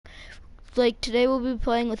like today we'll be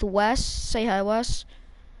playing with Wes. Say hi, Wes.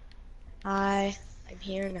 Hi, I'm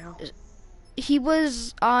here now. He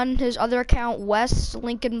was on his other account, Wes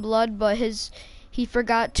Lincoln Blood, but he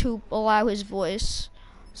forgot to allow his voice.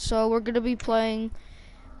 So we're gonna be playing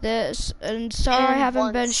this. And sorry I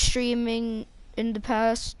haven't been streaming in the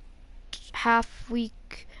past half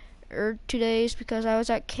week or 2 days because I was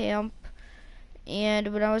at camp.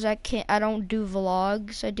 And when I was at camp, I don't do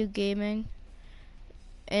vlogs. I do gaming.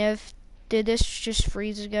 And if did this just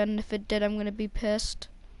freeze again? If it did, I'm gonna be pissed.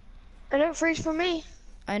 It didn't freeze for me.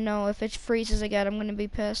 I know, if it freezes again, I'm gonna be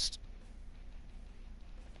pissed.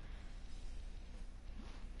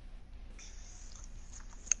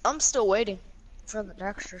 I'm still waiting for the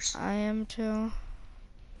textures. I am too.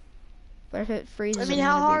 But if it freezes, I mean,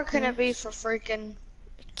 how hard can it be for freaking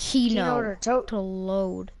Keynote to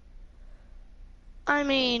load? I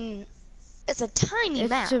mean, it's a tiny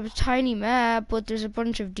map. It's a tiny map, but there's a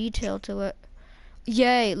bunch of detail to it.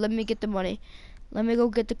 Yay, let me get the money. Let me go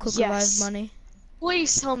get the quick revive money.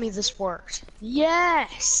 Please tell me this worked.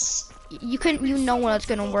 Yes! You know when it's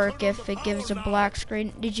gonna work if it gives a black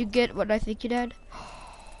screen. Did you get what I think you did?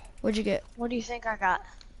 What'd you get? What do you think I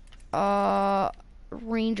got?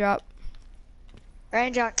 Raindrop.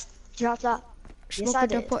 Raindrop. Drop that. Yes, I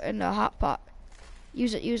did. Put in the hot pot.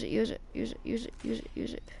 Use it, use it, use it, use it, use it, use it,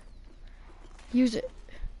 use it. Use it.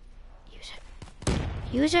 Use it.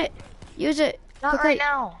 Use it. Use it. Not right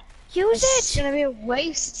now. Use it. It's gonna be a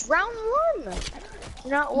waste. It's round 1.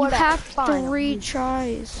 Not what you have 3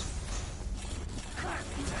 tries.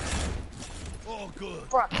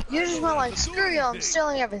 Bro, you just went like, screw you, I'm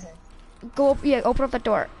stealing everything. Go up, yeah, open up that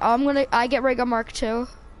door. I get Ray Gun Mark 2.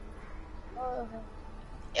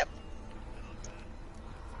 Yep.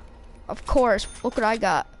 Of course, look what I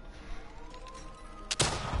got.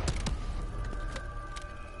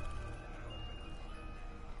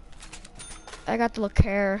 I got the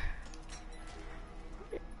liqueur.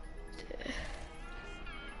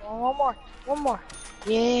 One more. One more.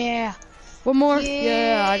 Yeah. One more?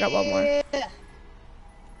 Yeah, I got one more.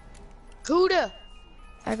 Cuda.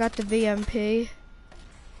 I got the VMP.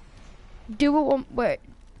 Do it one. Wait.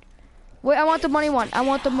 Wait, I want the money one. I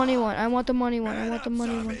want the money one. I want the money one. I want the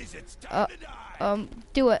money one.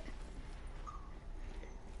 Do it.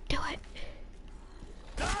 Do it.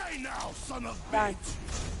 Die now, son of bitch.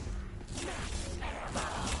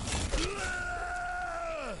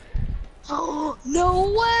 Oh,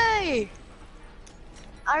 no way!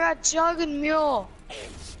 I got Jug and Mule.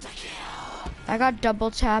 I got double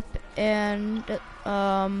tap and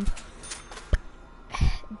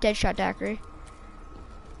Deadshot Daiquiri.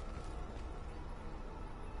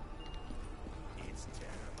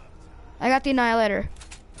 I got the Annihilator.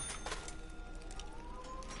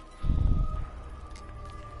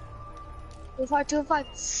 Two five.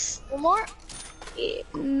 One more. Yeah.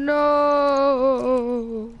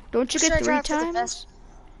 No! Don't you get 3 times?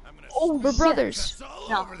 Oh, we're brothers.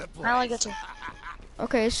 No, I only get 2.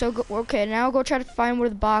 Okay, so now go try to find where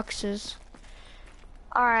the box is.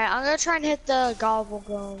 All right, I'm gonna try and hit the gobble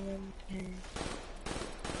gum.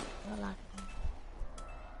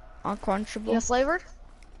 Uncrunchable. You flavored?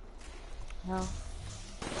 No.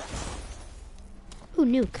 Ooh,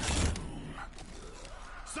 nuke.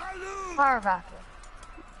 Power vacuum.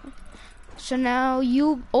 So now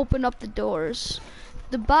you open up the doors.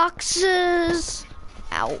 The boxes.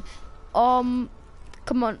 Ow. Come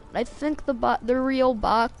on. I think the real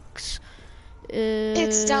box is.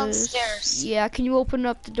 It's downstairs. Yeah. Can you open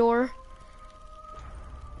up the door?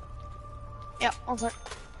 Yep. Okay.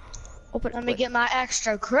 Open. Let me get my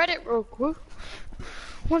extra credit real quick.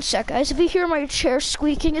 One sec, guys. If you hear my chair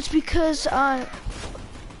squeaking, it's because I'm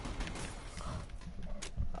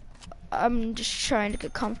just trying to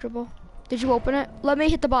get comfortable. Did you open it? Let me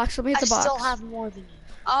hit the box. Let me hit the box. I still have more than you.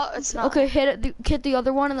 Oh, it's not. Okay, hit it. Hit the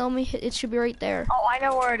other one, and then let me hit. It should be right there. Oh, I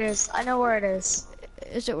know where it is. I know where it is.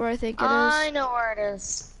 Is it where I think it is? I know where it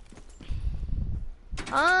is.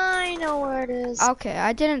 I know where it is. Okay,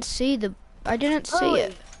 I didn't see it. I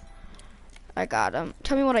got him.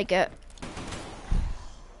 Tell me what I get.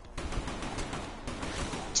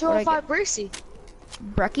 205 Breezy.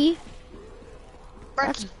 Brecky?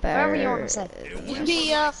 Brecky. Whatever you want to say. You can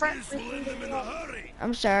be friend.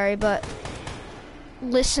 I'm sorry, but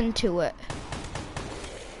listen to it.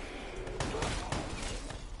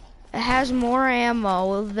 It has more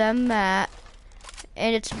ammo than that,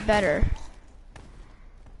 and it's better.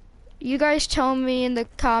 You guys tell me in the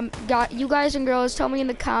you guys and girls tell me in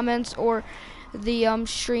the comments or the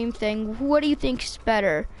stream thing, what do you think is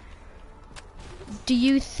better? Do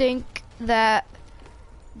you think that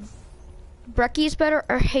Brecky's better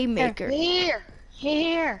or Haymaker? Here.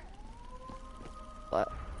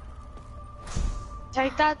 What?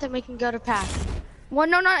 Take that, then we can go to pack. Well,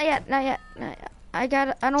 no, not yet, not yet, not yet. I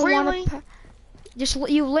don't want Really? to. Just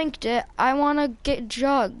you linked it. I want to get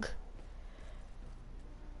Jug.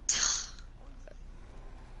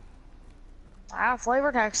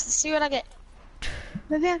 Flavor text. Let's see what I get.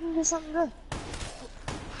 Maybe I can get something good.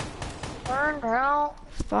 Burned out.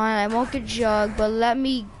 Fine, I won't get Jug, but let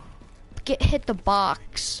me hit the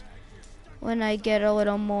box when I get a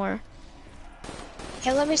little more.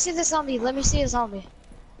 Okay, let me see the zombie. Let me see a zombie.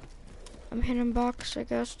 I'm hitting box, I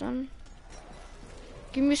guess, then.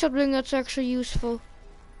 Give me something that's actually useful.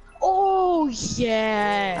 Oh,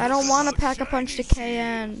 yeah. I don't want to pack a punch to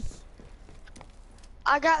KN.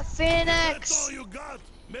 I got That's Phoenix. all you got.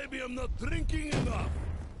 Maybe I'm not drinking enough.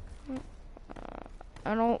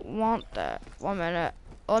 I don't want that. 1 minute.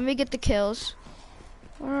 Let me get the kills.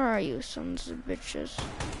 Where are you, sons of bitches?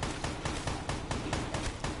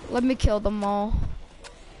 Let me kill them all.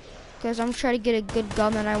 Because I'm trying to get a good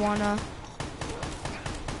gun that I want to...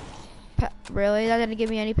 Really? That didn't give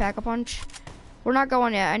me any pack-a-punch? We're not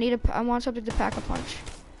going yet. I want something to pack-a-punch.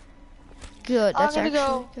 Good, that's actually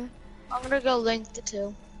good. I'm gonna go link the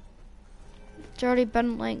two. It's already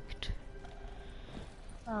been linked.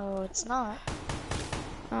 Oh, it's not.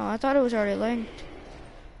 Oh, I thought it was already linked.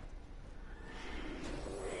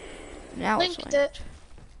 Now Linked it's it.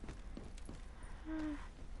 linked.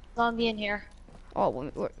 Zombie in here.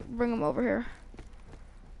 Oh, bring him over here.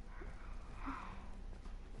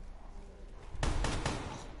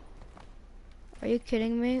 Are you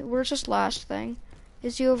kidding me? Where's this last thing?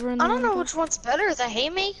 Is he over in the I don't know window? which one's better, the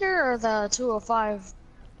Haymaker or the 205.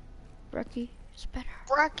 Brecky is better.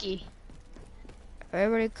 Brecky.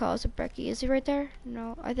 Everybody calls it Brecky. Is he right there?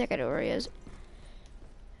 No, I think I know where he is.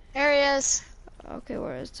 There he is. Okay,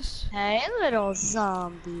 where is this? Hey, little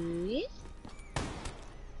zombie.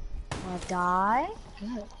 Wanna die?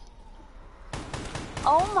 Good.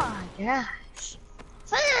 Oh my gosh.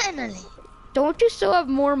 Finally. Don't you still have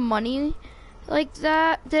more money like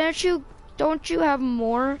that? Don't you have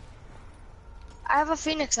more? I have a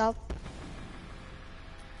Phoenix up.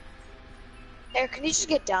 Here, can you just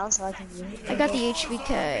get down so I can use it? I got the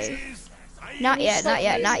HVK. Not yet, not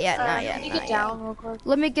yet, not yet, not yet. Can you not get yet. down real quick?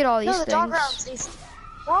 Let me get all these No, the things. dog round's easy.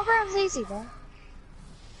 Dog round's easy, bro.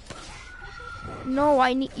 No,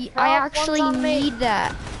 I actually one's on me. need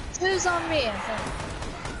that. Two's on me, I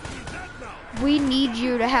think. We need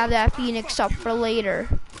you to have that Phoenix up for later.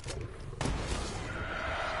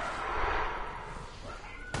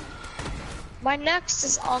 My next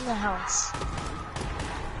is on the house.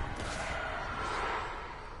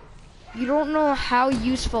 You don't know how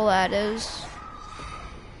useful that is.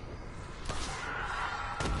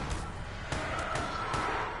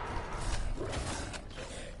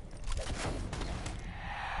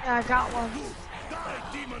 Yeah, I got one.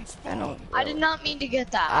 I don't. I did not mean to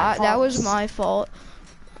get that. That was my fault.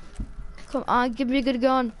 Come on, give me a good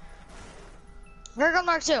gun. Here come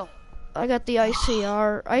Mark 2. I got the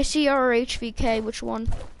ICR. ICR or HVK, which one?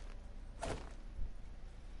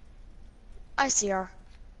 I see her.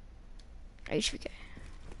 HVK.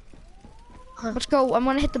 Huh. Let's go. I'm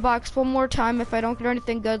gonna hit the box one more time. If I don't get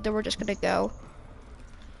anything good, then we're just gonna go.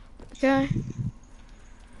 Okay.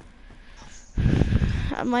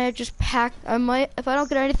 I might have just packed. If I don't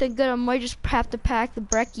get anything good, I might just have to pack the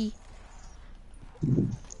Brecky.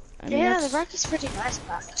 Yeah, the wreck is pretty nice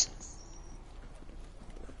packed.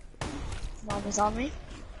 Mom is on me.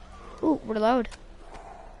 Ooh, reload.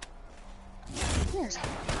 There's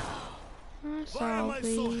Why am I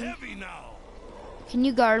so heavy now? Can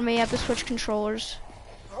you guard me? I have to switch controllers.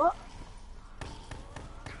 oh.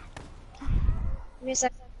 Give me a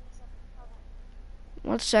sec.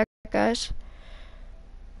 1 sec, guys.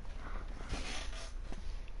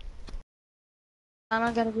 I'm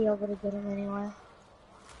not gonna be able to get him anyway.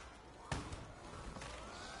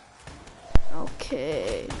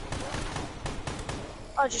 Okay.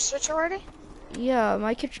 Oh, did you switch already? Yeah,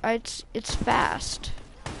 my it's fast.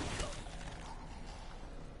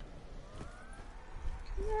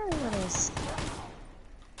 There it is.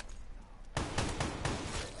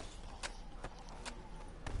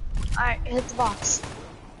 Alright, hit the box.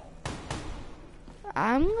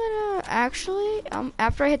 I'm gonna actually,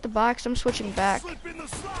 after I hit the box, I'm switching back Slip in the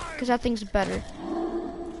slime. because that thing's better.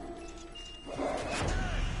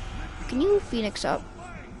 Can you Phoenix up?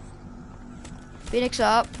 Phoenix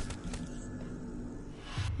up.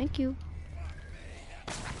 Thank you.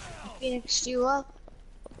 Phoenix you up.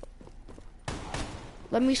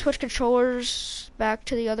 Let me switch controllers back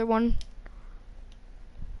to the other one.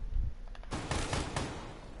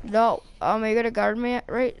 No, you're gonna guard me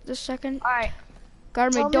right this second. Alright.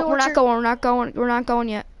 Guard me. Tell me Don't. We're what not you're- going. We're not going. We're not going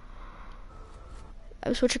yet.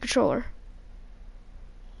 I switch a controller.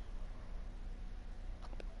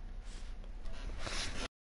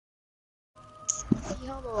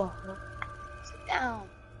 Yo, sit down.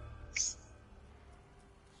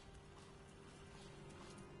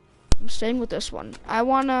 I'm staying with this one. I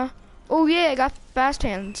wanna. Oh yeah, I got fast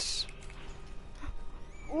hands.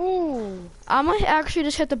 Ooh. I'm gonna actually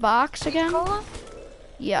just hit the box again. Cola?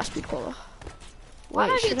 Yeah, speed cola. Why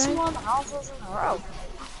Wait, did I should get two I? on the houses in a row?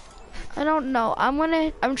 I don't know.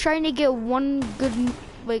 I'm trying to get one good,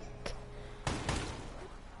 like.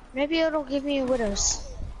 Maybe it'll give me widows.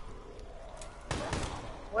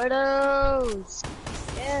 Widows.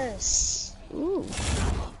 Yes. Ooh,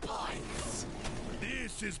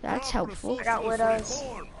 This is That's proper helpful. I got socialist widows.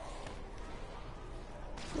 reform.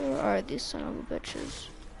 where are these son of a bitches?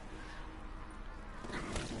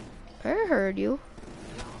 I heard you.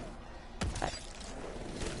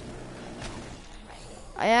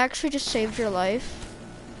 I actually just saved your life.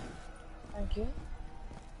 Thank you.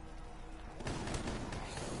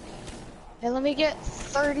 Hey, let me get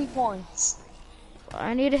 30 points.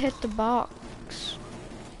 I need to hit the box.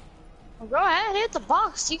 Well, go ahead, hit the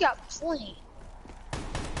box. You got plenty.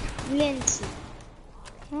 Plenty.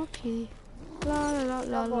 Okay. La la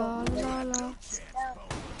la la la la.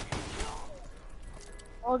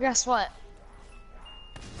 Well, guess what?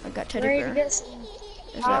 I got teddy Ready to bear. get some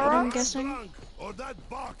Is that what I'm power-ups? guessing? Drunk, or that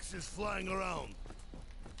box is flying around.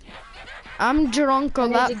 I'm drunk or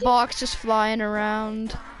need to that get- box is flying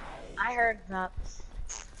around. I heard that.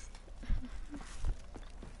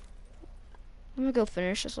 Let me go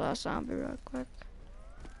finish this last zombie real quick.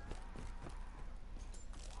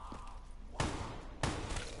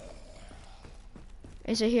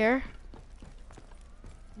 Is it here?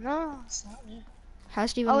 No, it's not me.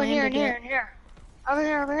 Hasn't even Oh, in here, landed in here, yet. in here. Over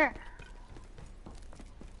here, over here.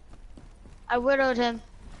 I widowed him.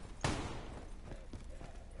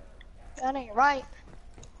 That ain't right.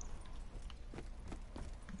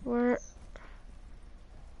 Where?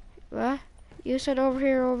 What? You said over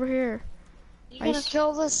here, over here. You gonna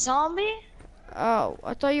kill this zombie? Oh,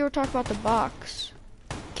 I thought you were talking about the box.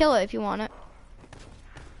 Kill it if you want it.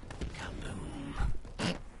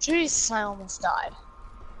 Jesus, I almost died.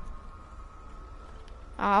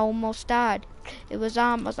 I almost died. It was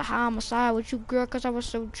almost a homicide with you, girl, cause I was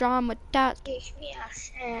so traumatized. Give me a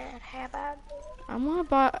shit. How about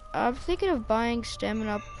I'm thinking of buying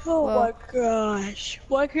stamina. Oh Well, my gosh.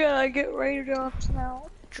 Why can't I get raindrops now?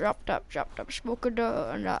 Drop top, smoke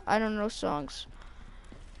a and I don't know songs.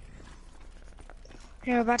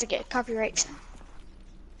 You're about to get copyright.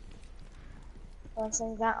 Don't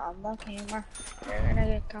say that on the camera. You're gonna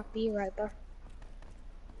get copyright, bro.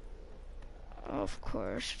 Of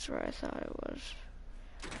course, it's where I thought it was.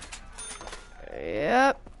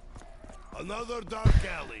 Yep. Another dark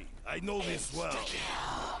alley. I know this well.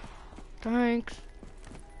 Thanks.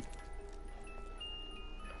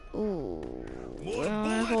 Ooh. More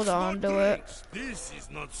Hold bullets, on more to it. drinks. This is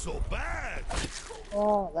not so bad.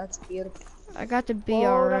 Oh, that's beautiful. I got the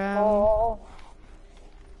BRM. Beautiful.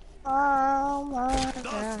 Oh my Das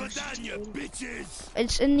gosh. Vidania, bitches.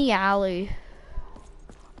 It's in the alley.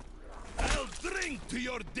 I'll drink to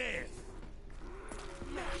your death.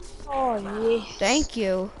 Oh yeah. Thank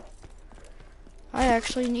you. I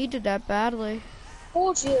actually needed that badly.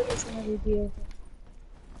 Told you it was gonna be beautiful.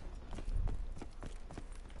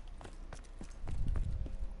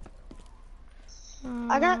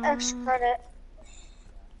 I got extra credit.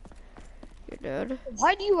 You did?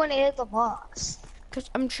 Why do you want to hit the box? Because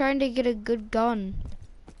I'm trying to get a good gun.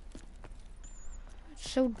 It's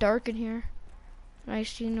so dark in here. And I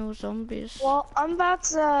see no zombies. Well, I'm about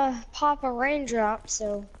to pop a raindrop,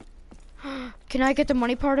 so. Can I get the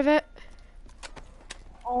money part of it?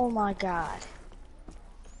 Oh my god.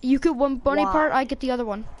 You get one money Why? part, I get the other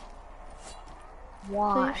one.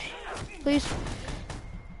 Why? Please.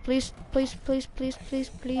 Please, please, please, please, please,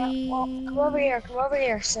 please. Well, come over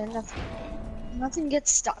here, so nothing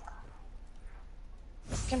gets stuck.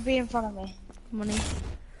 It's gonna be in front of me. Money.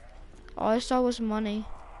 All I saw was money.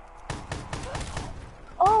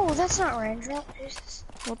 Oh, that's not raindrop. Jesus.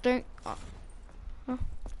 Well,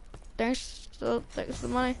 thanks for the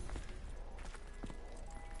money.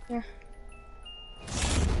 Here.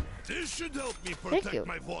 This should help me Thank protect you.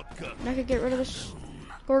 my vodka. And I could get rid of this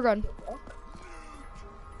gore gun.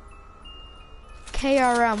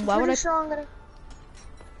 KRM, why would I? Pretty sure I'm gonna.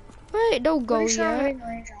 Wait, don't go Pretty sure I'm yet. getting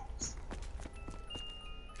raindrops.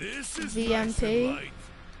 This is VMP. nice and light.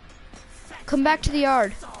 Come back to the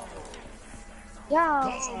yard.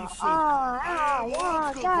 Yeah.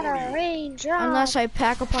 I Got a raindrop. Unless I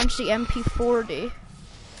pack a punch the MP40.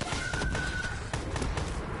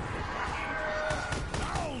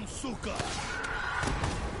 bazooka.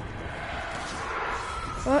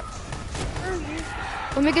 What?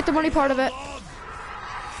 Let me get the money part of it.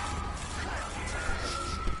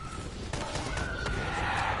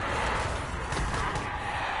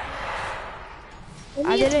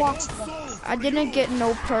 I didn't get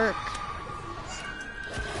no perk.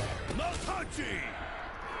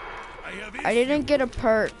 I didn't get a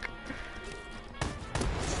perk.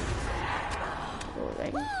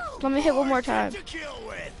 Let me hit one more time.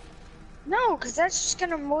 No, because that's just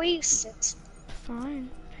gonna waste it. Fine,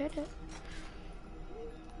 hit it.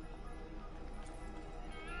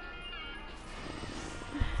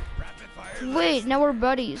 Wait, now we're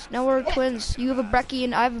buddies. Now we're twins. You have a Brecky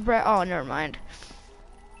and I have a Brett. Oh, never mind.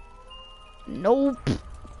 Nope.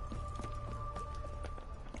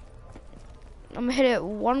 I'm gonna hit it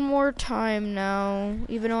one more time now,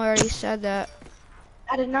 even though I already said that.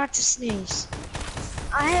 I did not just sneeze.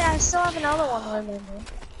 I still have another one, remember?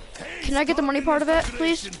 Can I get the money part of it,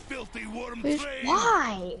 please? Please?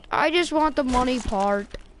 Why? I just want the money part.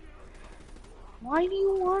 Why do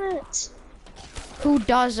you want it? Who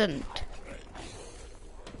doesn't?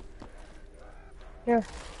 Here.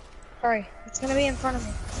 Hurry. It's gonna be in front of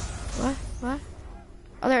me. What? What?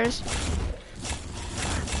 Oh, there it is.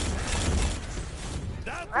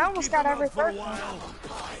 I almost got every perk.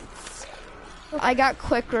 I got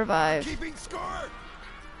quick revive.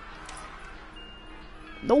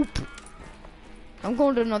 Nope. I'm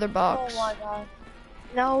going to another box. Oh my god.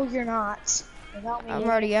 No, you're not. Without me, I'm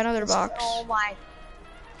already at another box. Oh my.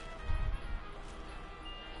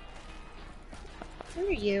 Who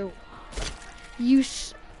are you? You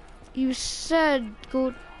said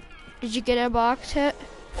go. Did you get a box hit?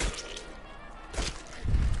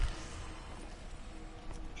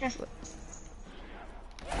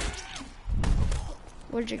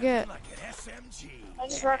 What did you get? I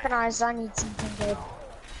just recognized I need something good.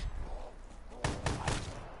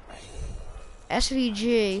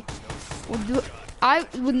 SVG.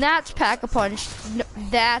 When that's Pack-a-Punch,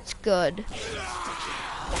 that's good.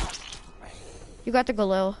 You got the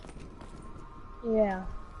Galil. Yeah.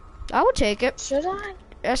 I would take it. Should I?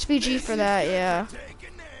 SVG for that, yeah.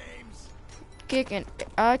 Kicking.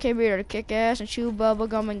 I came here to kick ass and chew bubble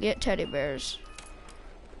gum and get teddy bears.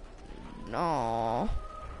 No.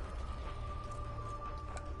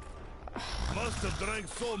 Must have drank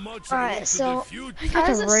so much. Alright, so got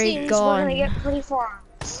as the it ray seems, gun. we're gonna get pretty far.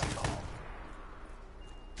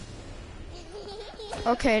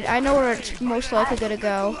 Okay, I know where it's most likely gonna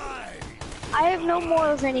go. I have no more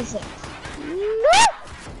of anything. No!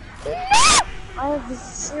 I have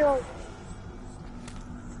zero.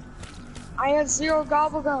 I have 0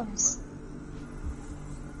 gobble gums.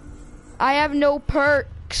 I have no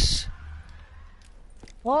perks.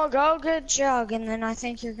 Well, go get Jug, and then I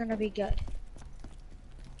think you're gonna be good.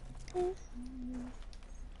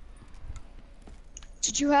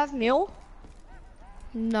 Did you have Mule?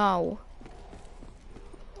 No.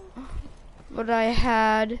 But I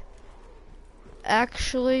had...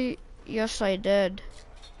 Actually, yes I did.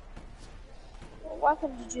 What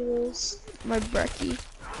weapon did you lose? My Brecky.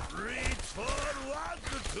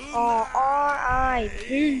 Oh,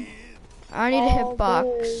 R.I.P. I need a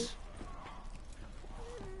hitbox.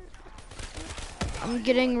 I'm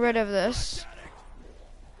getting rid of this.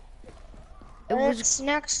 It's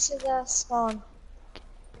next to the spawn.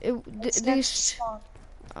 It's next to spawn.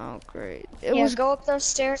 Oh great! Go up those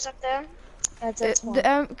stairs up there. That's it.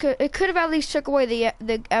 It could have at least took away the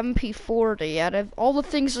MP40 out of all the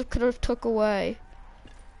things it could have took away.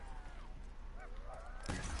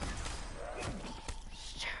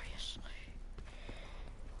 Seriously.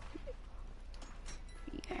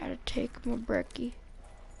 You gotta take my Brecky.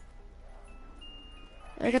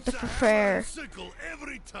 I got the prepare.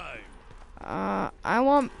 I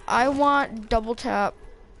want double tap.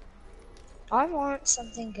 I want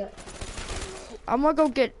something good. I'm gonna go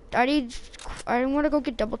get. I want to go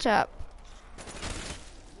get double tap.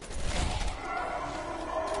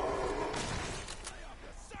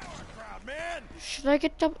 Should I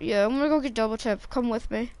get double? Yeah, I'm gonna go get double tap. Come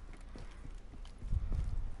with me.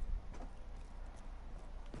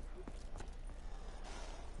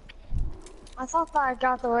 I thought that I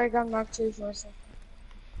got the ray gun Mark II for a second.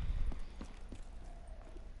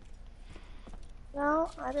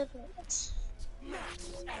 No, I didn't.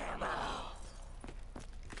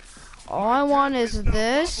 All I want is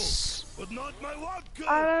this. We're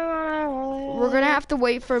gonna have to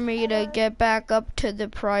wait for me to get back up to the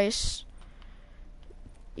price.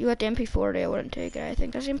 You got the MP40, I wouldn't take it. I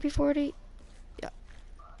think that's MP40. Yeah.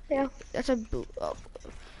 Yeah. That's a boot. Oh,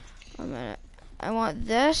 a minute. I want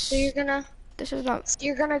this. So you're gonna. This is not. So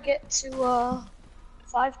you're gonna get to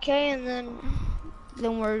 5K and then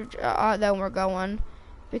then we're going.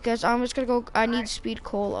 Because I'm just gonna go, I need speed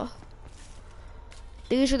cola.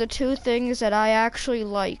 These are the two things that I actually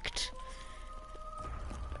liked.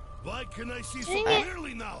 Why can I see so Dang it.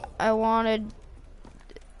 clearly now? I wanted,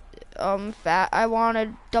 I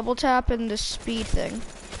wanted double tap and the speed thing.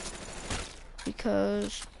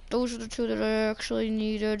 Because those are the two that I actually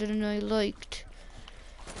needed and I liked.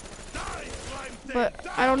 Die, slime thing, But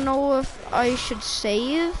die! I don't know if I should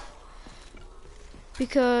save.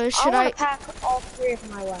 Because I should want I? to pack all 3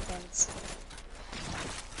 of my weapons.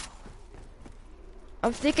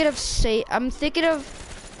 I'm thinking of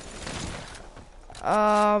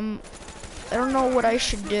I don't know what I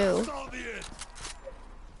should do. Soviet!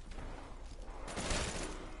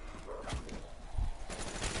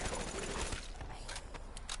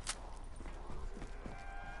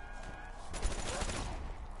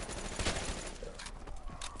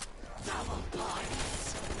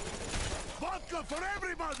 Vodka for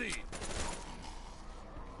everybody!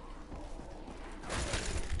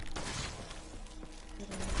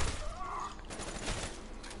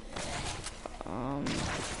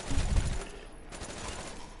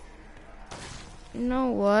 You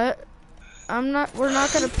know what? We're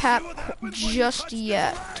not gonna pack just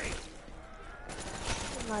yet.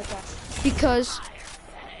 Oh my gosh. Because,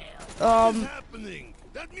 What's happening?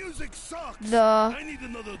 That music sucks! the I need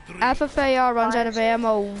another drink. FFAR runs out of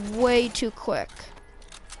ammo way too quick.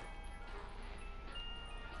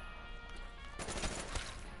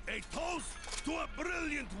 A toast to a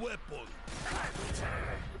brilliant weapon.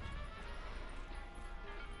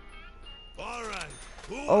 All right.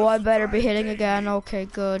 Who Oh, I wants to better try be hitting and again. take me? Okay,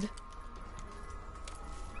 good.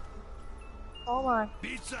 Hold on.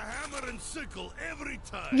 Beats a hammer and sickle every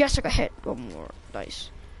time. Yes, I got hit. One more. Nice.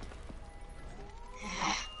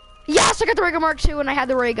 Yes, I got the ray gun mark 2 and I had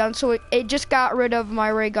the ray gun, so it just got rid of my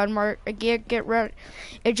ray gun mark. It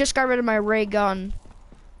just got rid of my ray gun.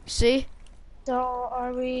 See? So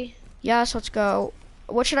are we? Yes, let's go.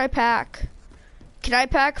 What should I pack? Can I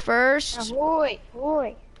pack first? Wait.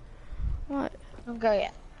 What? Don't go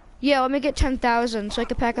yet. Yeah, let me get 10,000 so I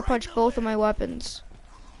can pack a punch both of my weapons.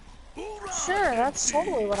 Sure, that's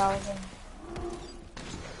totally what I was in.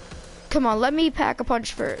 Come on, let me pack a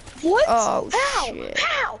punch first. What? Oh, How? shit.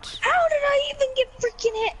 How? How did I even get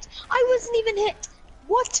freaking hit? I wasn't even hit.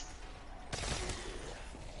 What?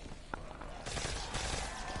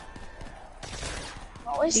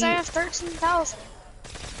 At least I have 13,000.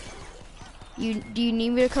 Do you need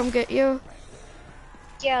me to come get you?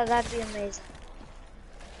 Yeah, that'd be amazing.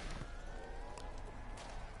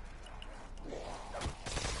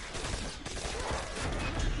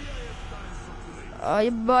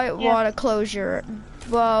 You might want to close your...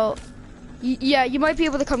 Well, yeah, you might be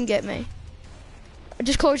able to come get me.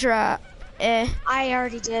 Just close your app. I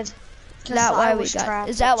already did. That why we got...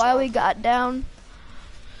 Is that why we got down?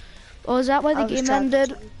 Well, is that why the game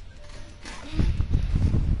ended?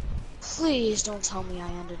 Please don't tell me I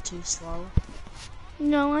ended too slow.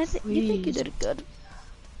 No, I think you did it good.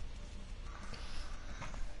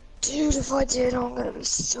 Dude, if I did, I'm gonna be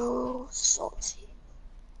so salty.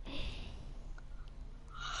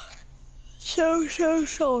 So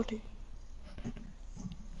salty.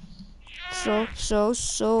 So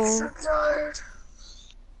tired.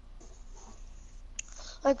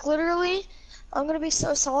 Like literally, I'm gonna be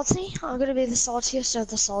so salty. I'm gonna be the saltiest of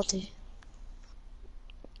the salty.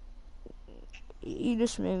 You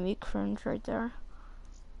just made me cringe right there.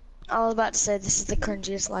 I was about to say this is the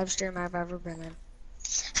cringiest live stream I've ever been in.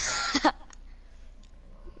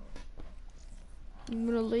 I'm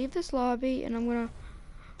gonna leave this lobby and I'm gonna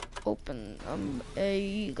open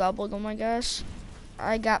a gobblegum, I guess.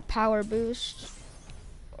 I got power boost.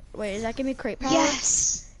 Wait, does that give me crate power?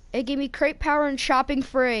 Yes. It gave me crate power and shopping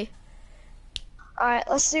free. All right,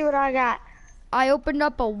 let's see what I got. I opened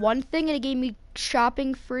up a one thing and it gave me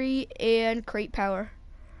shopping free and crate power.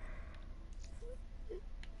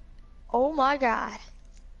 Oh my god.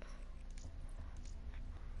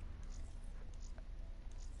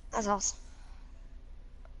 That's awesome.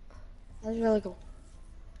 That's really cool.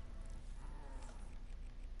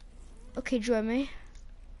 Okay, join me.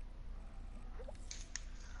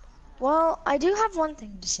 Well, I do have one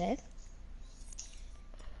thing to say.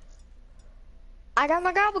 I got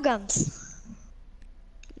my gobble gums.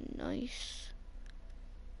 Nice.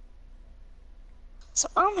 So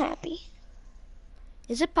I'm happy.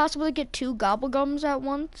 Is it possible to get 2 gobblegums at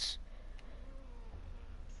once?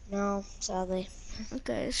 No, sadly.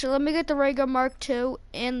 Okay, so let me get the ray gun mark 2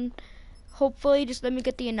 and hopefully just let me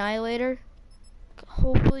get the annihilator.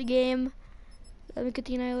 Hopefully game. Let me get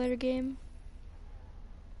the annihilator game.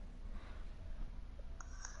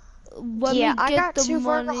 let Yeah, me I get got the 2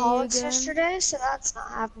 money workaholics again. yesterday, so that's not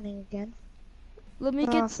happening again. Let me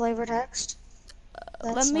Put on a get flavor text.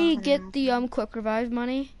 let That's not me gonna get the happen. quick revive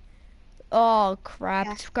money. Oh crap!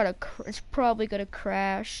 Yeah. It's probably gonna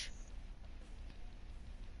crash.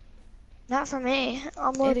 Not for me.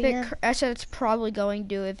 I'm If loading in. I said it's probably going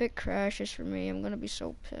to. If it crashes for me, I'm gonna be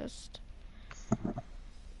so pissed.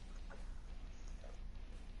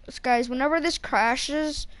 Guys, whenever this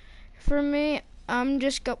crashes for me, we're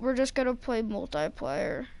just gonna play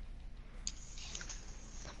multiplayer.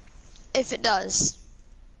 If it does.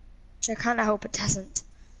 Which I kinda hope it doesn't.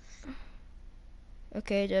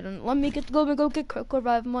 Okay, it didn't. Let me go get quick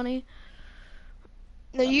revive money.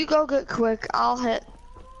 No, you go get quick. I'll hit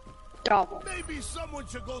double. Maybe someone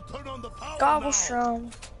should go turn on the power Gobble now.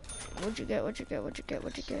 Strom. What'd you get? What'd you get? What'd you get?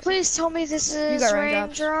 What'd you get? Please tell me this You is got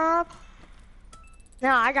raindrops. raindrop.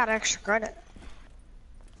 No, I got extra credit.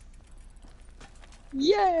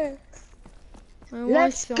 Yeah. I want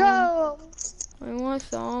Let's some. go. I want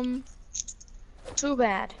some. Too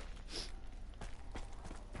bad.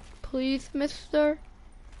 Please, mister.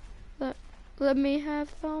 Let me have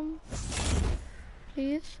some.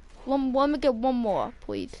 Please. Let me get one more,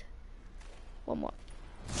 please. One more.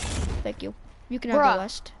 Thank you. You can have Bruh. the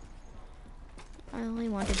rest. I only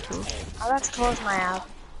wanted 2. I'll have to close my app.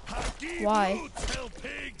 Why? Tail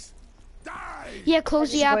pigs. Die. Yeah, close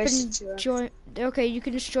I the just app wasted and 2. join. Okay, you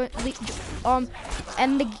can just join.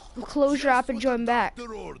 And close your app and join back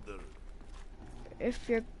Doctor order.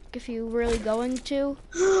 if you really going to.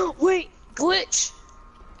 Wait, glitch.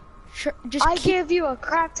 Sure, just I keep. give you a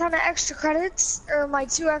crap ton of extra credits, or my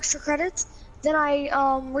 2 extra credits. Then I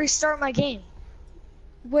restart my game.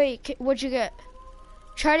 Wait, what'd you get?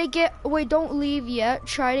 Try to get. Wait, don't leave yet.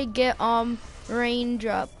 Try to get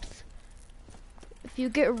raindrops. If you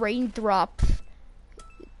get raindrops,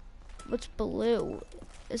 what's blue?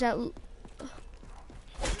 Is that?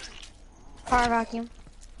 Power vacuum.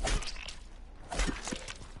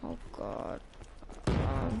 Oh God.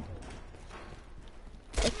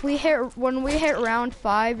 When we hit round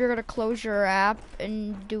 5, you're gonna close your app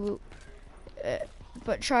and do.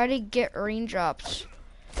 But try to get raindrops.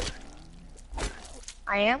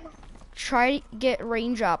 I am. Try to get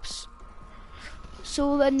raindrops.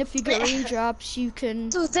 So then, if you get raindrops, you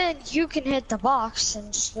can. So then you can hit the box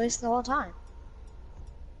and just waste the whole time.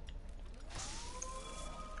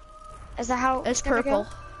 Is that how It's gonna purple. go?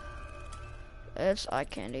 It's eye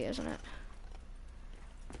candy, isn't it?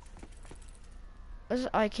 It's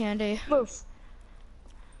eye candy. Move.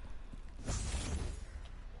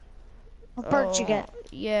 What bird you get?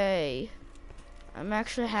 Yay! I'm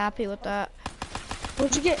actually happy with that.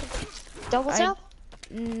 What'd you get? Double tap?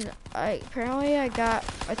 I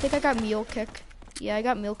think I got mule kick. Yeah, I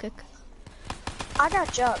got mule kick. I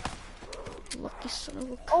got jug. Lucky son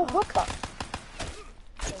of a. Oh, what the?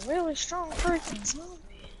 It's a really strong freaking zombie.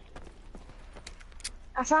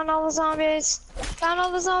 I found all the zombies. Found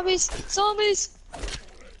all the zombies. Zombies!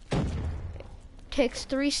 Takes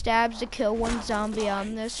 3 stabs to kill 1 zombie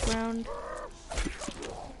on this round.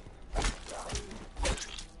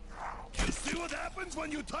 You see what happens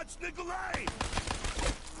when you touch Nikolai?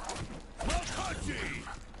 Makachi.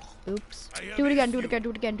 Oops. I have Do it again, missed do it you. again, do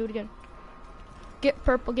it again, do it again. Get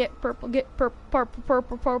purple, get purple, get purple, purple,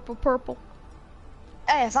 purple, purple, purple.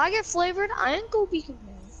 Hey, if I get flavored, I ain't gonna be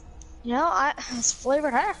confused. You know, it's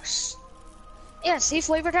flavored Hex. Yeah, see,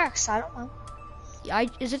 flavored Hex. I don't know.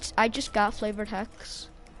 I just got flavored hex.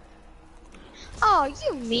 Oh,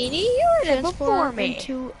 you meanie, you were there before Transform me.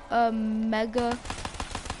 into a mega.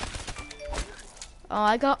 Oh,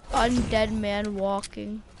 I got undead man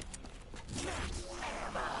walking.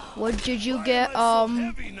 What did you Why get? am I so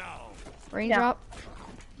heavy now? Raindrop.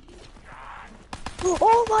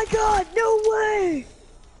 Oh my god, no way!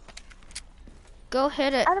 Go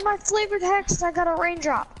hit it Out of my flavored Hex, I got a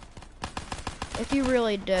raindrop. if you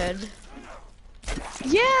really did.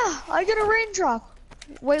 Yeah, I got a raindrop.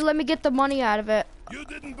 Wait, let me get the money out of it. You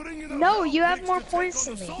didn't bring enough No, health you have picks more to take points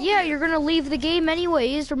on than the me. soldier. Yeah, you're gonna leave the game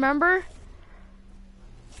anyways, remember?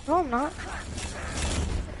 No, I'm not.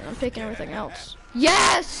 I'm taking everything else.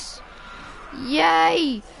 Yes!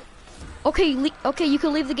 Yay! Okay, okay, you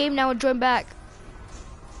can leave the game now and join back.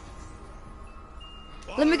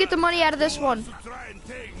 Let me get the money out of this Who one. wants to try and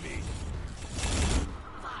take me?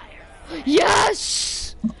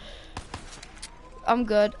 Yes! I'm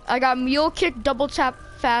good. I got mule kick, double tap,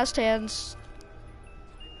 fast hands.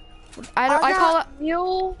 I call it.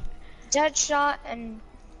 Mule, dead shot, and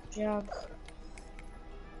jug.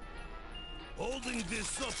 Holding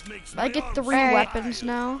this up makes I my get arms 3 Alright. weapons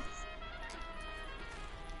now.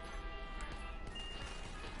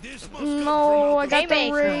 This must come No, I from got the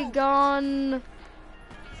Haymaker. ray gun.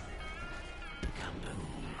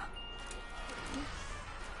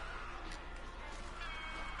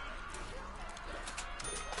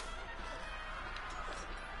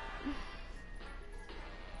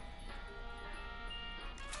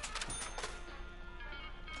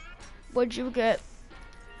 What'd you get?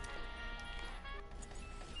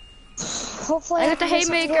 Hopefully I I got the can get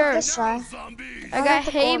something good haymaker. this try. zombies. I got got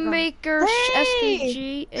the core gun. haymaker, Hey!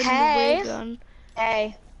 SPG, and Hey! ray gun.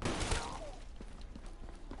 Hey.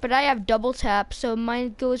 But I have double tap, so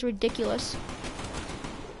mine goes ridiculous.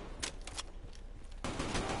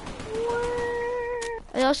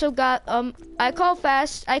 I also got I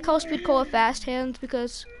call speed cola fast hands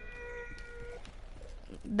because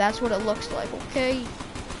that's what it looks like. Okay.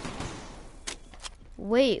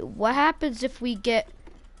 Wait, what happens if we get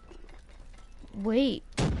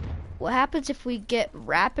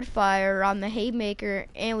rapid fire on the haymaker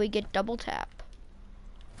and we get double tap?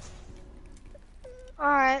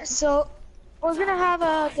 Alright, so we're gonna have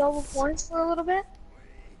double points for a little bit.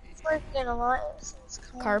 Freaking alliance.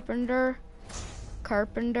 Carpenter.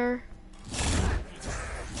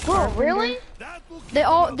 Whoa, really? That will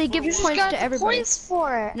keep They give You just points got to the everybody. points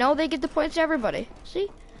for it. No, they give the points to everybody. See?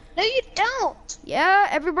 No, you don't. Yeah,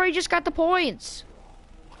 everybody just got the points.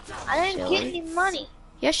 I didn't Silly. get any money.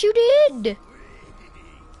 Yes, you did.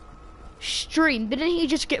 Stream, didn't he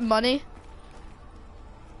just get money?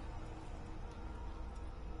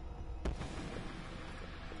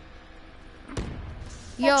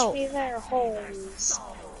 Catch Yo, me there, holes.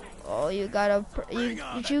 oh, you got a,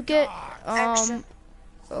 did you get, Extra.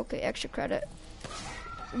 okay, extra credit.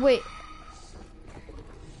 Wait,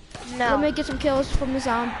 No. let me get some kills from the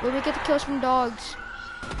zombie, let me get the kills from dogs.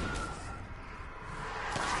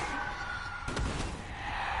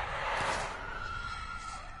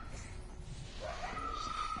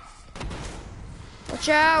 Watch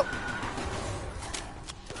out!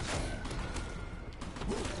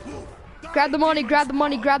 Grab the money, grab the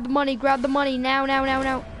money, grab the money, grab the money, now, now, now,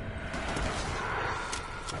 now.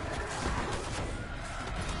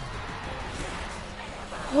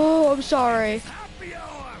 Oh, I'm sorry.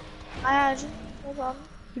 I had you. No problem.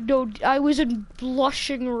 No, I was in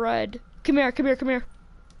blushing red. Come here, come here, come here.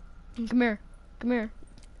 Come here, come here.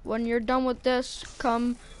 When you're done with this,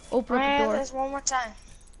 come open up the Alright, door. this one more time.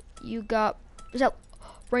 You got, is that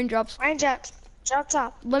raindrops? Range up. Drop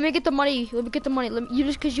top. Let me get the money, let me get the money. You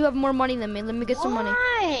just, cause you have more money than me, let me get some money.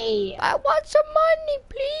 Why? I want some money,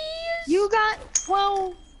 please. You got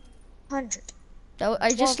 1,200. I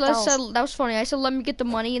just said, 12,000. that was funny. I said, let me get the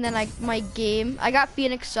money, and then I got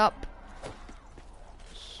Phoenix up.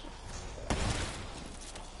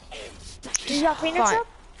 You got Phoenix Fine. up?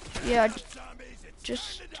 Yeah,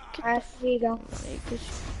 just get Alright, here you go. the money,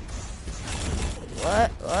 'cause-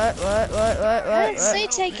 What? I didn't say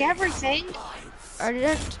take everything. I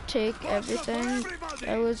didn't take everything.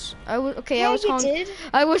 I was, okay, Yeah, I was you hungry. did.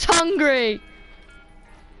 I was hungry.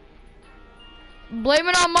 Blame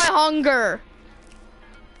it on my hunger.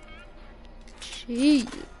 Jeez.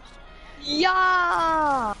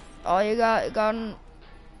 Yeah. Oh, you got.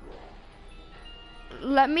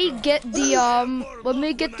 Let me get the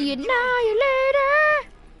annihilator.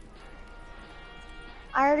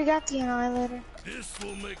 I already got the annihilator. This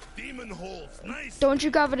will make demon holes nice. Don't you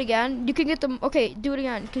grab it again? You can get them. Okay, do it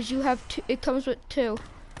again, cause you have two. It comes with two.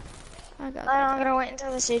 I got that. I'm gonna wait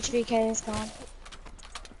until this HVK is gone.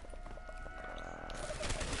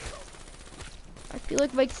 I feel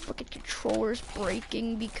like my fucking controller's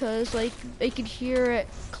breaking because like I can hear it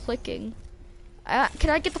clicking. Can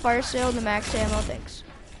I get the fire sale and the max ammo? Thanks.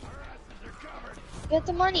 Get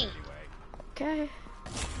the money. Okay.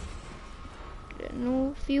 Didn't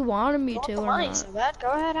know if you wanted me Want to the or money not. so bad? Go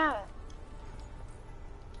ahead, have it.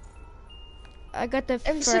 I got the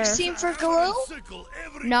M16 for glue? Sickle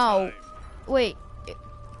every No. time. Wait.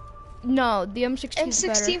 No, the M16 is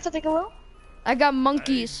better. M16 for the glue? I got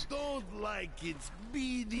monkeys. I don't like its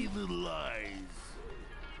beady little eyes.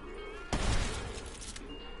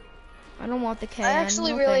 I don't want the can. I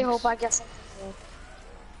actually no really thanks. hope I get something good.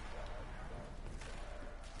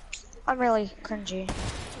 I'm really cringy.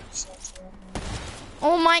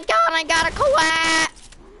 Oh my god, I got a collapse!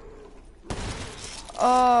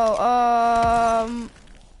 Oh,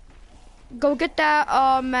 go get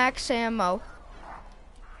that, max ammo.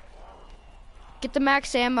 Get the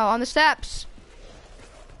max ammo on the steps.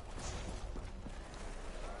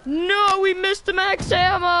 No, we missed the max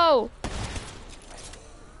ammo!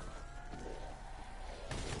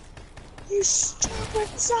 You stupid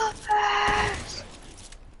suckers!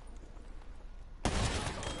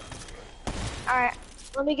 Alright,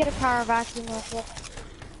 let me get a power vacuum real quick.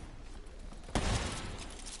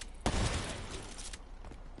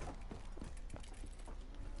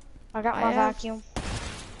 I got my vacuum.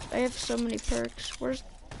 I have so many perks. Where's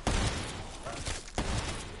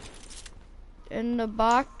in the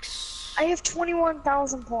box? I have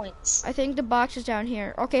 21,000 points. I think the box is down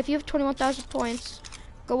here. Okay, if you have 21,000 points,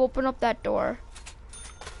 go open up that door.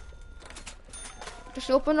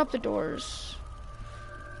 Just open up the doors.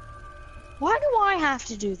 Why do I have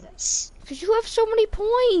to do this? Because you have so many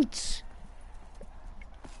points.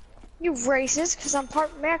 You racist, because I'm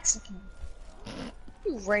part Mexican.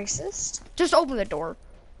 You racist. Just open the door.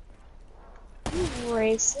 You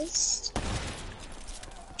racist.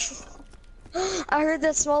 I heard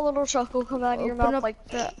that small little chuckle come out of your mouth like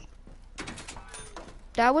that.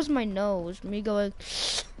 That was my nose. Me going.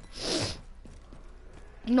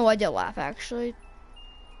 No, I did laugh actually.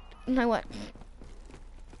 And I went.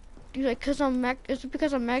 He's like, is it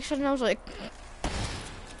because I'm Mexican? And I was like,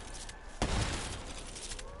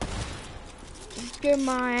 get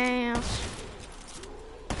my ass.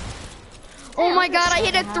 Oh my god, I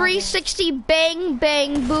hit a 360 bang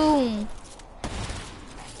bang boom.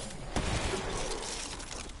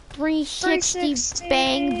 360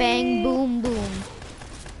 bang bang boom boom.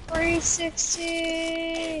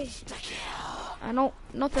 360.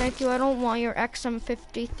 No thank you, I don't want your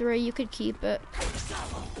XM53, you could keep it.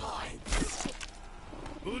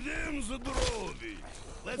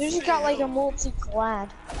 You just got like a multi-glad.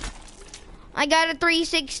 I got a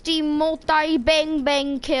 360 multi bang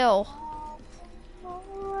bang kill.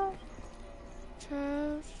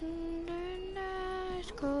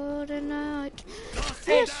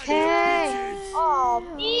 Hey! Oh,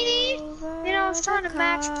 meanie! You know, I was trying to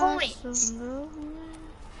match points.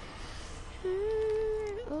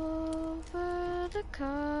 Over the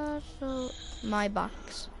castle. My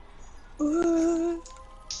box.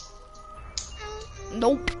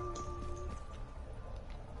 Nope.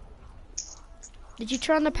 Did you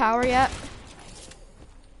turn the power yet?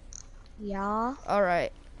 Yeah.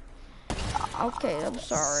 Alright. Okay, I'm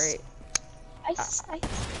sorry. I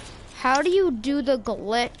How do you do the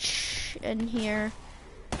glitch in here?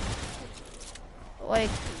 Like,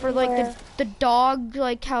 for like the dog,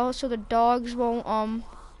 like how, so the dogs won't,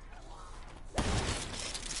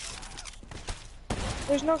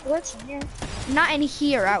 There's no glitch in here. not in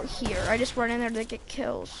here, out here. I just run in there to get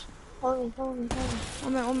kills. Hold me. 1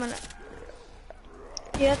 minute.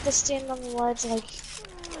 You have to stand on the ledge, like,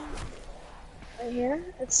 right here.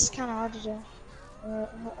 It's kind of hard to do.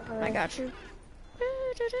 I got you.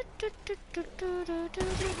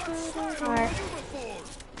 Alright.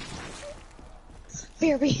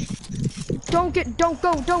 BRB. Don't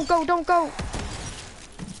go.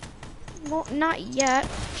 No, not yet.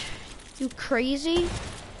 You crazy?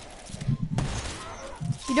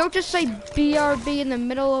 You don't just say BRB in the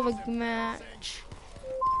middle of a match.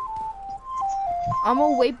 I'm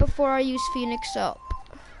gonna wait before I use Phoenix up.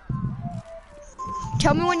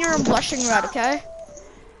 Tell me when you're in blushing red, okay?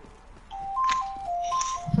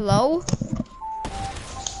 Hello?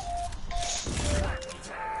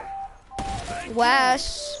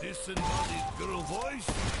 Wes.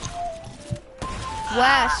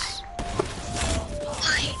 Wes.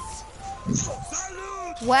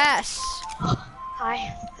 Wes.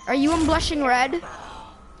 Hi. Are you in blushing red?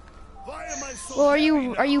 Well,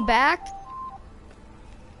 are you back?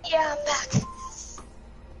 Yeah, I'm back.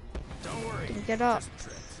 Don't worry. Get up.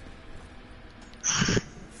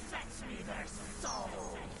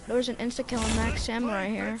 There's an insta-kill on Max Samurai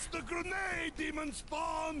here. The grenade, demon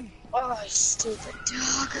spawn. Oh, you stupid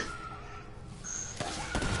dog.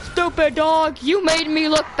 Stupid dog, you made me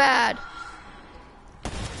look bad.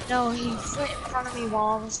 No, he went in front of me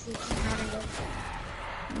while I was freaking running away.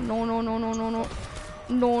 No.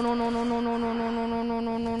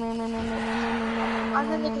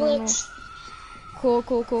 I'm in the glitch. Cool.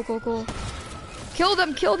 Kill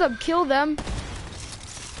them.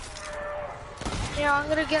 Yeah, I'm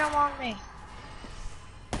gonna get him on me.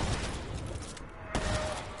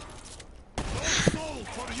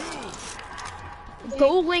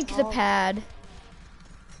 Go link the pad.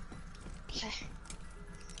 Okay.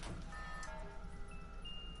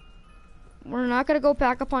 We're not gonna go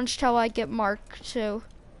back a punch till I get Mark 2. Oh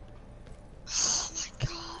my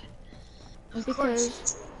god. Of Because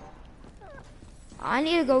course. I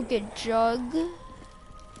need to go get Jug.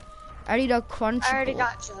 I need a crunch. I already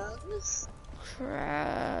got jugs.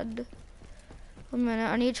 Crad. 1 minute,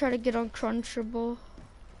 I need to try to get on Crunchable.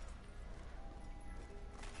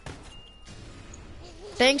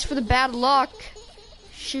 Thanks for the bad luck.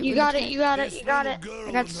 Shoot. You got it. I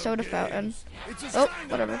got soda fountain. Oh,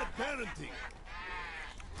 whatever.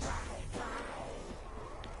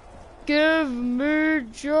 Give me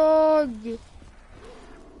Jug.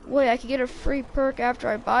 Wait, I can get a free perk after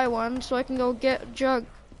I buy one, so I can go get a jug.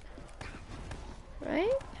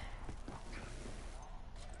 Right?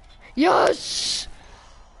 Yes!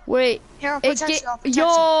 Wait, Here, I'll it protect you, I'll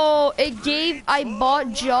protect you. I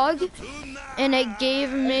bought jug, and it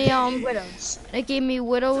gave me, Widows. it gave me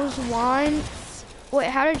widow's wine. Wait,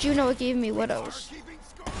 how did you know it gave me widows?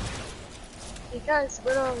 Because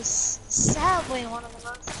widows, sadly, one of the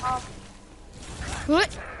most top.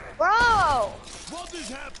 What? Bro! What is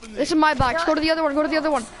happening? This is my box. Go to the other one. Go to the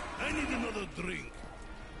other one. I need another drink.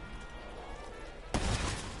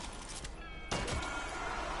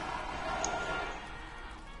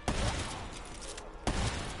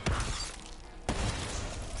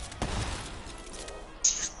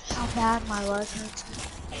 How bad my leg hurts.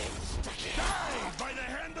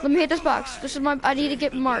 Let me hit this box. This is my. I need to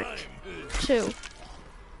get Mark 2.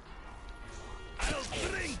 I'll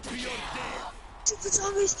drink to your death. Stupid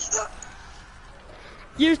zombies!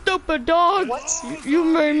 You stupid dog! What? You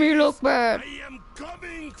made me look bad. I am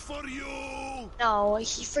coming for you. No,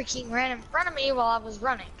 he freaking ran in front of me while I was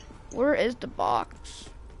running. Where is the box?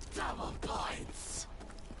 Double points.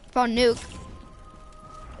 Found nuke.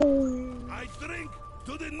 I drink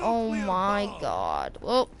to the nuclear Oh my bomb. god.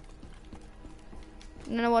 Well,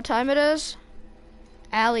 you know what time it is?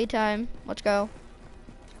 Alley time. Let's go.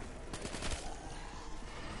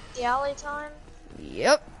 The alley time?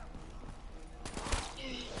 Yep.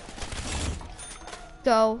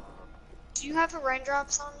 Go. Do you have a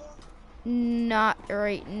raindrops on you? Not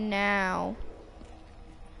right now.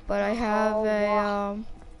 But I have wow.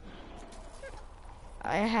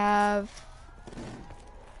 I have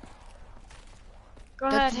Go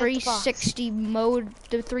the ahead, hit the box. 360 mode,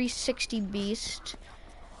 the 360 beast.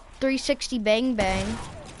 360 bang bang.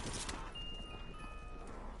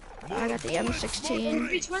 I got the M16.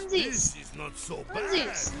 Maybe twinsies. This is not so bad.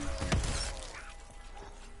 Twinsies.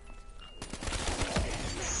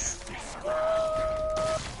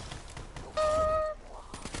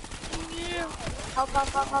 Help, help,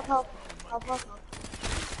 help, help, help. Help, help, help.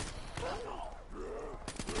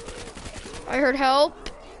 I heard help.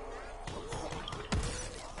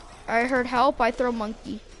 I heard help. I throw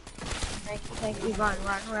monkey. Thank you. Run,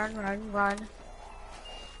 run, run, run, run.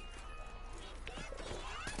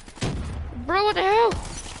 Bro, what the hell?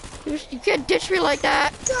 You can't ditch me like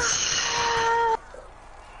that.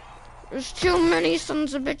 There's too many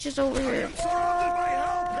sons of bitches over here.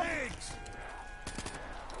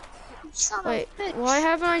 Son Wait, of a bitch. why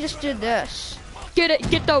haven't I just did this? Get it,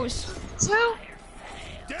 get those. Two?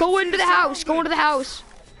 Go into the house, go into the house.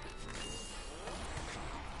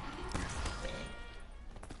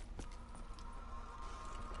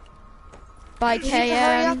 Bye, You need to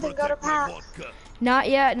hurry up KM. and go to pack. Not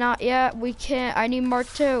yet, not yet. We can't. I need Mark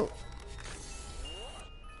 2.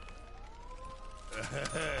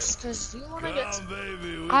 Just because you want to get Come,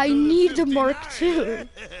 baby, we I do the need the 59. Mark 2.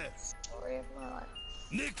 story of my life.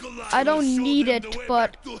 Nikolai I don't will show need them it, the way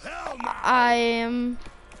but back to hell now. I am.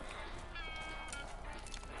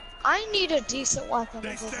 I need a decent weapon. They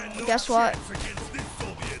Other stand than no Guess what? chance against this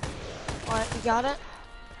Soviet. what? You got it?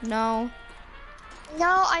 No.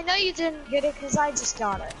 No, I know you didn't get it because I just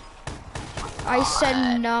got it. I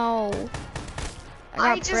said no. I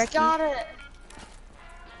got just Bricky. got it.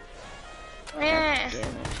 Eh.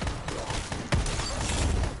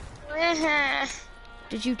 Damn it. Eh.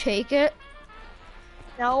 Did you take it?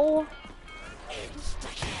 No.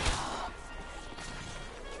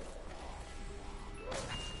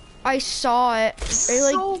 I saw it.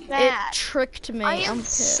 So It mad. tricked me. I I'm am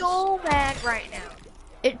pissed. so mad right now.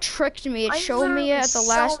 It tricked me. It I'm showed me it at the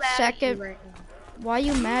literally last so mad at you second. right now. Why are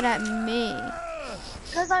you mad at me?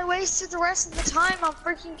 Because I wasted the rest of the time on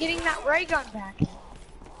freaking getting that ray gun back.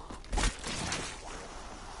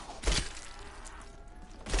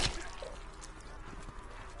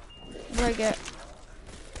 What did I get?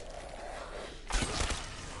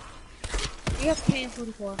 You have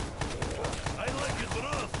KN-44. I like it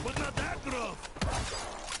rough, but not that rough.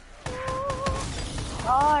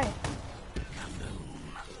 Die.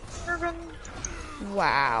 Urban.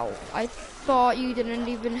 Wow. I thought you didn't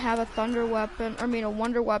even have a thunder weapon. I mean a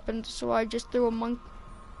wonder weapon, so I just threw a monk.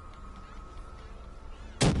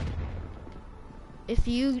 If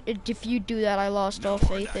you do that, I lost all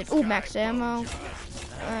faith in. Ooh, max ammo.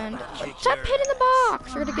 And stop hitting the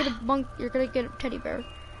box. You're gonna get a monk. You're gonna get a teddy bear.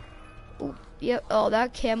 Ooh, yep. Oh,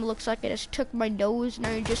 that cam looks like it just took my nose and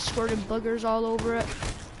I just squirted boogers all over it.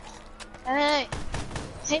 Hey.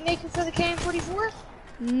 Hey, making for the KN-44?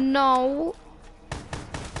 No.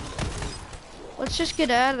 Let's just get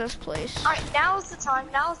out of this place. Alright, now's the time.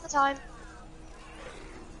 Now's the time.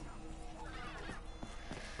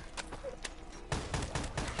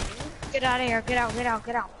 Get out of here. Get out, get out,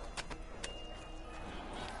 get out.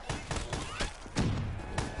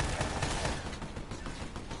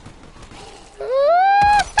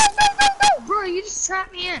 Bro, you just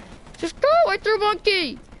trapped me in. Just go, I threw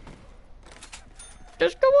monkey.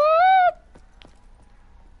 Just go up.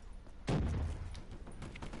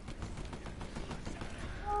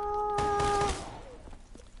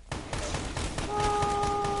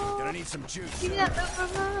 Gonna need some juice. Give me that.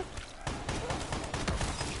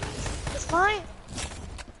 It's mine.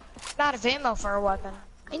 I'm out of ammo for a weapon.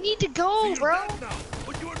 I need to go, bro.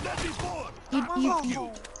 But you were dead before.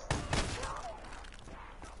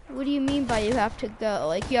 What do you mean by you have to go?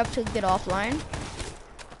 Like you have to get offline?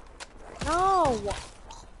 No.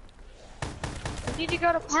 I need to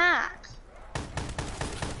go to pack.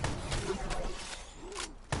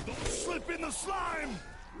 Don't slip in the slime.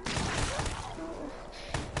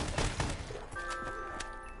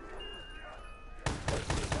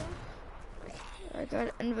 I got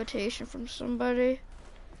an invitation from somebody.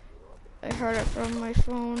 I heard it from my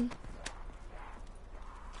phone.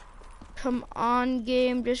 Come on,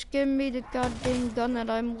 game, just give me the goddamn gun that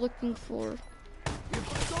I'm looking for.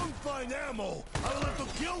 If I don't find ammo, I'll have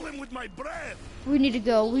to kill him with my breath. We need to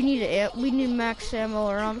go. We need max ammo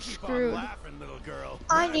or I'm screwed. Laughing, little girl.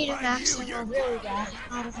 I need a max ammo really bad.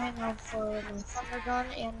 Out of ammo for my thunder gun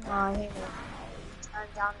and my hammer. Turn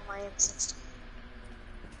down my M60.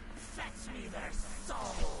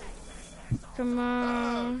 Come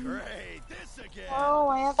on. Great, this again. Oh,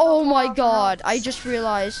 I have. Oh my god, I just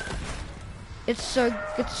realized. It's a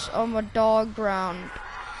dog ground.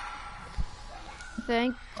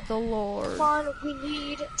 Thank the Lord. Come on, we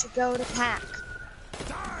need to go to pack.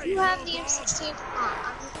 You have the M16.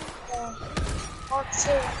 I'm the Mark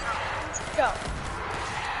II. Let's go.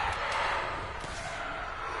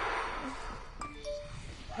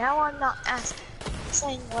 Now I'm not asking. I'm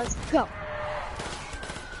saying let's go.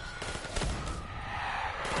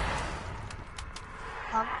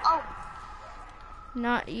 Oh.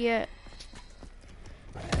 Not yet.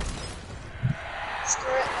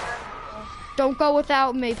 Screw it, man. Don't go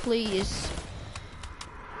without me, please.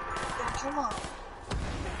 Yeah, come on.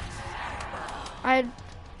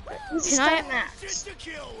 Can I? Just to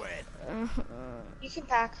kill with. You can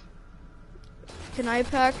pack. Can I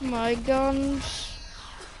pack my guns?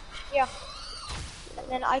 Yeah. And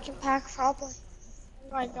then I can pack probably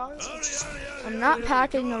my guns. I'm not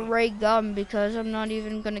packing a ray gun because I'm not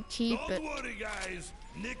even gonna keep it. Don't worry, guys.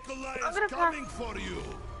 Nikolai I'm is gonna coming for you.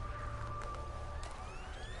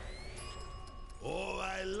 All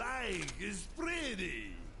I like is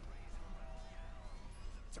pretty.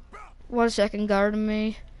 1 second, guard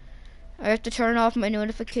me. I have to turn off my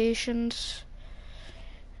notifications.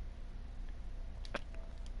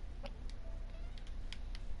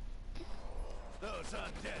 Those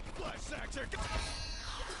undead flesh sacks are.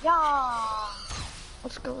 Yeah.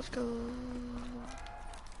 Let's go, let's go.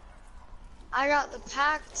 I got the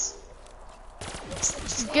packed.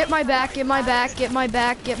 Get my back, get my back, get my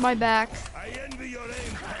back, get my back. I envy your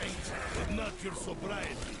aim, Hanks, but not your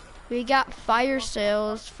sobriety. We got fire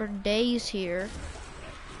sales for days here.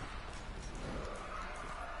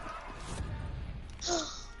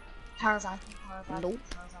 Power vacuum, power vacuum, Nope.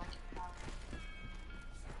 power vacuum.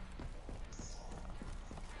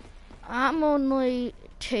 I'm only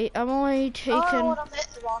taking. Oh, what I'm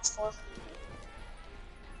hitting the box for.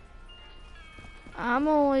 I'm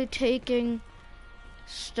only taking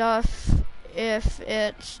stuff if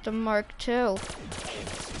it's the Mark II.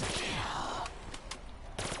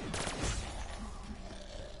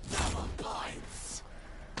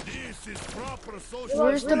 This is proper social.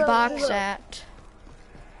 Where's the Reload, box reload. at?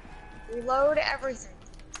 Reload everything.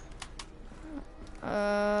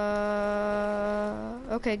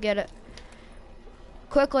 Okay, get it.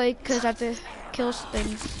 Quickly, cause I have to kill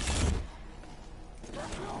things.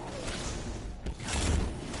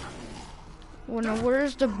 Well, now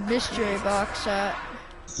where's the mystery box at?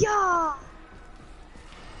 Yeah.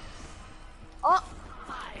 Oh,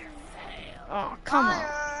 Oh, come on.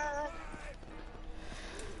 fire.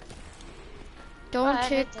 Don't I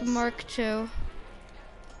hit take this. Mark II.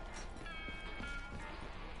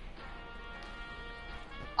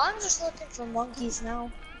 I'm just looking for monkeys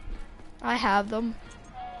now. I have them.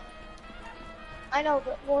 I know,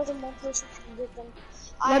 but more than one person can get them.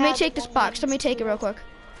 Let me take this box. Let me take it real quick.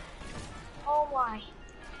 Oh my.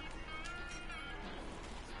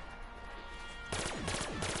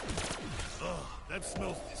 Ugh, that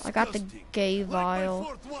smells disgusting. I got the gay Like my vial.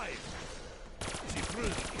 fourth wife. She's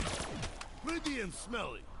pretty and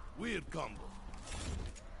smelly. Weird combo.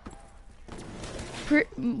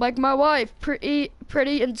 Like my wife, pretty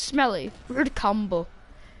and smelly. Weird combo.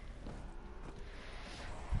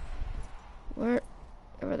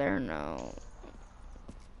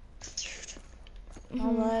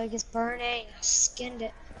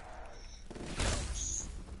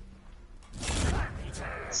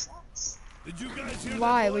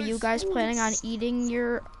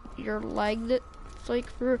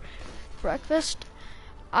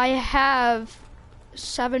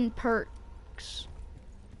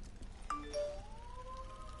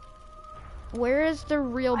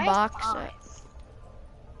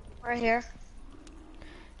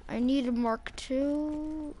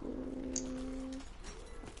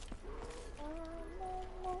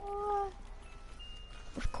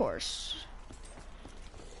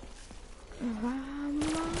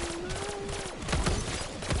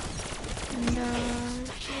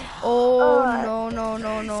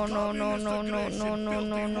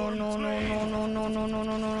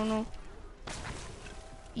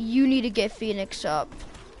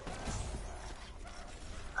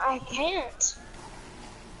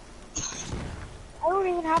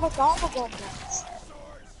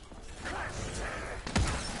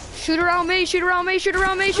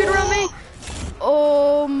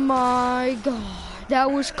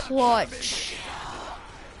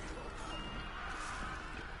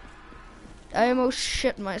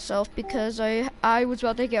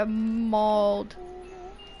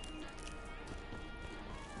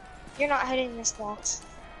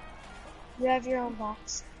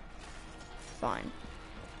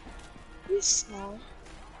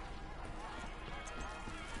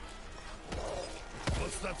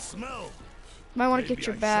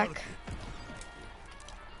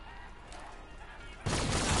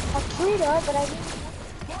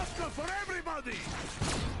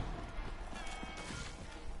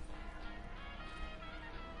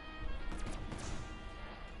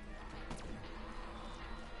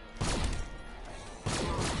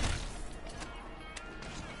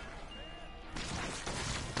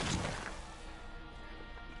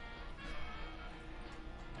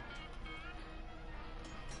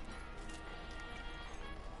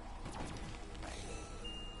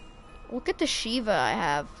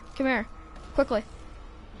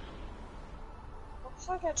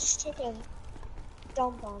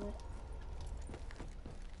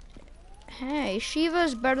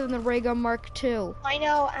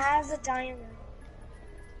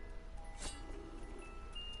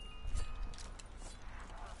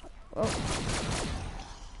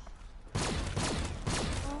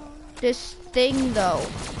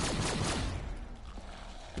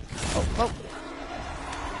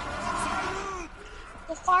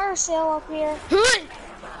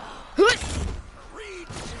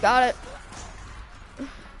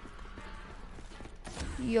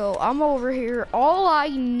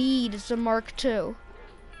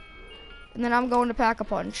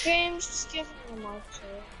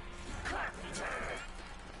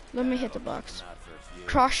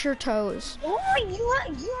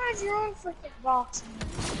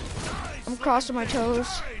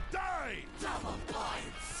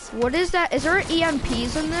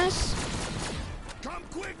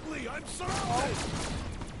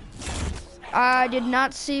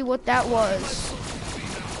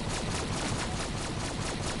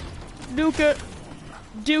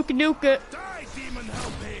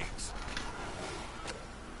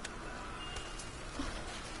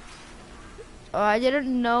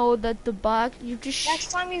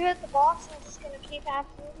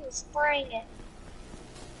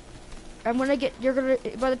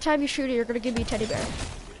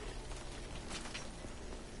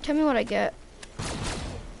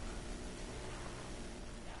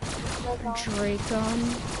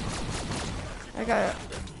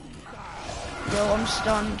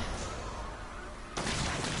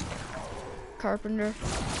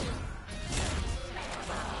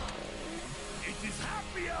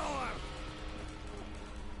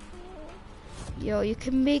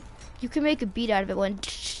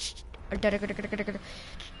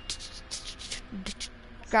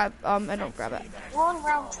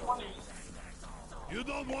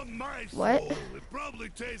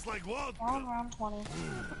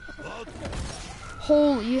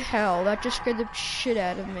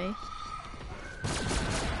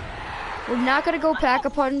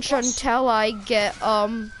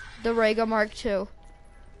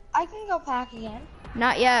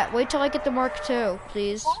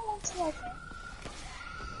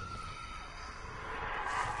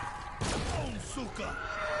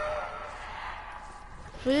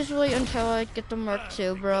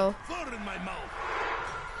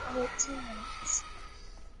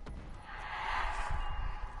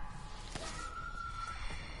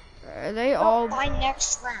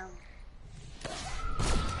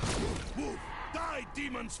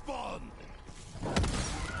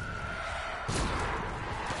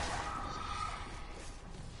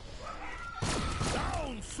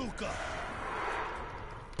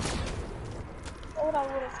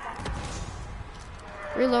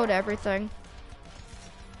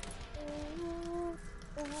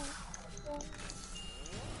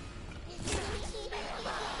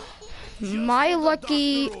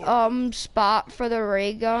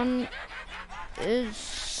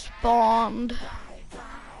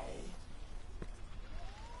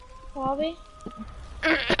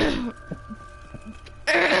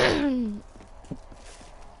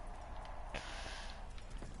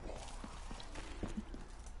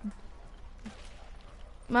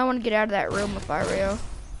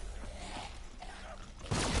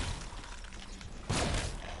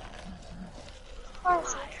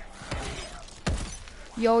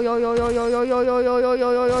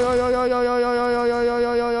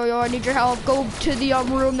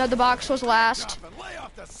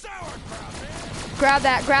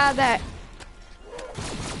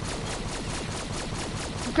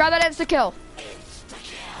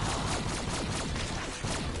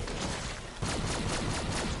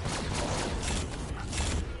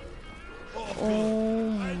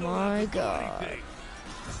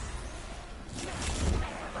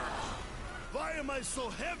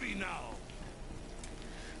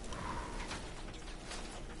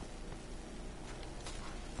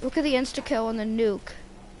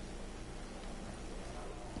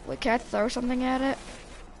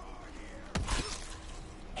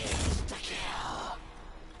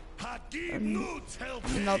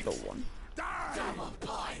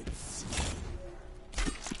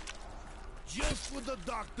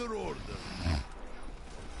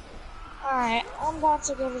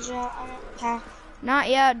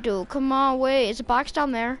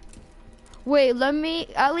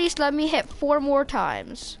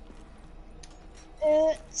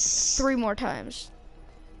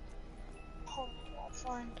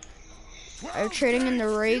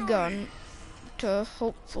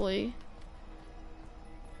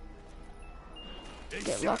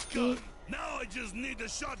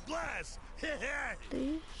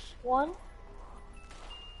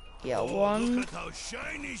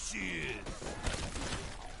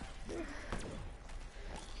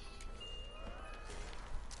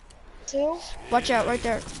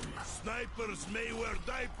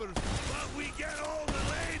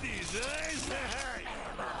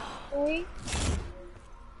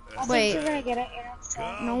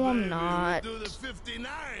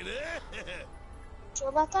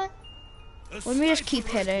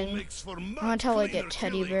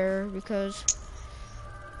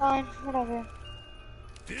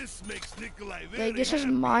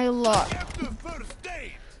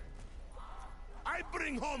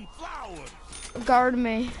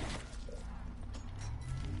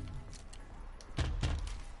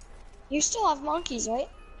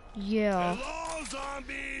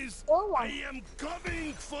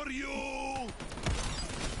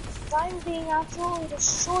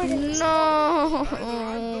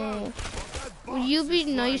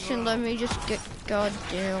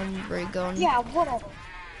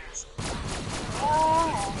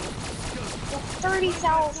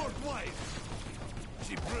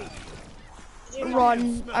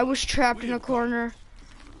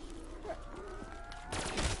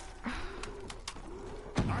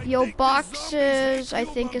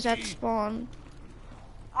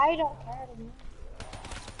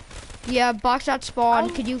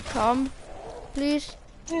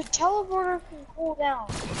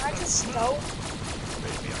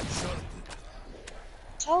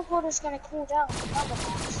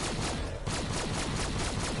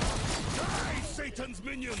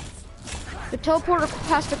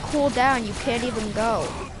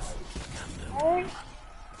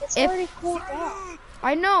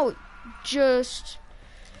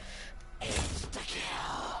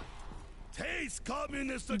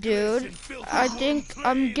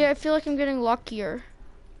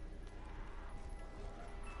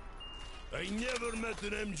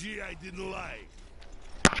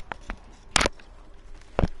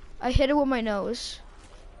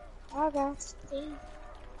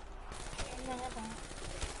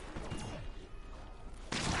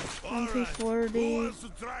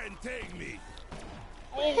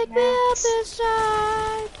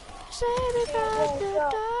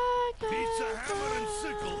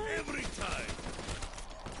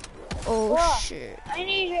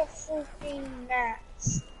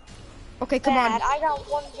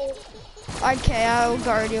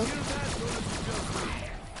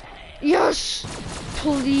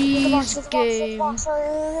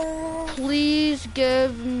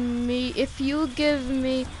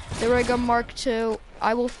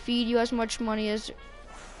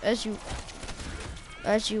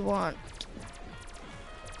 as you want.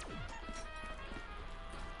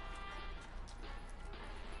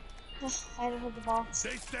 I didn't hit the box.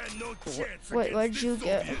 They stand no chance Wait, what did against you the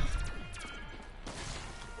get? Soviets.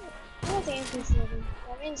 I got the MP40.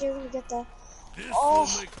 That means you're gonna get the. This Oh, will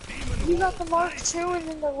make demon you got Hall the Mark nice. II and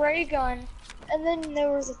then the ray gun, and then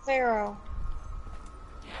there was a Pharaoh.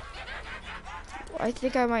 I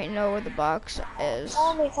think I might know where the box is.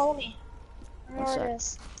 Follow me, follow me. I know What's where it that?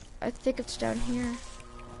 is. I think it's down here.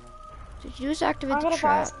 Did you just activate I'm the gonna buy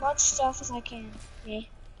trap? as much stuff as I can. Yeah.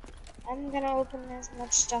 I'm gonna open as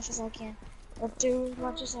much stuff as I can. Or do as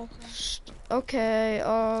much as I can. Okay,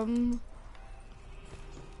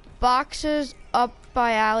 boxes up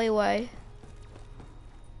by alleyway.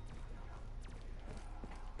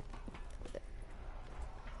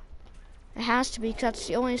 It has to be, because that's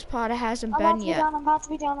the only spot it hasn't I'm about been to be yet. down, I'm about to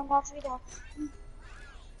be down, I'm about to be down.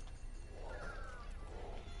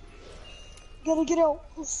 Gotta get out.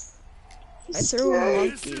 I threw a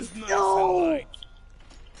This monkey. is nice No. and light.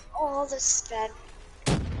 Oh, this is bad.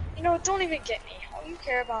 You know, don't even get me. All you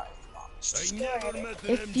care about is the box. I Just go never ahead. met an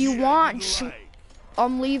If MG you I want, didn't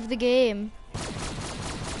like. leave the game.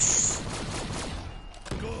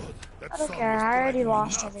 Good. That I don't son care, was I already driving me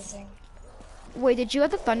lost nuts. everything. Wait, did you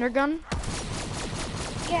have the thunder gun?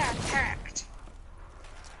 Yeah, I'm packed.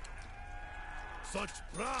 Such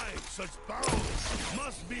pride, such power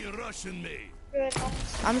must be Russian made. Good.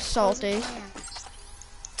 I'm salty.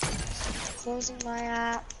 Closing my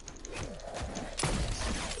app.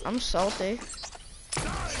 I'm salty. Die,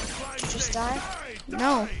 flying Just snake, die? die,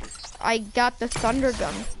 No. die. I got the thunder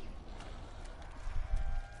gun.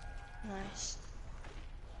 Nice.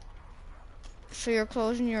 So you're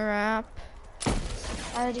closing your app. I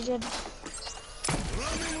already did.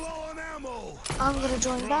 Running low on ammo. I'm gonna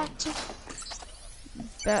join back too.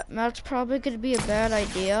 That's probably gonna be a bad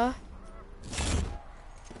idea.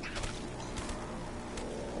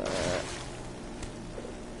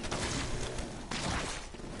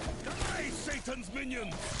 Die, Satan's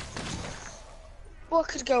minion. What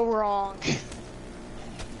could go wrong?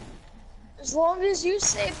 As long as you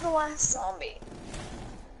save the last zombie,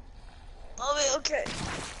 I'll be okay.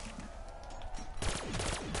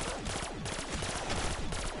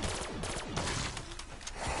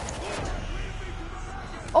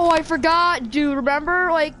 Oh, I forgot, dude. Remember,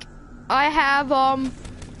 like, I have,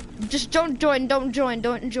 just don't join,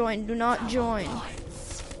 do not join.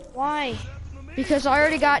 Why? Because I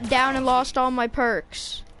already got down and lost all my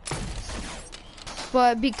perks.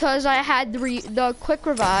 But because I had the quick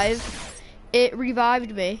revive, it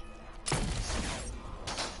revived me.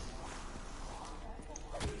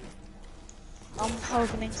 I'm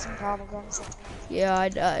opening some problems. Yeah, I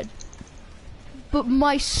died. But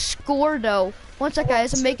my score, though. One sec,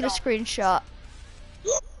 guys. I'm making a screenshot.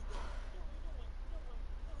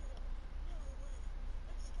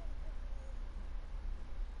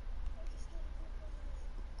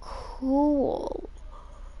 Cool.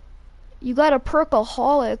 You got a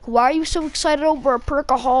perkaholic. Why are you so excited over a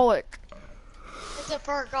perkaholic? It's a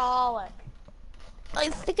perkaholic. I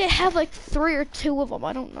think I have like 3 or 2 of them.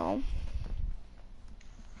 I don't know.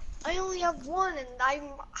 I only have one, and I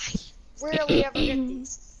rarely ever get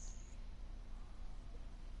these.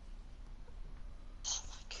 Oh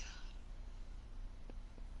my god.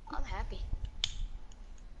 I'm happy.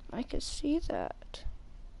 I can see that.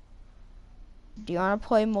 Do you want to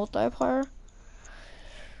play multiplayer?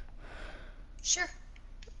 Sure.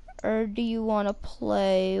 Or do you want to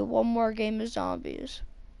play one more game of zombies?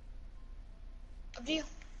 Up to you.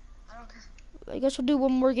 I don't care. I guess we'll do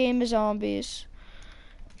one more game of zombies.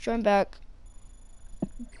 Join back.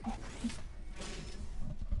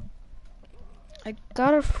 I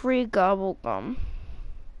got a free gobble gum.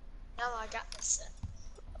 Now I got this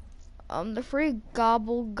set. The free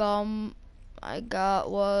gobble gum I got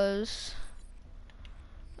was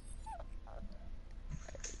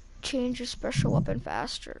change your special weapon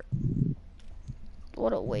faster.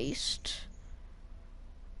 What a waste.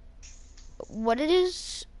 What it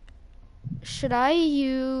is? Should I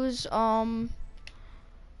use I'm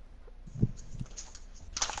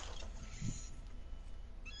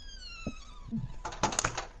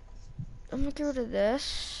gonna get rid of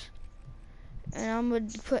this, and I'm gonna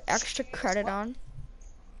put extra credit on.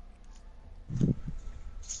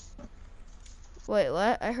 Wait,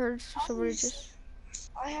 what? I heard somebody just.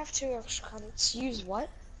 I have 2 extra credits. Use what?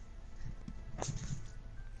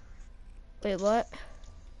 Wait, what?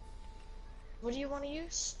 What do you want to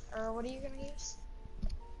use? Or what are you gonna use?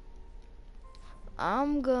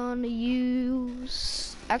 I'm gonna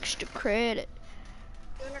use extra credit.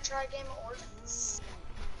 You wanna try a game of Origins?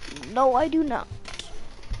 No, I do not.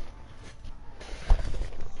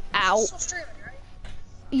 Ow. Still streaming, right?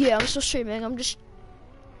 Yeah, I'm still streaming. I'm just.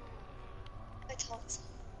 I thought so.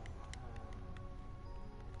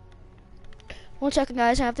 1 second,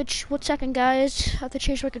 guys. I have to. 1 second, guys. I have to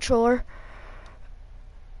change my controller.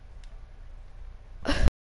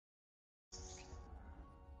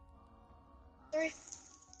 Three,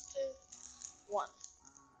 two, one.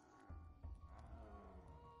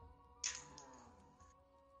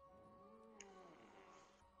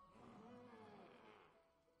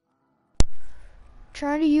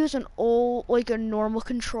 Trying to use an old, like a normal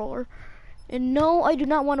controller. And no, I do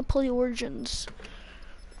not want to play Origins.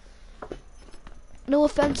 No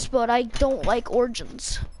offense, but I don't like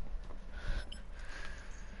Origins.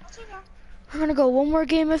 That's okay. We're gonna go one more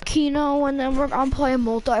game of Kino, and then I'm playing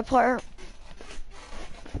multiplayer.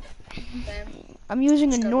 Then, I'm using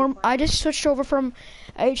a It's gonna be norm. fun. I just switched over from.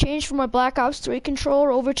 I changed from my Black Ops 3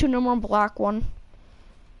 controller over to a normal black one.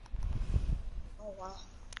 oh wow.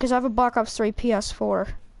 Because I have a Black Ops 3 PS4.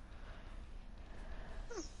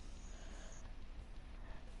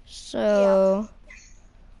 So.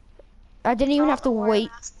 I didn't even I have to don't know why I'm wait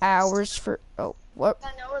asking this. hours for. Oh, what?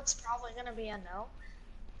 I know it's probably gonna be a no,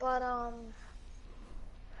 but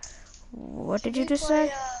What can did you we just play,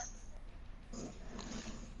 say?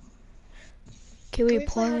 Can Can we we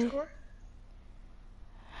play play? hardcore?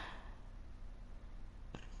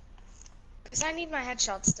 Cause I need my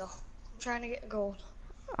headshot still. I'm trying to get gold.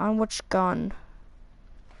 On which gun?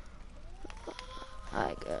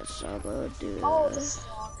 I guess I'll go do Oh, that. this is the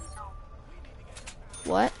wrong account.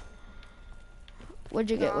 What? What'd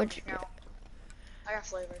you The get? wrong What'd you account. I got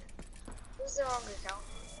flavored. Who's the wrong account?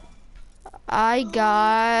 I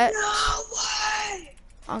got No way!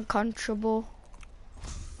 uncomfortable.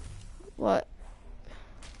 What?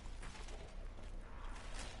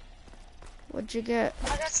 What'd you get? I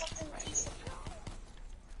got something decent.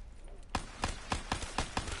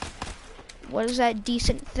 What is that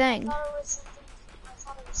decent thing? I thought it was something. I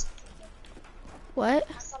thought it was something good. What?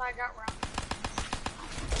 I thought I got round.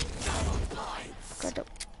 Got to,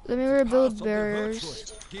 let me rebuild Path of the barriers.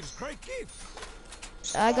 virtuous gives great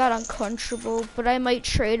gifts. I got uncrunchable, but I might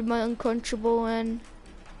trade my uncrunchable in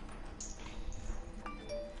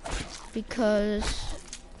because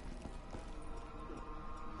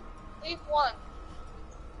Leave one.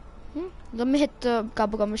 let me hit the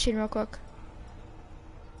gobble machine real quick.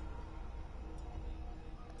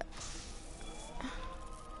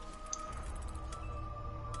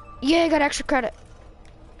 Yeah, I got extra credit.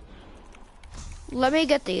 Let me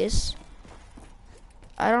get these.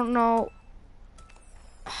 I don't know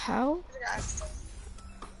how.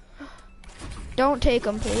 Don't take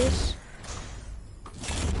them, please.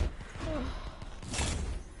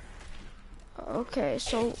 Okay,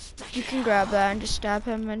 so you can grab that and just stab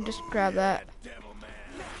him and just grab that. Devil man.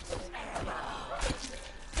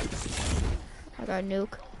 I got a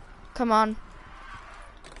nuke. Come on.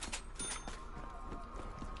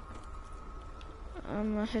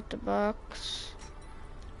 I'm gonna hit the box.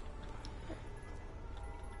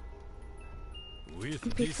 With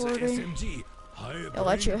this MP40. SMG, I I'll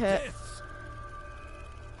let you bring hit. death.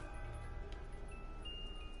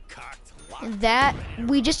 Cut, lock, And that,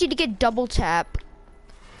 we just need to get double tap.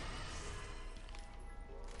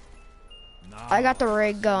 now I got the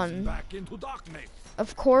ray gun. back into darkness.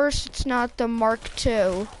 Of course, it's not the Mark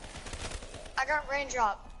II. I got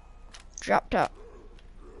raindrop. Dropped up.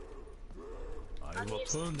 I will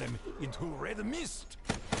turn them into red mist.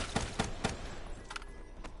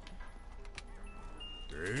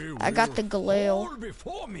 They I got will the Galil. fall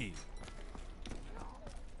before me.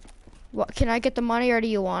 What? Can I get the money or do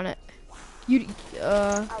you want it? You,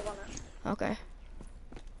 I want it. okay.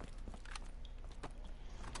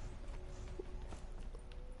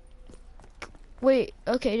 Wait,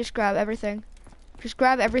 okay, just grab everything. Just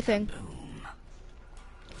grab everything.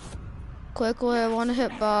 Quickly, I want to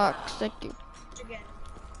hit box. Thank you. Again.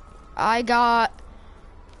 I got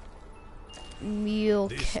mule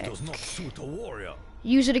This kick. does not suit a warrior.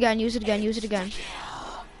 Use it again, use it again, use it again.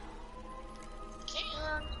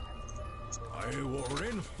 Can. I will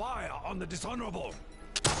rain fire on the dishonorable.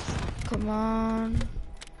 Come on.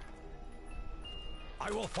 I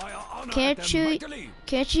will fire honor Can't at them you- mightily.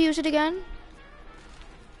 Can't you use it again?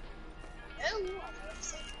 No.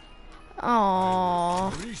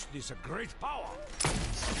 Aww. Reach this great power.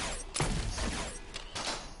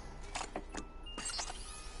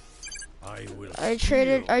 I will. I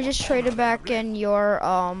steal just what traded honor back they have in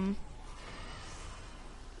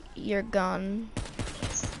your gun.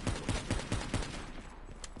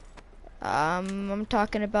 I'm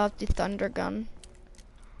talking about the thunder gun.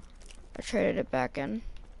 I traded it back in.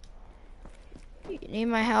 You need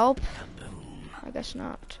my help? I guess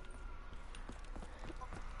not.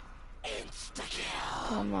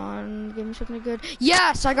 Come on, give me something good.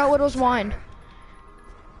 Yes, I got Widow's Wine.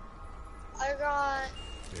 I got.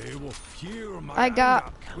 They will fear my I got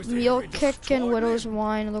anger, which they Meal may Kick destroy and Widow's me.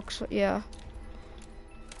 Wine. Looks yeah.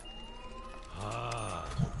 Ah,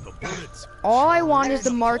 the bullets. All I shall want is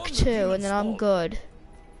rain the Mark upon II, the and then I'm fall. good.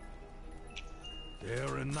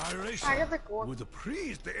 Their annihilation I got the Gorgon. would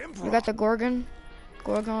please the Emperor. You got the Gorgon.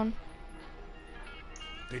 The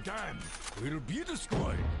dam will be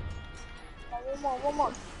destroyed. One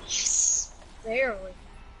more. Yes. Barely.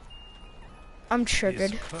 I'm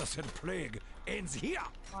triggered. This cursed plague ends here.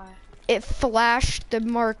 Why? It flashed the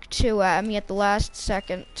Mark II at me at the last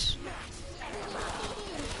second.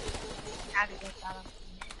 How to get that up?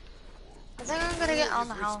 I think I'm gonna get on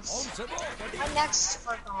the house. My next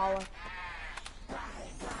workaholic.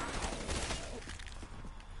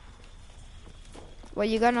 Wait,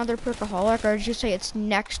 you got another Perkaholic, or did you say it's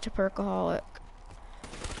next to Perkaholic?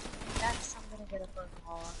 Next, I'm gonna get a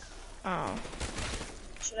workaholic. Oh.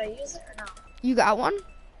 Should I use it or no? You got one?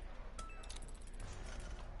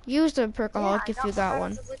 Use the Perkaholic I if got you got one.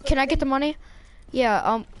 one. It's a liquid Can I get thing. the money?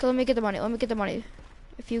 Yeah, let me get the money.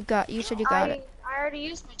 If you said you got it. I already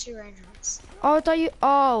used my 2 raindrops.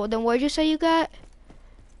 Oh, then what did you say you got?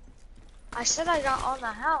 I said I got on the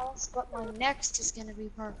house, but my next is gonna be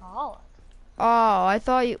workaholic. Oh, I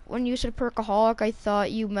thought when you said Perkaholic, I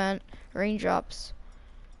thought you meant raindrops.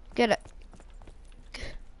 Get it.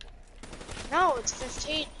 No, it's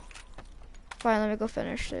 15. Fine, let me go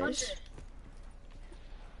finish this.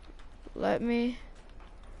 100.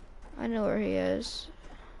 I know where he is.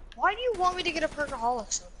 Why do you want me to get a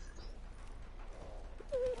workaholic so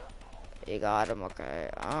bad? You got him, okay.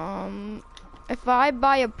 If I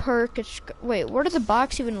buy a perk, wait, where did the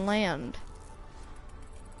box even land?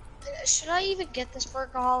 Should I even get this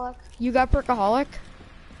workaholic? You got Perkaholic?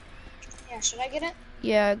 Yeah, should I get it?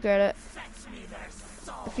 Yeah, get it.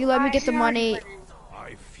 If you let me get the money.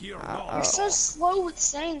 I fear Uh-oh. not. You're so slow with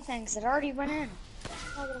saying things that already went in.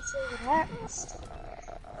 I'm not gonna say what happens.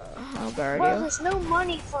 I'll guard Bro, you. there's no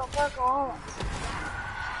money for a workaholic.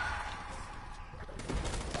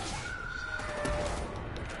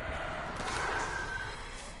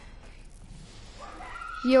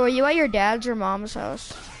 Yo, are you at your dad's or mom's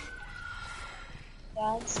house?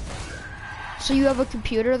 Dad's. So you have a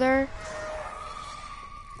computer there?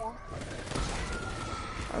 Yeah.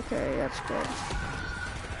 Okay, that's good.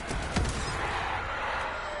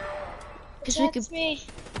 That's me.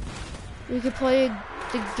 We could play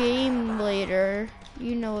the game later.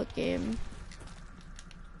 You know what game?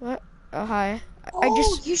 What? Oh, hi. Oh,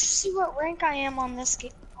 you should see what rank I am on this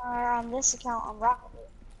game, on this account on Rocket League.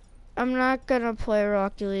 I'm not gonna play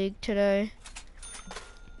Rocket League today.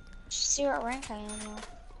 You should see what rank I am now.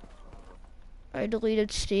 I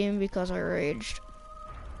deleted Steam because I raged.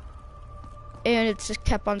 And it just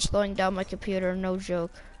kept on slowing down my computer, no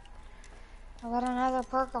joke. I got another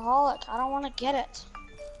perkaholic. I don't want to get it.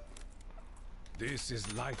 This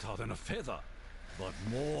is lighter than a feather, but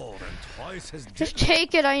more than twice as Just deadly.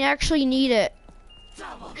 take it, I actually need it.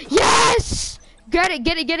 Yes! Get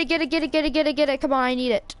it. Come on, I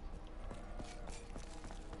need it.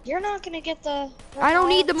 You're not gonna get the. I don't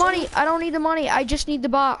need the perkaholic, money. too. I just need the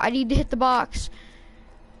box. I need to hit the box.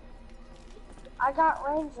 I got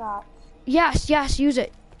raindrops. Yes, use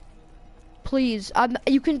it. Please.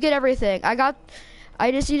 You can get everything. I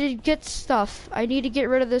just need to get stuff. I need to get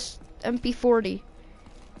rid of this MP40.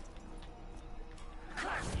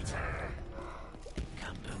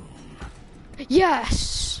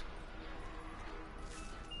 Yes.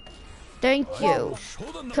 Thank you.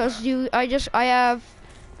 Cause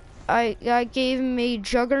I gave me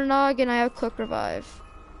Juggernog and I have Quick Revive.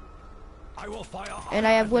 I will fire And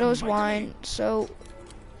I have higher Widow's than my Wine, so...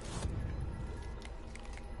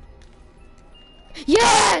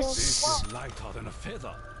 Yes! This is lighter than a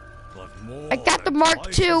feather, but more I got the than Mark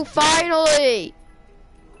twice II, as deadly. finally!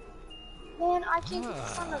 Man, I can't get the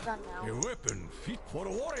thunder gun A now. weapon fit for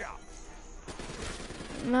a warrior.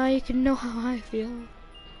 Now you can know how I feel.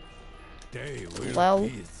 They will Well.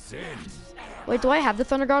 be zen. Wait, do I have the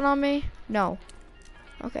Thunder Gun on me? No.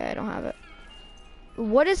 Okay, I don't have it.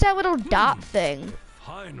 What is that little dot thing?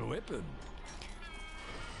 Fine weapon.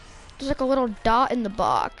 There's like a little dot in the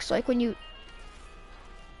box, like when you...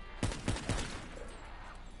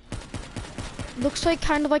 Looks like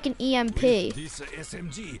kind of like an EMP. With this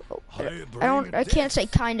SMG, I can't say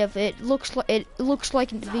kind of. It looks like it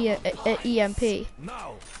to be a EMP.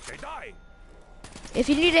 Now they die. If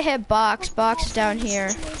you need to hit box is down here.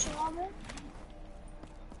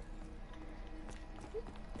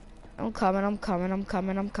 I'm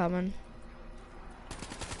coming.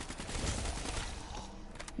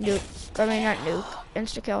 Dude, I mean, not nuke.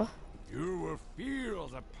 Insta kill. You will feel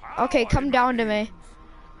the power. Okay, come in down to my me.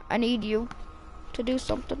 I need you to do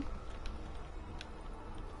something.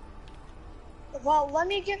 Well, let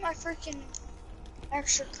me get my freaking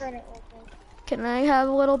extra credit real quick. Can I have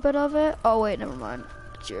a little bit of it? Oh wait, never mind.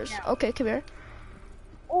 It's yours. No. Okay, come here.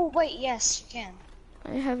 Oh wait, yes, you can.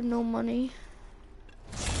 I have no money.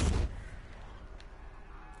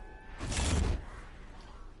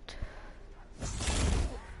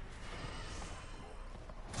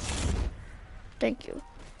 Thank you.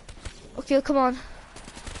 Okay, come on.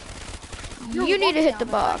 You need to hit the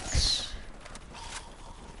box.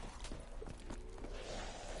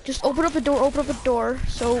 Just open up the door,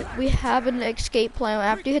 so we have an escape plan.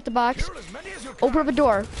 After you hit the box, Kill as many as you open up a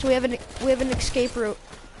door, so we have an escape route.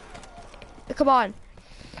 Come on.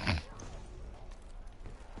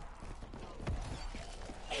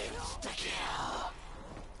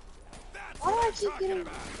 Why do I keep getting?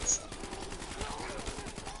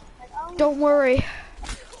 Don't worry.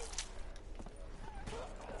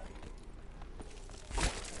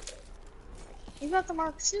 You got the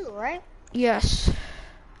Mark II, right? Yes.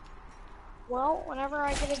 Well, whenever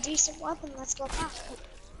I get a decent weapon, let's go back.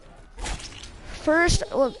 First,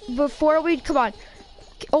 look, before we come on,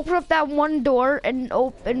 open up that one door and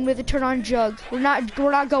open with a turn on jug. We're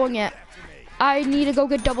not going yet. I need to go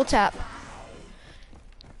get double tap.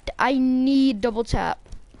 I need double tap.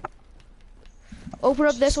 Open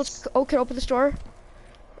up this. Let's okay. Open this door.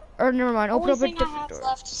 Or never mind. Open Only up a thing I different have door.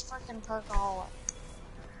 left is freaking Perkaholic.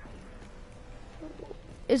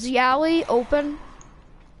 Is the alley open?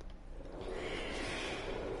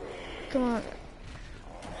 Come on.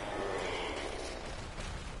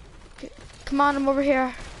 Okay. Come on, I'm over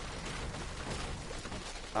here.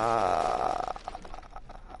 I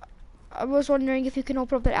was wondering if you can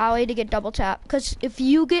open up the alley to get double tap. Cause if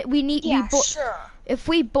you get, Yeah, sure. If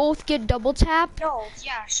we both get double tap. No,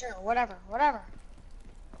 yeah, sure, whatever.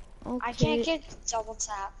 Okay. I can't get double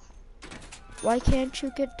tap. Why can't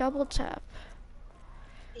you get double tap?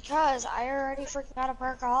 Because I already freaking got a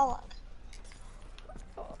Perkaholic.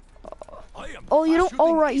 I am Oh, you don't. shooting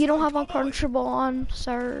Oh, right. You these don't have cowboys. uncrunchable on.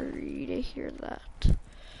 Sorry to hear that.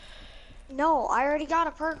 No, I already got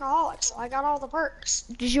a Perkaholic, so I got all the perks.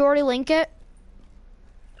 Did you already link it?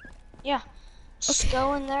 Yeah. Just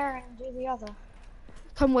go in there and do the other.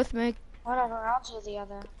 Come with me. Whatever, I'll do the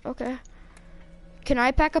other. Okay. Can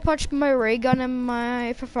I pack a punch my ray gun and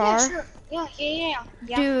my FFR? Yeah, sure.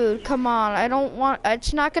 Yeah. Dude, come on. I don't want.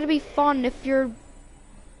 It's not gonna be fun if you're.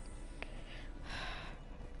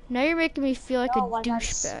 Now you're making me feel like No, a like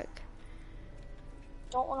douchebag.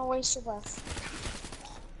 Don't want to waste your breath.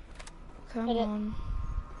 Come Hit it. on.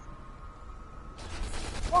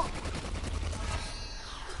 Whoa.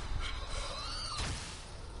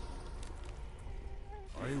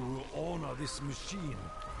 I will honor this machine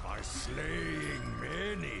by slaying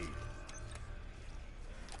many.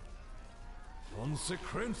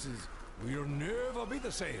 Consequences will never be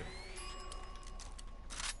the same.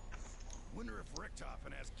 Wonder if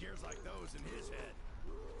Richtofen has gears like those in his head.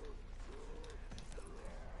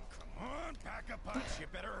 Come on, pack a punch. You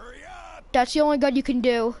better hurry up. That's the only gun you can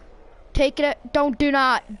do. Take it. Do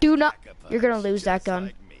not. You're gonna lose that gun.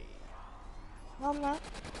 Like me. No, I'm not.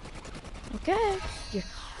 Okay.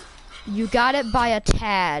 You got it by a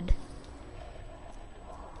tad.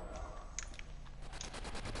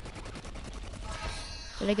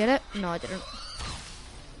 Did I get it? No, I didn't.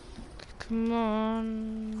 Come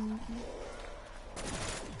on.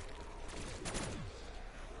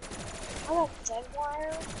 I want dead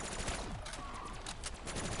wire.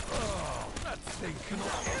 Oh, that thing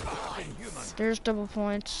cannot ever be human. There's double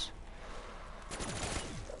points.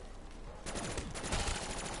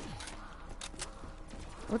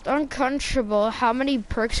 With unconscionable, how many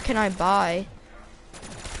perks can I buy?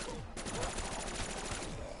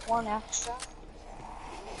 One extra.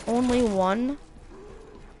 Only one?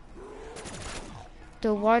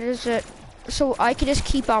 So why does it... So I can just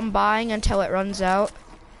keep on buying until it runs out?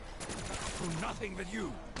 Do nothing but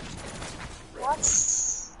you.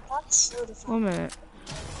 That's soda 1 fountain. minute.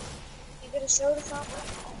 You get a soda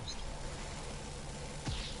fountain?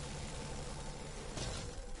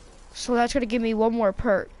 So that's gonna give me one more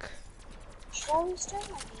perk. Slowly start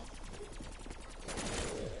like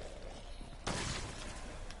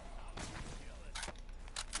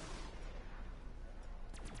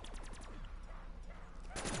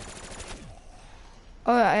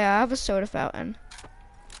Oh yeah, I have a soda fountain.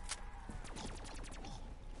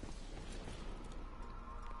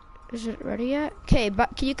 Is it ready yet? Okay,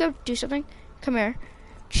 but can you go do something? Come here.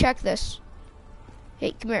 Check this.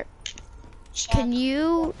 Hey, come here. Check. Can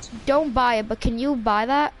you, don't buy it, but can you buy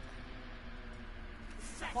that?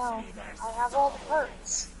 No, I have all the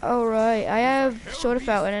perks. Oh right, I have soda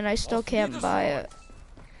fountain and I still can't buy it.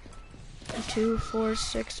 2, 4,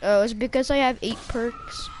 6. Oh, it's because I have 8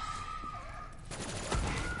 perks.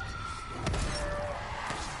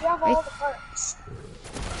 You have all the perks.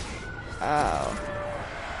 Oh.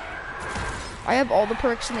 I have all the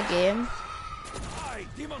perks in the game.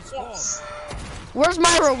 Yes. Where's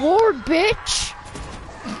my reward, bitch?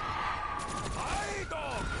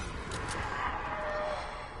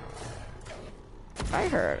 I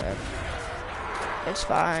heard it. It's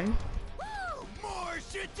fine. More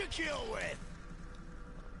shit to kill with.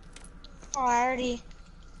 Oh, I already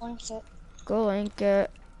linked it. Go link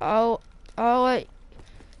it. I'll let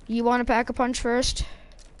you want to pack a punch first?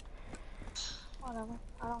 Whatever.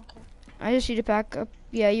 I don't care. I just need to pack up.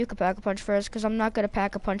 Yeah, you can pack a punch first because I'm not gonna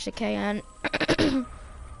pack a punch the KN. I'm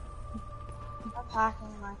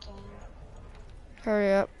packing my cane.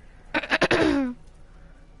 Hurry up.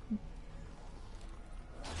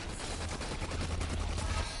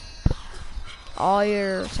 All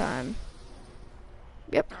your time.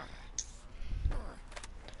 Yep.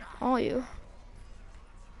 All you.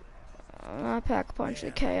 I pack a punch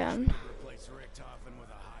the KN.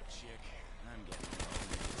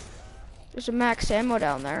 There's a max ammo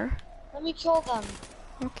down there. Let me kill them.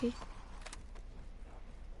 Okay.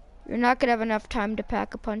 You're not gonna have enough time to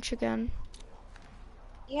pack a punch again.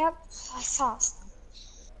 Yep, I thought so.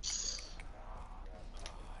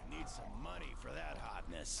 I need some money for that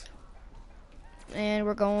hotness. And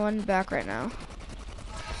we're going back right now.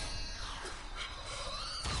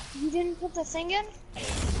 You didn't put the thing in?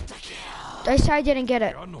 I said I didn't get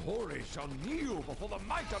it.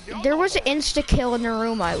 There was an insta-kill in the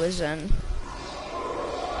room I was in.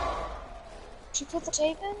 Did you put the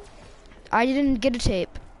tape in? I didn't get a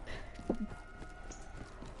tape.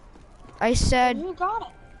 I said You got it.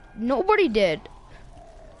 nobody did.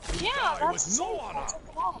 Yeah, that's the tape. That's at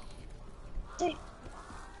the bottom. Tape.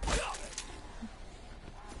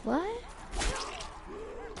 What?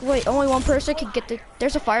 Wait, only one person can get the...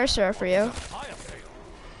 There's a fire star for you.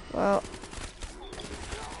 Well...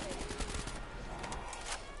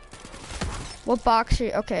 What box are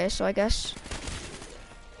you... Okay, so I guess...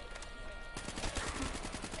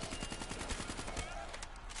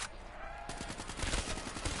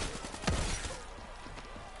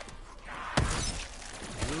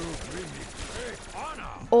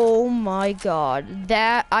 Oh my god.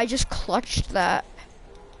 That... I just clutched that.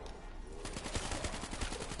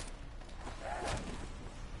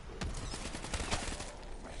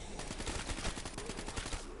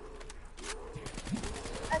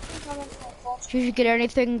 Did you get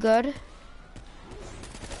anything good?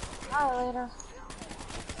 Later.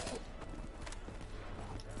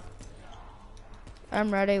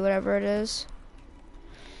 I'm ready, whatever it is.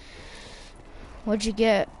 What'd you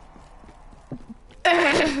get?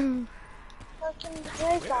 Fucking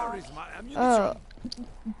Drake. Where is my ammunition? Oh,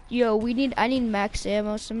 yo, I need max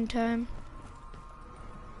ammo sometime.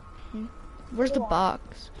 Where's the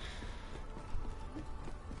box?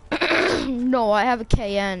 No, I have a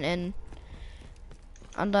KN and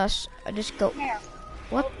unless I just go. Here.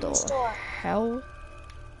 What Open the store. hell?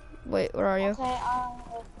 Wait, where are you? Okay,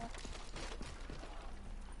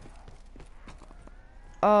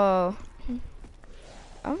 Oh,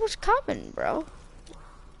 I was coming, bro.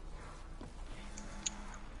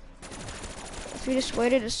 If you just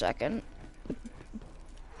waited a second.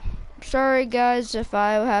 Sorry guys if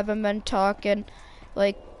I haven't been talking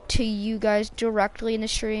like to you guys directly in the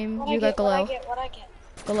stream. What You got Galil. What I get?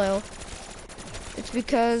 Galil. It's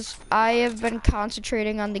because I have been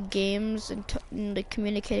concentrating on the games and, like,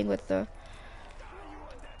 communicating with the...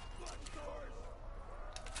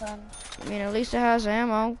 I mean, at least it has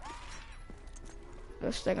ammo.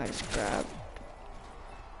 This thing I just grabbed.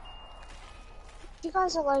 You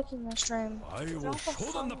guys are liking the stream. I will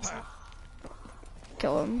show them the path.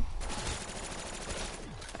 Kill him.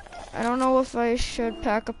 I don't know if I should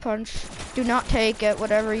pack a punch. Do not take it,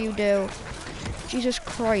 whatever you do. Jesus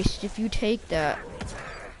Christ, if you take that.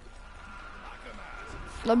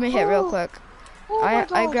 Let me hit real quick.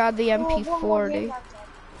 I grabbed the MP40.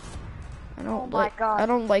 I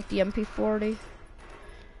don't like the MP40.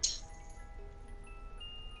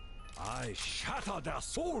 I shatter their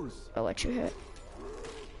souls. I'll let you hit.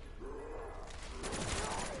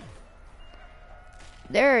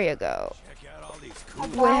 There you go. Check out all these cool.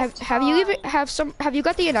 Wait, have you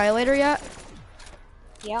got the Annihilator yet?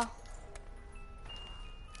 Yeah.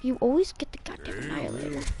 You always get the goddamn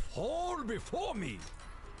Annihilator. Fall before me.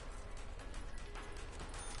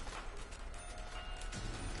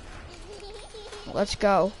 Let's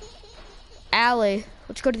go. Alley.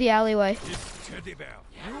 Let's go to the alleyway. This Teddy bear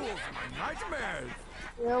rules my nightmares.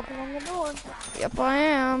 You're opening the door. Yep, I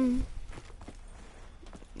am.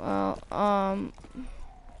 Well,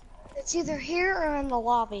 It's either here or in the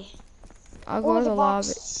lobby. I'll go Or to the lobby.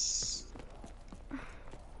 boxes.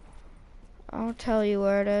 I'll tell you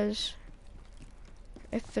where it is.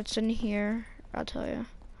 If it's in here, I'll tell you.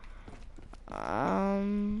 It's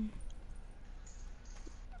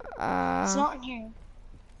not in here.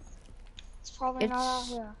 It's probably not out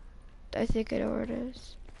here. I think I know where it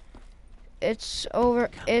is. It's over.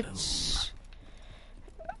 It's.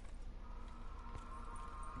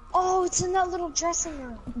 Oh, it's in that little dressing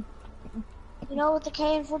room. You know, with the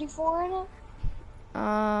KN-44 in it?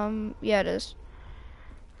 Yeah, it is.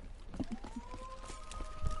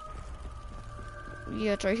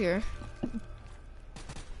 Yeah, it's right here.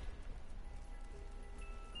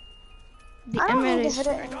 The I don't need to enemies. hit it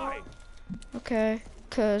anymore. Okay,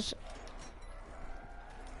 cause.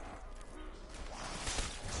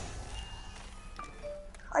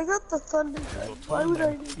 I got the thunder. Why would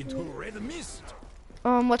I need into to? red mist.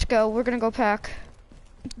 Let's go. We're gonna go pack.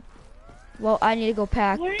 Well, I need to go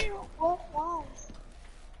pack. Why?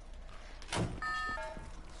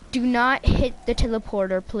 Do not hit the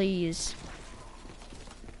teleporter, please.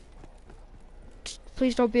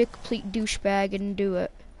 Please don't be a complete douchebag and do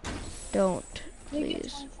it. Don't,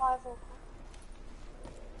 please.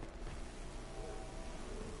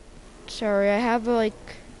 Sorry, I have like.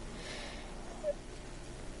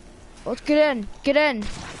 Let's get in. Get in.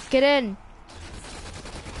 Get in.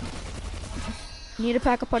 Need to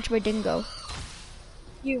pack a punch my dingo.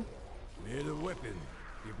 You. Made a weapon.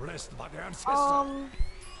 Be blessed by the ancestors.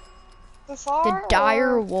 The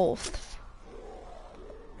dire wolf.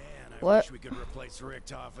 Man, I What? wish we could replace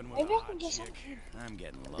Richtofen with Maybe a I can hot get chick. something. I'm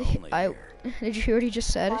getting lonely here. Did you hear what he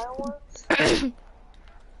just said? Fireworks?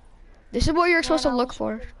 This is what you're supposed to Man, I look wish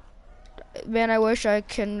for. Man, I wish I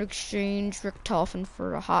can exchange Richtofen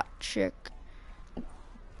for a hot chick.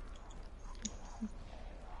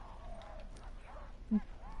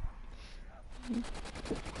 Maybe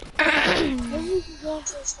we can go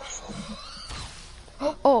into a special.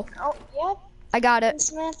 Oh, Oh, yep. I got it. And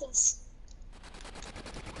Samantha's.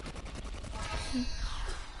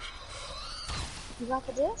 You got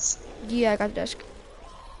the disc? Yeah, I got the disc.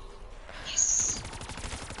 Yes.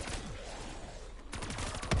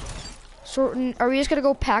 So, are we just gonna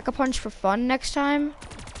go pack a punch for fun next time?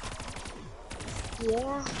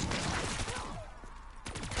 Yeah.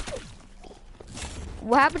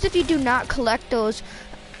 What happens if you do not collect those,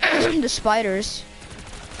 the spiders?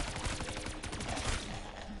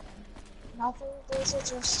 Nothing. Those are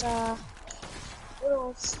just,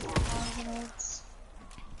 little grenades.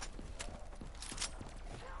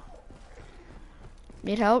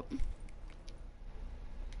 Need help?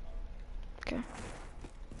 Okay.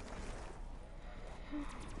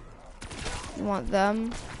 You want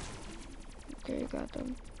them? Okay, you got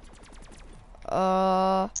them.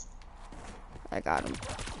 I got them.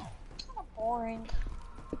 Kind of boring.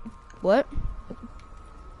 What?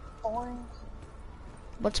 Boring.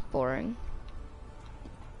 What's boring?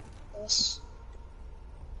 This.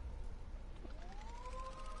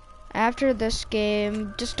 After this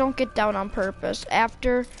game, just don't get down on purpose.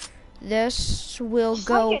 After this, we'll If I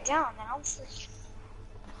go. get down now, I'm freaking.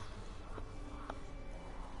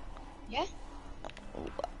 Yeah?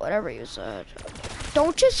 Whatever you said.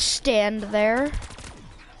 Don't just stand there.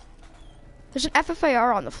 There's an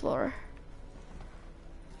FFAR on the floor.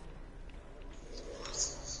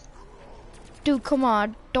 Dude, come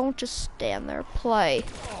on. Don't just stand there. Play.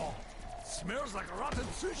 Oh, smells like rotten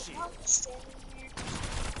sushi. I'm standing here.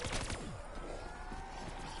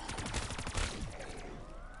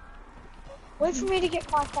 Wait for me to get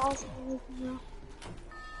 5,000 and we can go.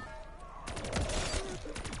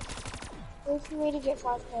 Wait for me to get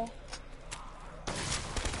 5K.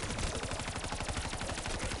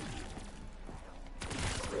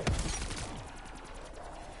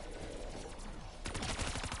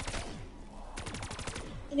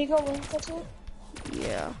 Can you go link for it?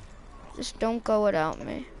 Yeah. Just don't go without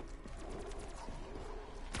me.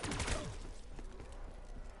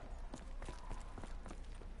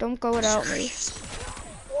 Don't go without me.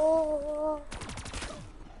 Oh.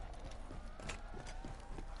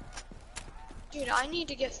 Dude, I need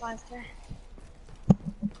to get 5K.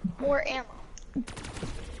 More ammo.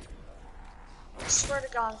 I swear to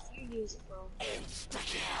God, if you use it,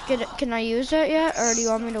 bro. Can I use it yet, or do you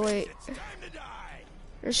want me to wait? Time to die.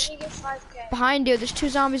 There's Can you get 5K? behind you. There's 2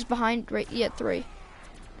 zombies behind. Right? Yeah, 3.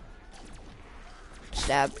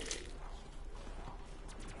 Stab.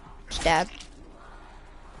 Stab.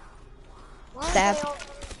 Why are Stab. they all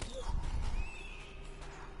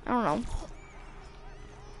I don't know.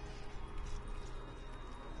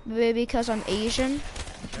 Maybe because I'm Asian.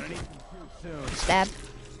 Stab.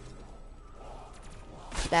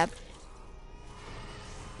 Stab.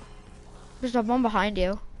 There's a one behind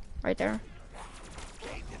you. Right there.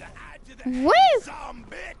 Woo!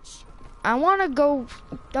 I wanna go,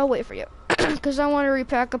 I'll wait for you. Cause I wanna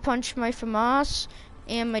repack a punch my FAMAS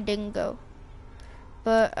and my dingo.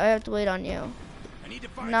 But I have to wait on you.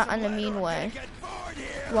 Not in a mean way.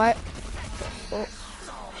 Why? Oh.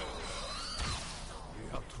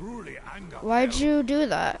 Why'd you do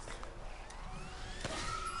that?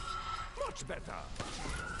 Much better.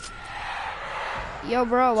 Yo,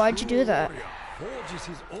 bro, why'd you do that? Forges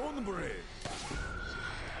his own bread.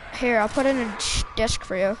 Here, I'll put in a disc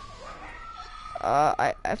for you.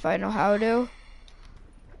 If I know how to.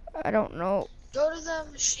 I don't know. Go to the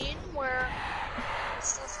machine where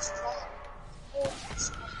stuff is from.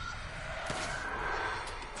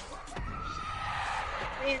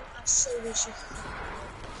 Man, I so wish you could.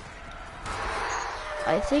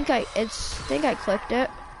 I think I clicked it.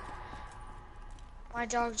 My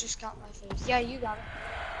dog just got my face. Yeah, you got it.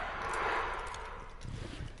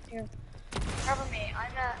 Here. Cover me.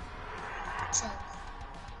 I'm at jug.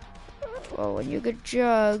 Well, when you get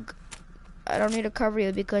jug, I don't need to cover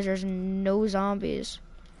you because there's no zombies.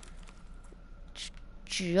 It's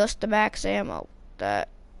just the max ammo. That's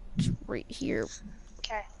right here.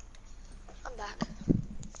 Okay. I'm back.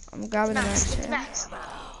 I'm grabbing the max ammo. Max.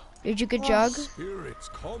 Did you get jug? Spirits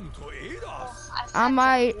come to aid us. On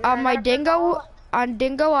my dingo, on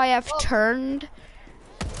dingo I have turned.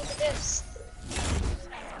 Look at this.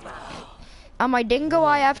 On my dingo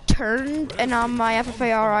I have turned, and on my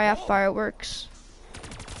FFAR I have fireworks.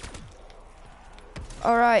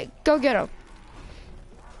 Alright, go get him.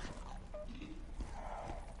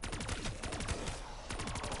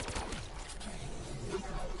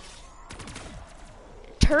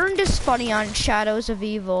 Turned is funny on Shadows of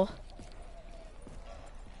Evil.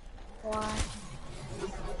 Why?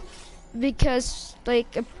 Because,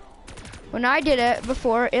 like, when I did it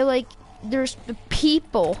before, it, like, there's the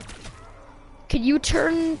people. Can you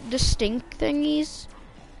turn the stink thingies?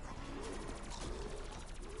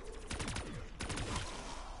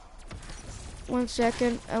 One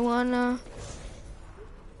second, I wanna...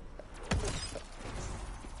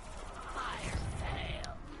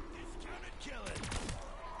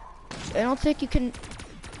 I don't think you can...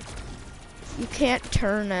 You can't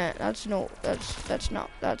turn it. That's not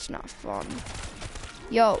fun.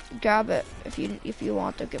 Yo, grab it if you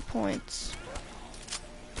want to get points.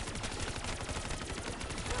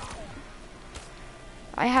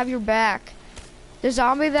 I have your back. The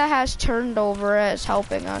zombie that has turned over is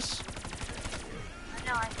helping us. I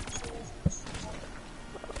know, I can see this.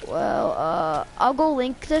 Well, I'll go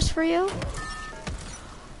link this for you.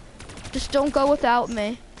 Just don't go without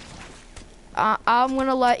me. I'm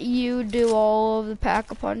gonna let you do all of the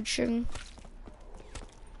pack-a-punching.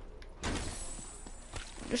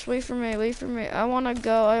 Just wait for me, wait for me. I wanna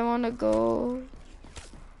go.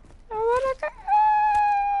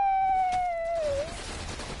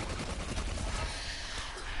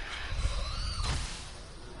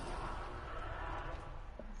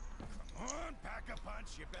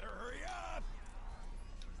 You better hurry up.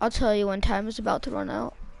 I'll tell you when time is about to run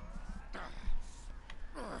out.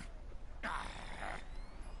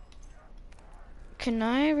 Can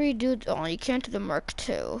I redo? Oh, you can't do the Mark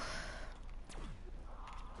II.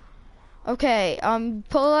 Okay,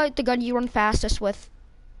 pull out the gun you run fastest with.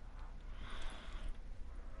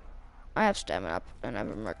 I have stamina up and I have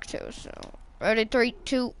a Mark II, so ready? 3,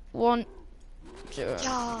 2, 1, 0.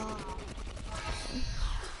 Yeah.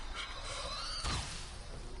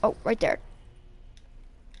 Oh, right there.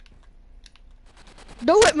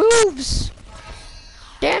 No, it moves!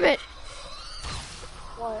 Damn it!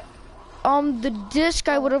 What? The disc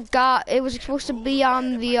I would have got, it was supposed to be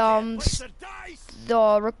on the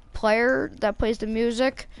player that plays the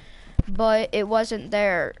music, but it wasn't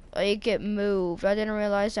there. Like, it moved. I didn't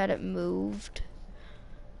realize that it moved.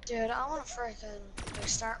 Dude, I wanna freaking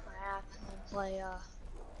restart my app and then play,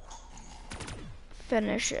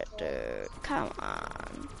 Finish it, dude. Come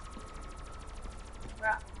on.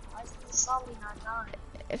 Bruh, why is the zombie not dying?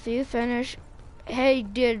 If you finish... Hey,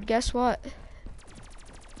 dude, guess what?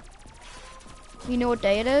 You know what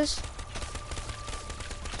day it is?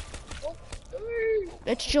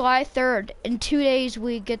 It's July 3rd. In 2 days,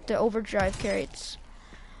 we get the overdrive crates.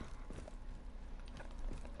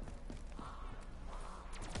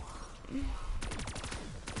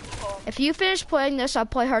 If you finish playing this, I'll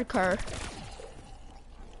play hardcore.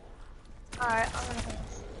 Alright, I'm gonna finish.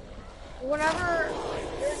 Whenever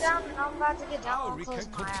you're down and I'm about to get down, I'll We close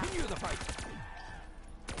can my app. continue the fight.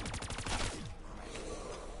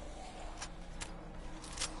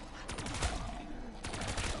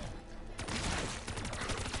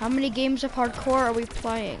 How many games of hardcore are we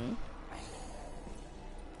playing?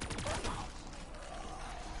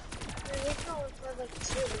 We can only play like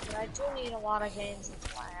 2, but I do need a lot of games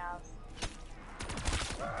if I have.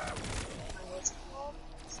 What's it called?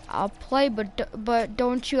 I'll play, but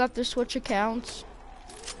don't you have to switch accounts?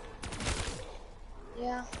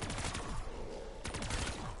 Yeah.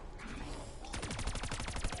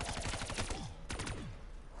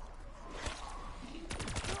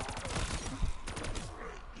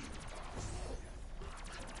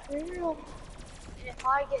 If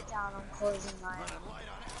I get down, I'm closing my.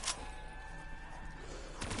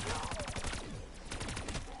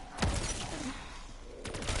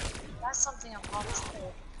 That's something I'm off to do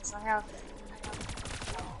because I have.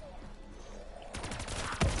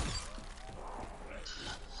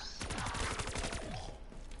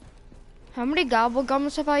 How many gobble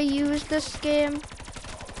gums have I used this game?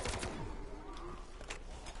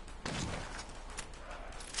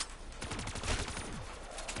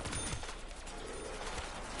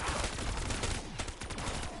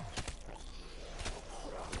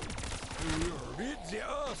 Rid the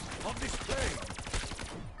earth of this plague.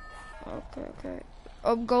 Okay.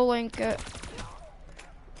 Go link it.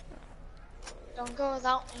 Don't go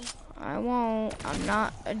without me. I won't. I'm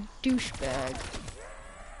not a douchebag.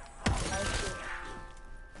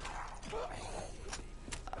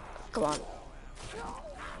 Come on.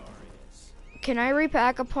 Can I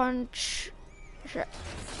repack a punch?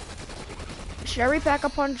 Should I repack a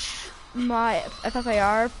punch my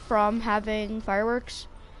FFAR from having fireworks?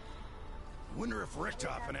 Wonder if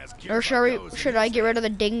Richtofen has gear Or like those should in I his get rid day. of the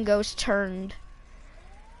dingoes turned?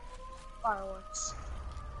 Fireworks.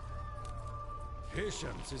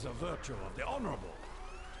 Patience is a virtue of the honorable.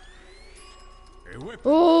 A weapon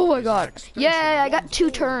Oh my is god. an extension Yeah, of I got one's 2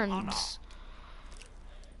 own turns.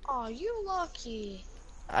 Oh, you lucky.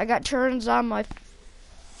 I got turns on my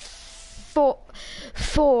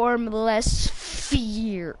formless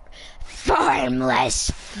fear.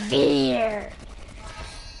 Formless fear.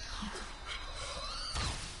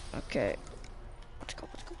 Okay.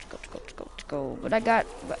 Let's go. But I got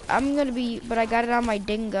it on my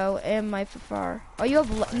dingo and my fafar. Oh, you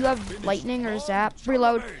have lightning or zap?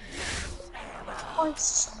 Reload.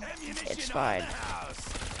 Points. It's fine. I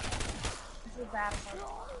feel bad if I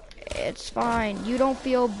don't. It's fine. You don't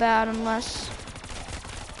feel bad unless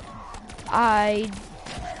I.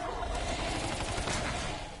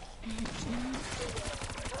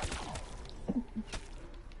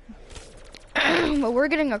 But we're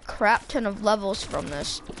getting a crap ton of levels from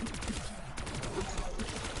this.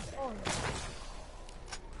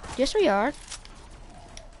 Yes, we are.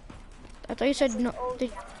 I thought you said no.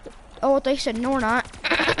 Oh, I thought you said no, we're not.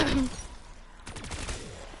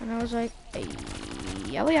 And I was like,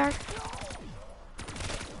 yeah, we are.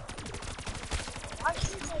 Why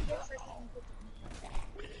can't I get freaking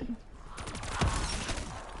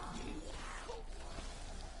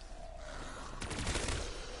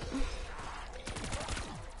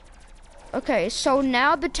Okay, so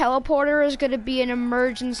now the teleporter is going to be an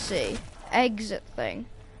emergency exit thing.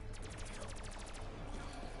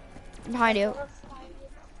 Behind you.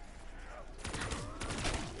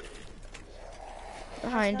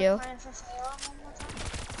 Behind you.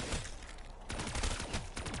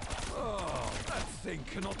 Oh, that thing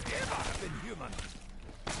cannot ever have been human.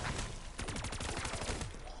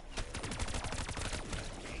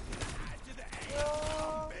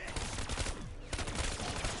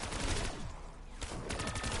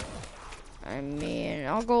 I mean,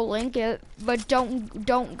 I'll go link it, but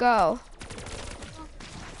don't go.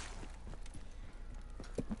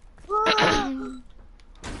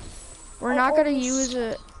 We're not gonna use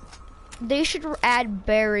it. They should add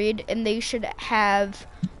buried, and they should have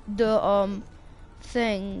the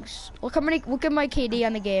things. Look at my KD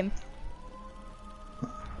on the game.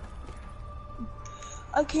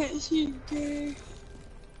 I can't see you.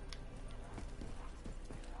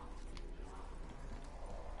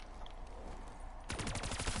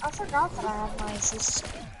 I forgot that I have my assist.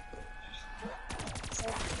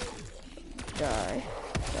 Die.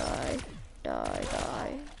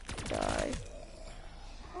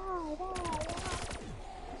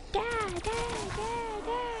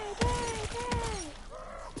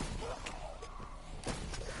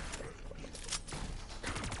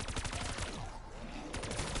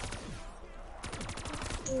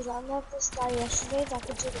 Dude, I met this guy yesterday that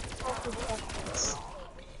could do the perfect breakfast.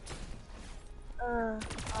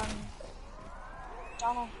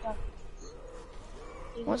 Donald Duck.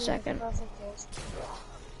 1 second.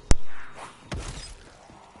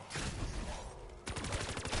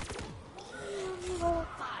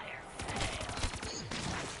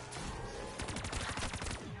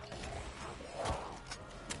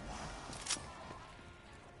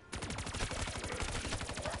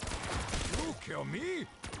 kill me?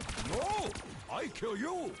 No, I kill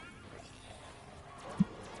you.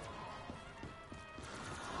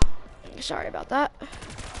 Sorry about that.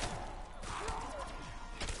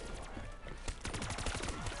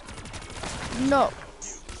 No.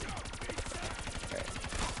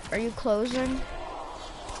 Are you closing?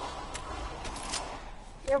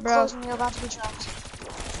 You're Bro. closing, you're about to be trapped.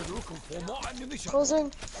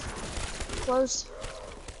 Closing. Closed.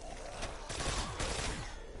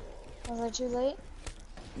 Was I too late?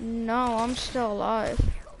 No, I'm still alive.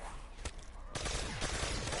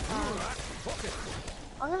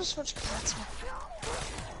 I'm gonna switch cats.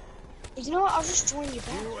 You know what? I'll just join you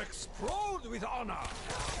back. You explode with honor.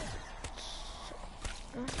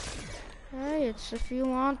 Hey, it's if you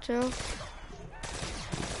want to.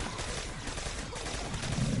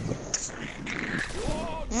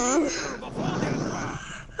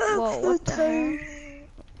 Whoa, what the heck?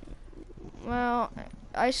 Well,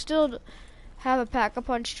 I still have a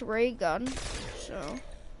pack-a-punch ray gun, so.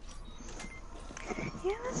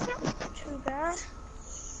 Yeah, that's not too bad.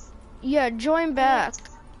 Yeah, join back.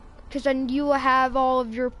 Because then you will have all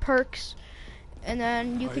of your perks, and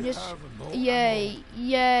then you can just, yay,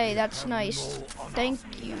 that's nice. Thank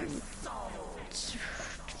you. It's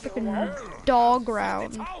freaking dog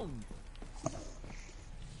round.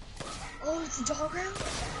 Oh, it's a dog round?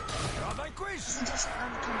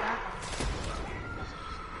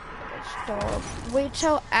 It's dog. Wait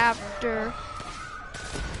till after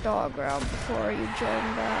dog round before you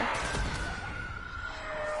join back.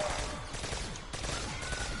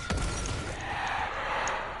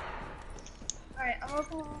 Alright, I'm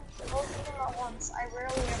opening them at once. I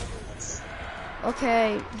rarely ever do this.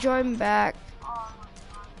 Okay, join back.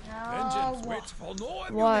 Vengeance waits for no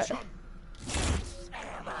What? ammunition.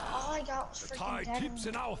 All I got was freaking Tide dead. tips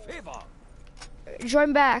in our favor.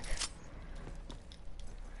 Join back.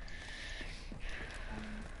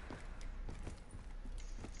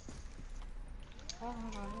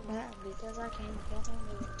 Because I can't tell me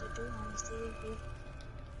what to do on this TV.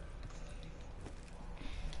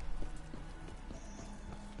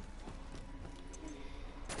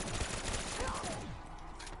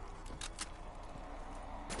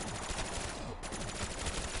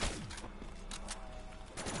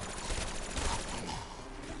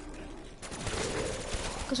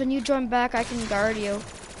 Because when you join back, I can guard you.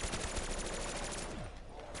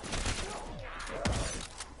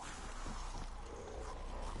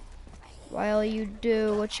 While you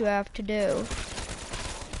do what you have to do.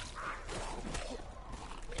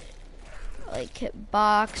 Like hit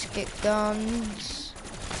box, get guns.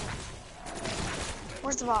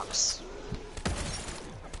 Where's the box?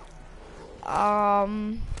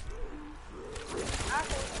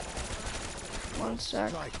 One sec.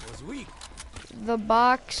 Strike was weak. The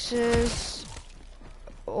box is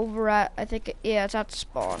over at, I think, yeah, it's at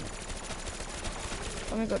spawn.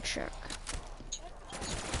 Let me go check.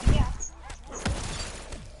 Yeah.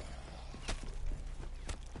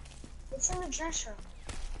 It's in the dresser.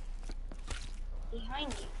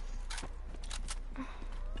 Behind you.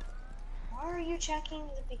 Why are you checking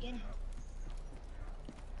the beginning?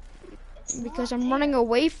 It's Because not I'm there. running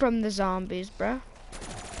away from the zombies, bruh.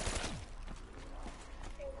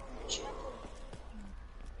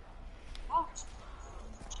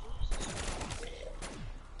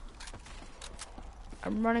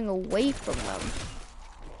 I'm running away from them.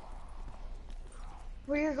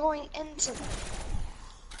 We're going into them.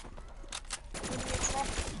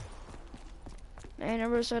 I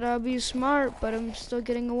never said I'd be smart, but I'm still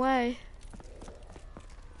getting away.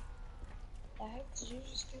 The heck did you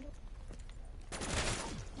just get it?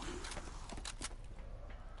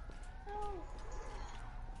 Oh.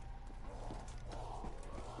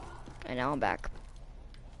 And now I'm back.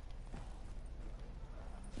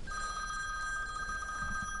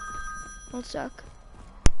 One sec.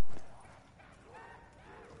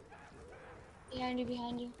 Behind you,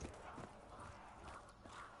 behind you.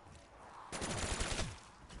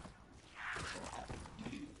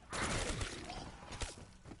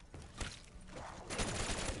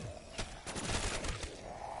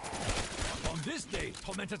 On this day,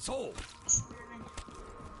 tormented soul.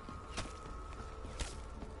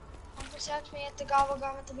 Don't protect me at the gobble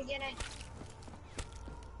gum at the beginning.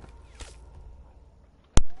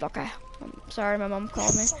 Okay. I'm sorry, my mom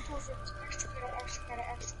called me. So perfect. Extra credit, extra credit,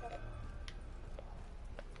 extra credit.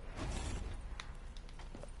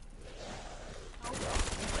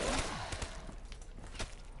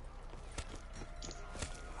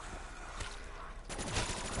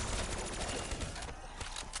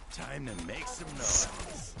 Time to make some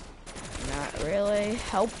noise. Not really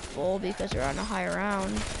helpful because you're on a high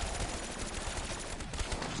round.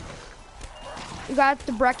 You got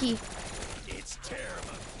the brekkie. It's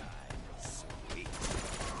terrible. Sweet.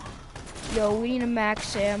 Yo, we need a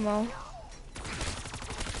max ammo.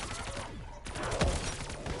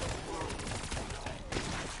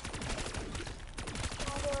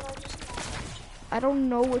 I don't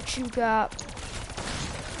know what you got.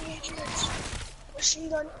 Machine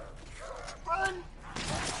gun. Run.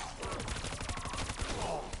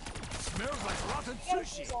 Oh, smells like rotten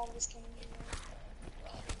sushi.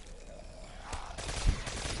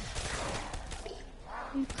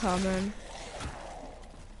 I'm coming.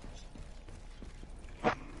 I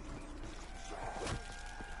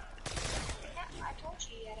told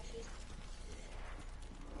you you had a few.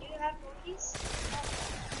 Do you have cookies?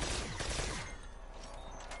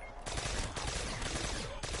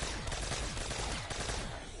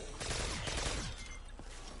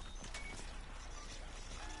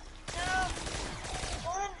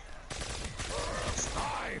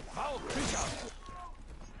 Foul creature.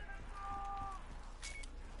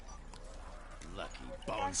 Lucky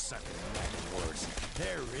bone sucking words.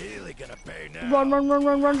 They're really gonna pay now. Run, run, run,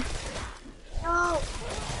 run, run. No.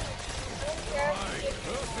 My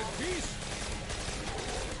perfect beast.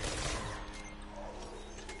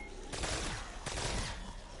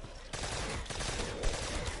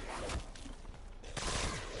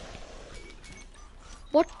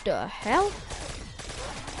 What the hell?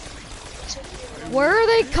 Where are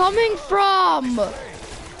they coming from? There.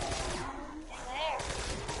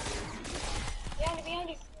 Behind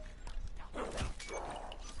you.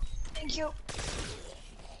 Thank you.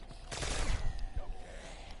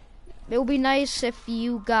 It would be nice if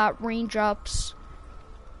you got range ups.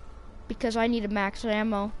 Because I need a max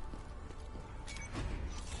ammo.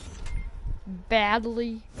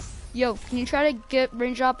 Badly. Yo, can you try to get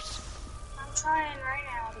range ups? I'm trying right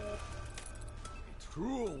now, dude.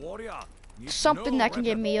 True warrior. needs Something no that can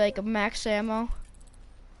give weapon. me like a max ammo.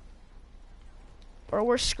 Or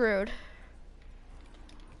we're screwed.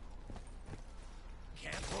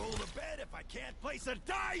 Can't roll the bed if I can't place a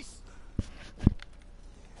dice.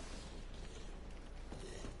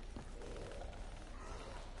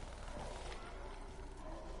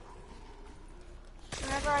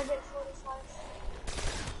 Whenever I get 45,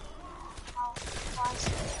 I'll buy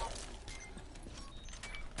something.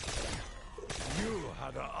 You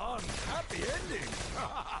had an unhappy ending.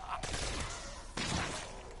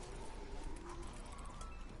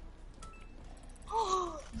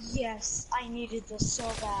 Oh, yes, I needed this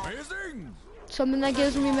so bad. Amazing. Something that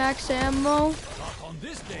gives me max ammo. Not on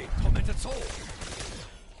this day, tormented soul.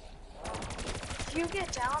 If you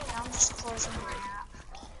get down, I'm just closing my app.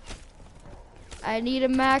 I need a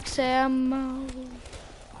max ammo.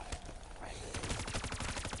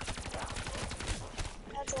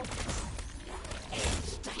 That's it.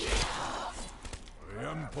 I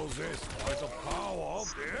am possessed by the power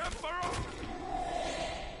of the Emperor.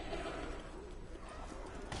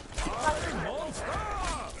 Monster!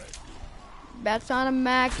 That's not a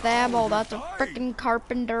max ammo. That's a freaking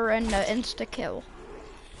carpenter and an insta kill.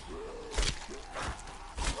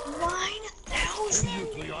 9,000?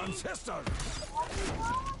 Tribute to your ancestors.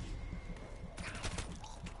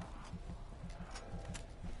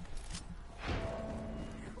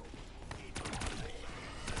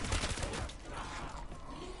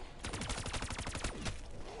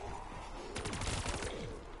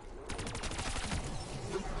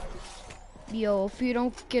 Yo, if you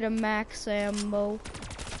don't get a max ammo.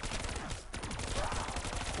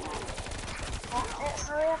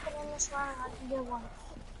 Hurry up and end this round, I can get one.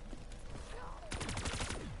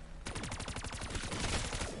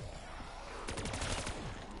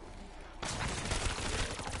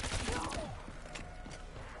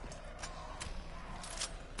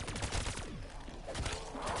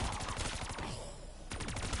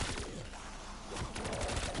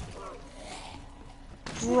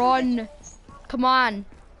 Run. Come on.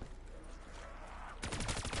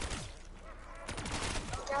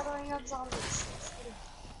 Gathering up zombies.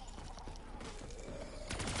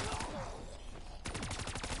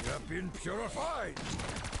 You have been purified.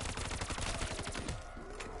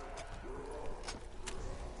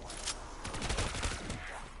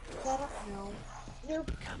 No.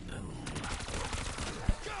 Nope.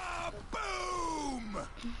 Kaboom!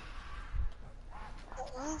 At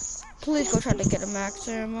last. Please go try to get a max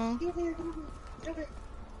ammo. Get over here.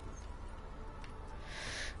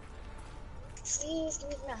 Please give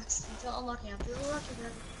me the max. I feel unlucky. I'm feeling lucky,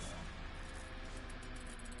 man.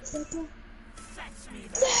 Is that the...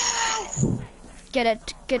 Yes! Get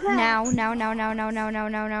it. Get now. Now, now, now, now, now, now,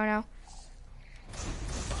 now, now, now.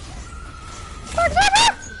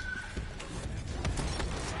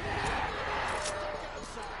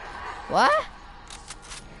 What?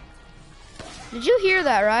 Did you hear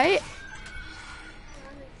that, right?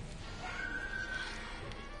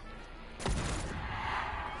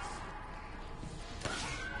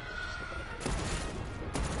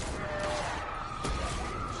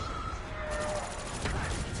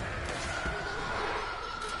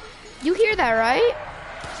 You hear that, right?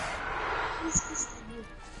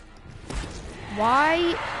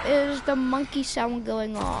 Why is the monkey sound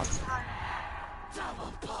going off?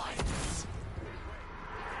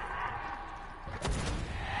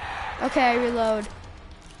 Okay, reload.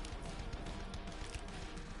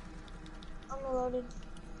 I'm reloaded.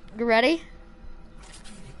 You ready?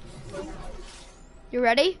 You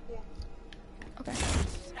ready? Yeah. Okay.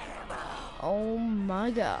 Oh my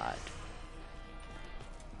god.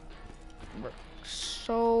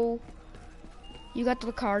 So, you got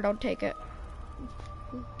the car, don't take it.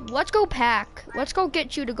 Let's go pack. Let's go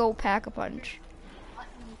get you to go pack a punch.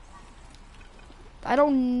 I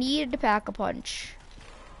don't need to pack a punch.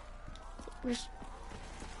 Just...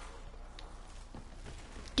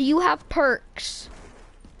 Do you have perks?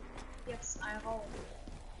 Yes, I have all.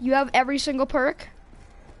 You have every single perk?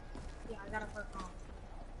 Yeah, I got a perk on.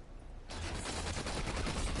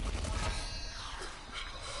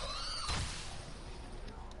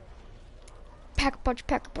 Pack a punch,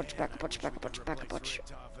 pack a punch, pack a punch, pack a punch, pack a punch.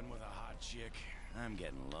 With a hot chick. I'm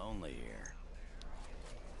getting lonely here.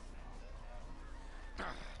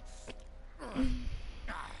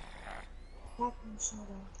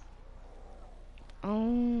 Oh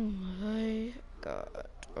my god.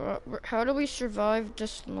 How do we survive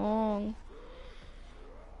this long?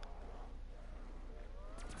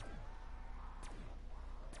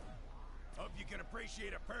 Hope you can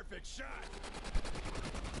appreciate a perfect shot.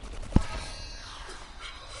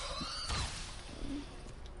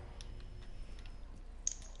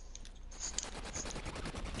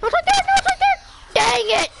 No, it's right there! No, it's right there! Dang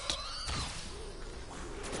it!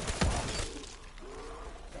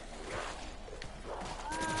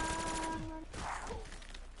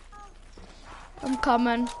 I'm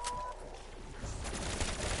coming.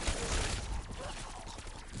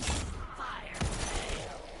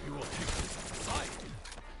 You will take this as a sign.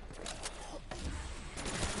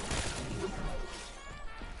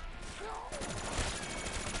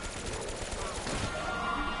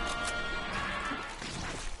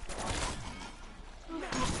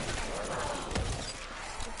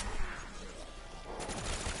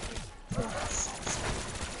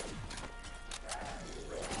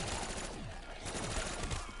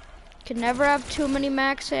 Can never have too many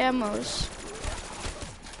max ammos.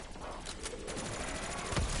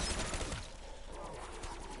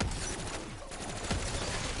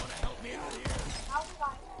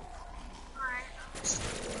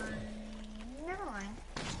 Never mind.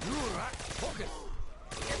 You're right. Focus.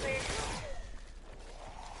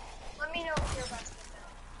 Let me know if you're about to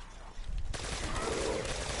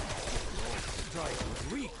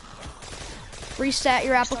get Weak. Reset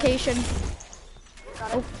your application.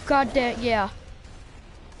 Oh god damn, yeah.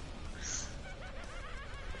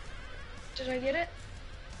 Did I get it?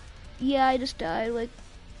 Yeah, I just died like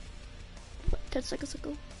 10 seconds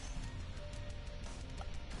ago.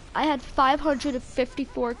 I had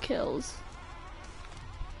 554 kills.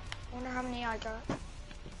 I wonder how many I got.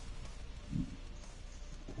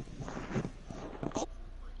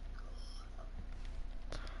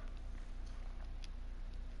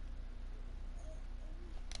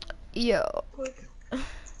 Yo, Quick.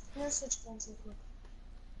 Let's switch guns real quick.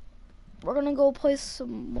 we're gonna go play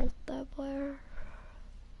some multiplayer.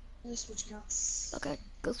 Let's switch guns. Okay,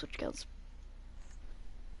 go switch guns.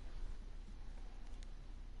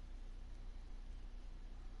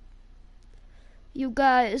 You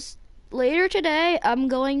guys, later today, I'm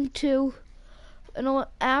going to,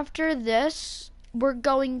 after this, we're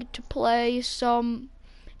going to play some,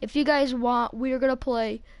 if you guys want, we're gonna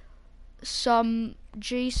play some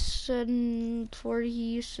Jason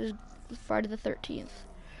Voorhees' Friday the 13th.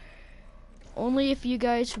 Only if you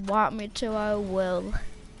guys want me to, I will.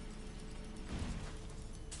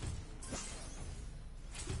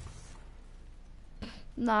 I'm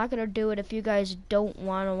not gonna do it if you guys don't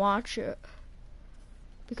want to watch it.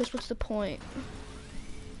 Because what's the point?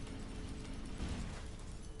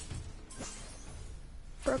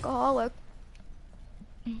 Workaholic.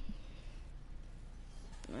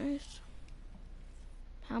 Nice.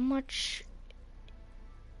 How much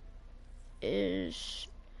is...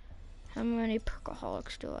 How many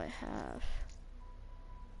perkaholics do I have?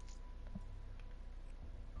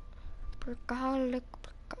 Perkaholic,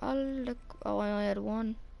 perkaholic. Oh, I only had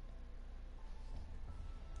one.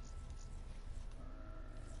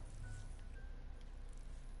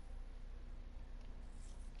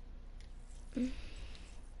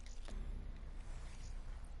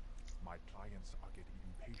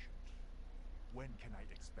 When can I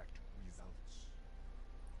expect results?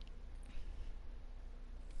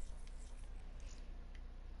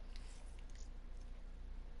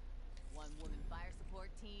 One woman fire support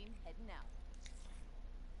team heading out.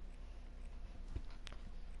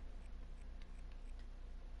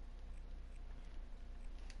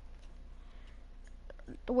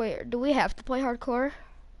 Wait, do we have to play hardcore?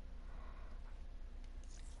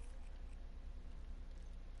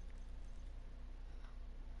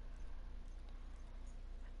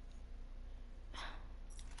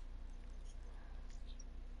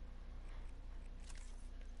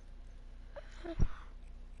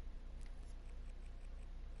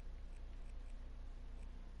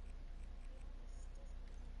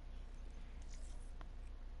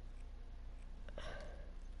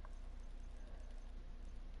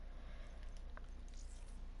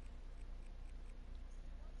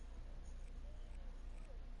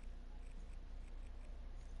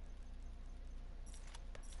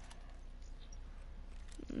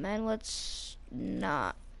 Man, let's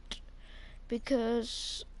not,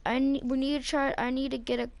 because I need to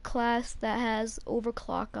get a class that has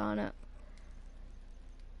overclock on it.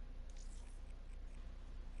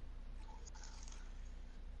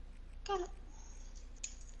 Got it.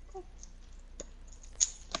 Cool.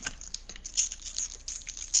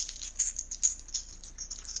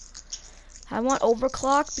 I want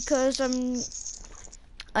overclock because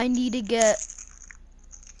I need to get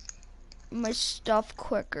my stuff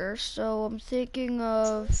quicker, so I'm thinking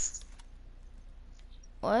of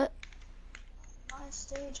what? My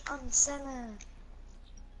stage uncentered.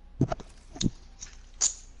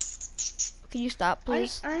 Can you stop,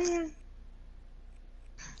 please? I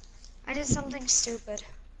did something stupid.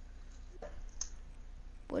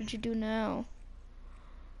 What'd you do now?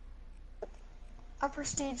 Upper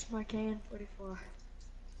stage my KN-44.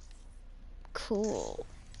 Cool.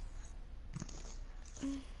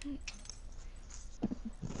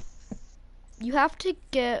 You have to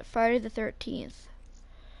get Friday the 13th.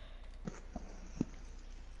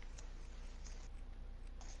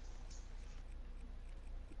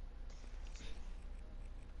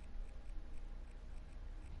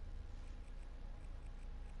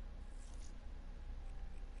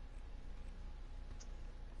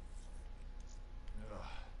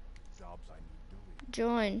 Jobs I need doing.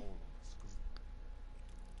 Join.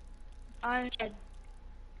 All on the screen. I'm dead.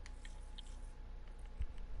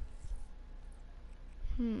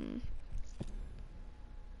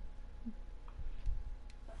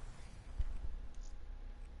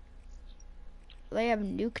 They have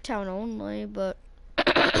Nuketown only, but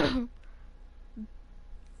are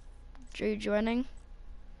you joining?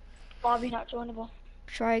 Lobby not joinable.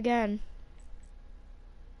 Try again.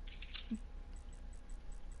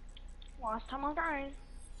 Last time I tried.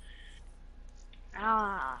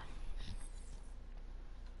 Ah.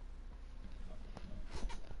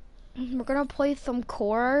 We're gonna play some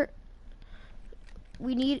core.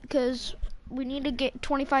 We need to get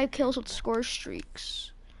 25 kills with score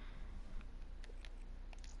streaks.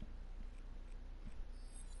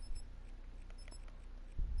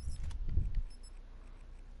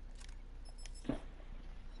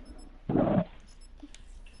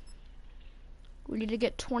 We need to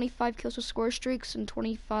get 25 kills with score streaks and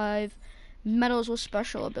 25 medals with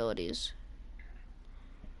special abilities.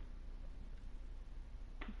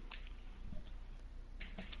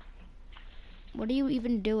 What are you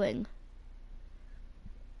even doing?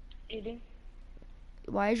 Eating.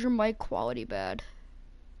 Why is your mic quality bad?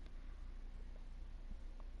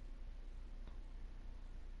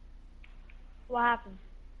 What happened?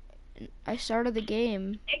 I started the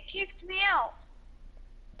game. It kicked me out.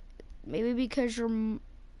 Maybe because your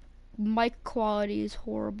mic quality is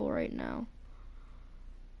horrible right now.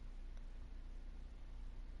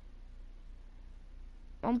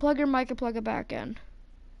 Unplug your mic and plug it back in.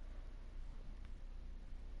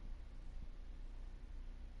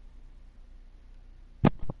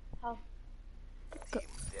 How?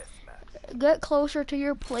 Get closer to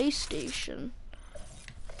your PlayStation.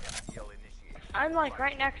 I'm like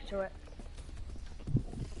right next to it.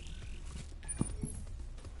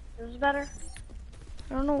 This is better.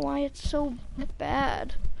 I don't know why it's so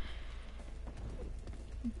bad.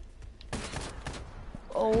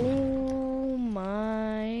 Oh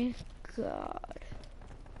my god.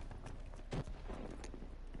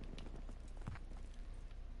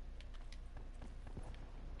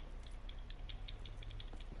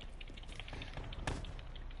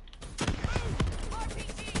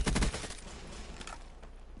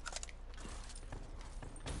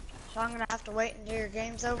 So I'm gonna have to wait until your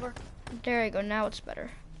game's over. There you go, now it's better.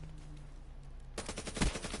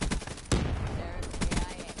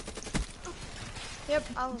 Yep,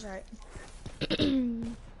 I was right.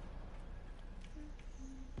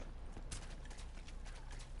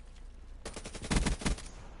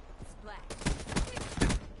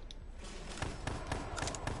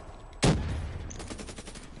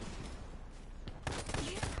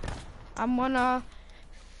 I'm gonna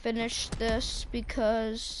finish this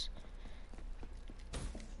because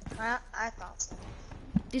I thought so.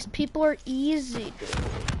 these people are easy, dude.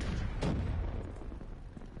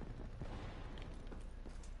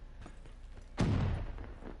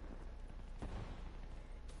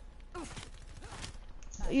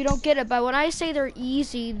 You don't get it, but when I say they're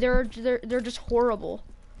easy, they're just horrible.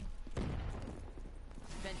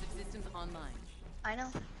 Defensive systems online. I know.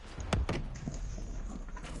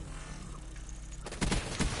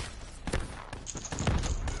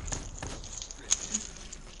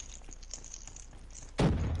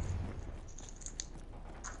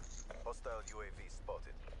 Hostile UAV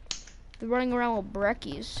spotted. They're running around with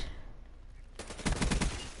breckies.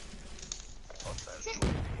 Hostile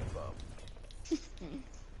UAV above.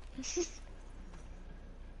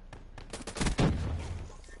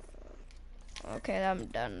 Okay, I'm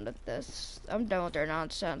done with this. I'm done with their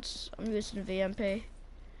nonsense. I'm using VMP.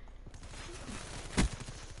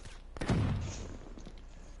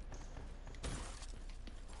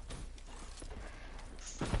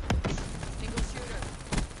 Single shooter.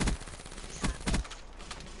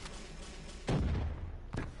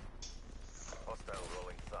 Hostile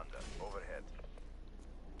rolling thunder overhead.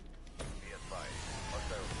 Be advised.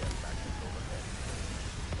 Hostile gas package overhead.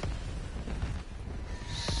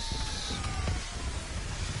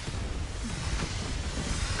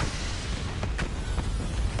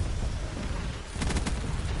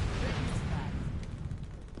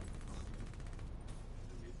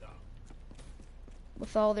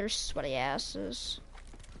 With all their sweaty asses.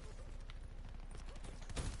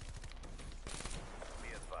 Be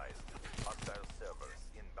advised. Hostile servers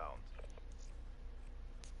inbound.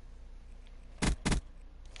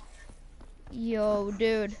 Yo,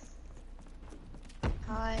 dude.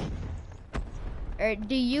 Hi. Alright,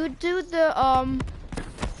 do you do the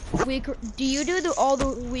week? Do you do all the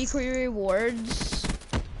weekly rewards?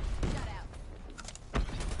 Shut out.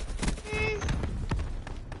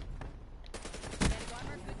 Kinetic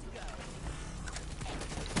armor good to go.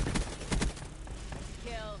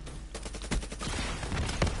 Kill.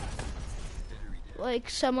 Like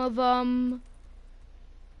some of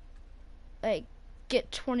like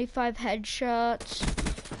get 25 headshots.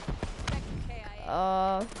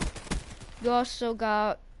 KIA. You also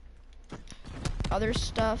got other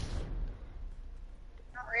stuff.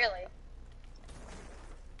 Not really.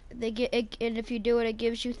 They get it, and if you do it, it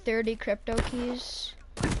gives you 30 crypto keys.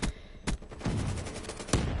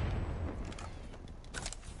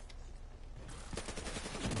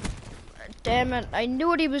 Damn it! I knew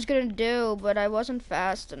what he was gonna do, but I wasn't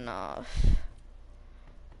fast enough.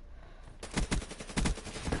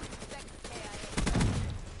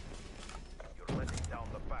 You're letting down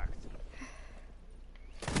the facts.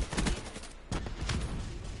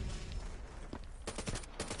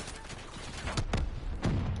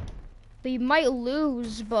 We might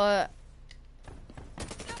lose, but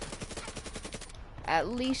at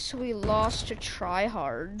least we lost to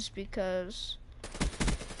tryhards because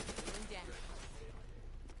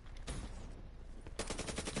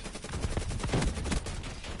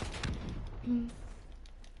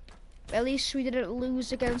at least we didn't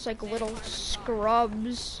lose against like little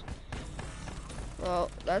scrubs.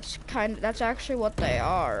 Well, that's actually what they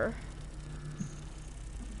are.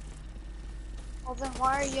 Well then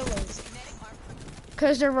why are you losing?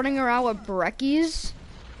 Cause they're running around with breckies.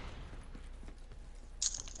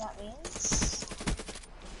 That means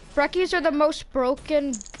Breckies are the most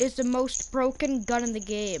broken gun in the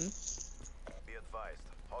game. Be advised.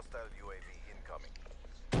 Hostile UAV incoming.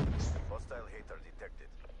 Hostile hater detected.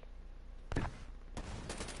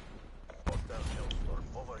 Hostile hellstorm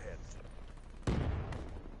overhead.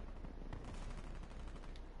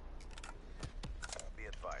 Be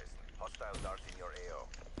advised. Hostile dart in your AO.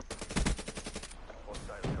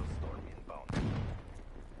 Hostile hellstorm inbound.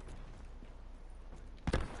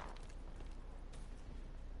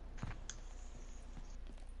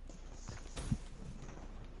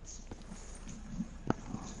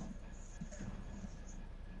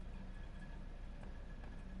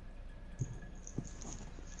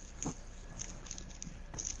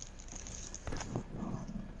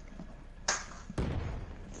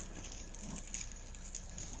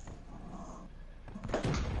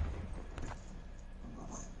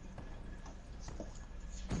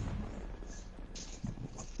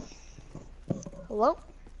 hello?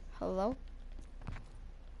 Hello?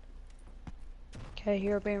 Okay,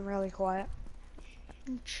 you're being really quiet.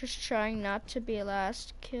 I'm just trying not to be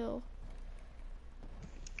last kill.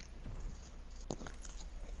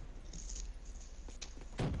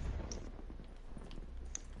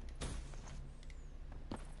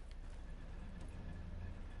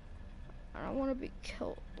 I don't want to be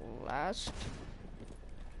killed last.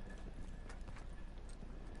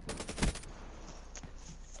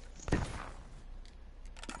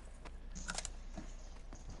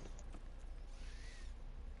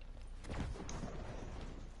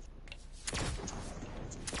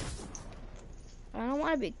 I don't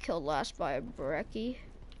want to be killed last by a brekkie.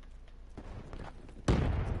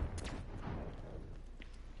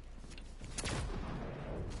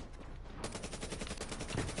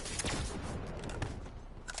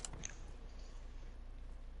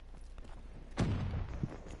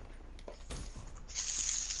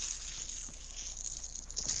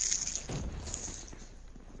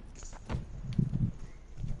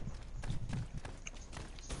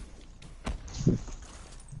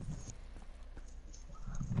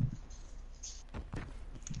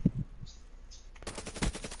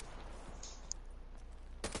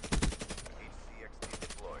 HCXD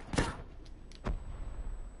deployed.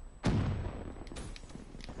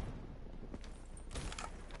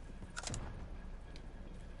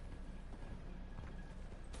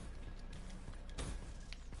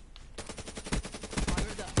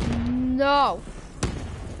 Fired up. No.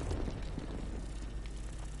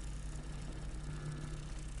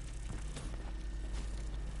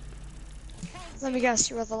 Let me guess,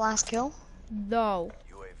 you were the last kill? No.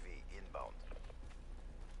 UAV inbound.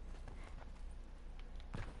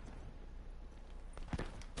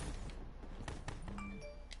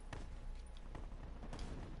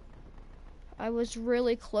 I was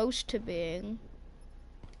really close to being.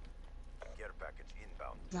 Care package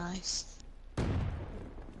inbound. Nice.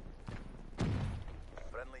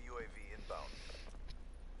 Friendly UAV inbound.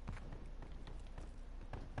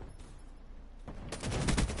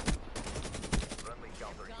 Friendly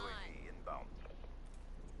counter UAV inbound.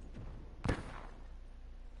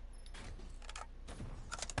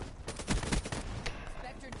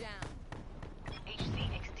 Spectre down.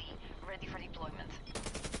 HCXD, ready for deployment.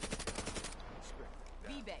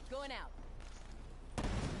 VBET going out.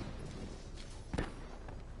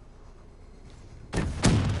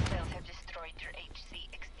 Sales have destroyed your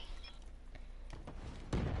HCXD.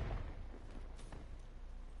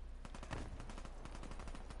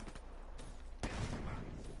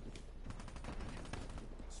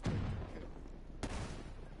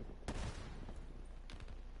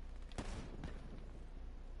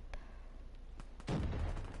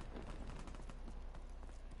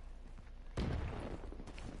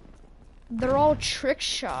 They're all trick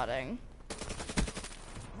shotting.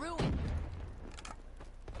 Ruin.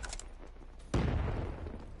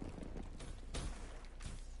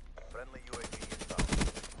 Friendly UAV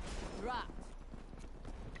inbound. Dropped.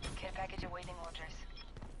 Care package awaiting orders.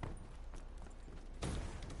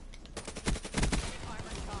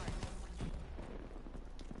 Armor charge.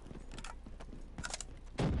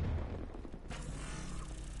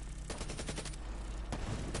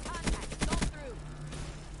 Contact. Go through.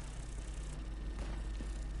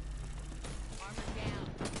 Armor down.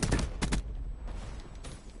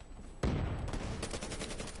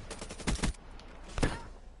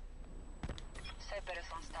 Cyber is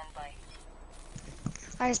on standby.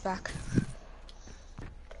 Eyes back.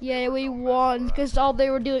 Yeah, we won because all they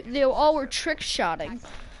were doing, they all were trick shotting.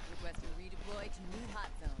 Requesting redeploy to new hot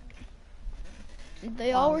zone.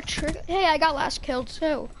 They all were trick. Hey, I got last kill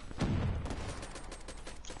too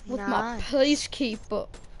with my Nice. peacekeeper.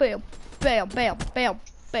 Bam, bam, bam, bam,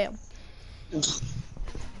 bam.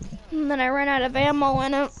 And then I ran out of ammo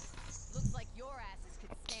and it Looks like your asses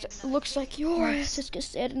could stand another looks like your ass is gonna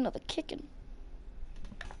stand another kicking.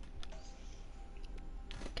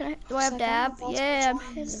 Can I? Do I have Looks like I'm dab? about to Yeah,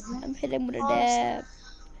 join. I'm hitting with a Oh, dab.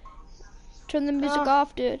 Turn the music Oh.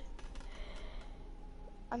 off, dude.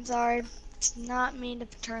 I'm sorry. It's not mean to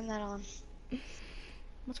turn that on.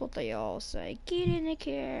 That's what they all say. Get in the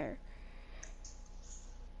car.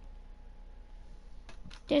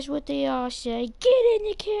 That's what they all say. Get in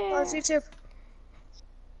the Oh, car. it's YouTube.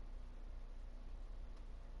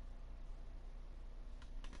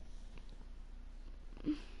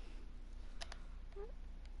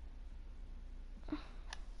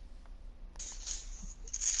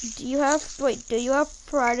 Do you have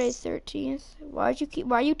Friday 13th? Why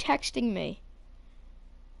are you texting me?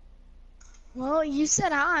 Well, you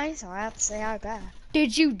said hi, so I have to say hi back.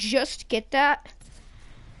 Did you just get that?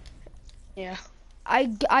 Yeah.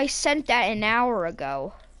 I sent that an hour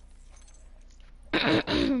ago.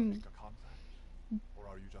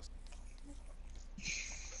 are you just...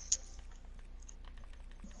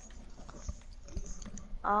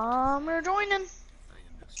 We're joining.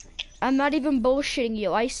 I'm not even bullshitting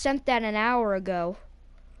you. I sent that an hour ago.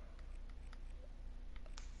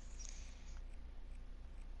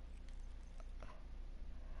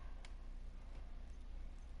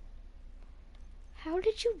 How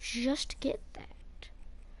did you just get that?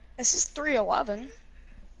 This is 311.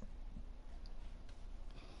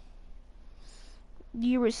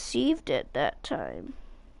 You received it that time.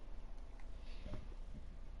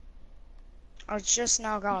 I just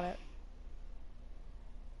now got it.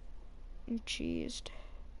 I'm cheesed.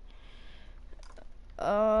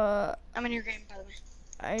 I'm in your game, by the way.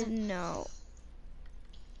 I know.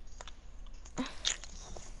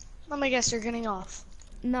 Let me guess, you're getting off.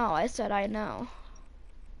 No, I said I know.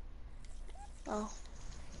 Oh.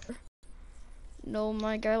 No,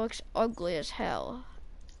 my guy looks ugly as hell.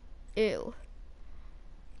 Ew.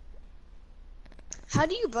 How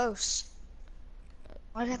do you boast?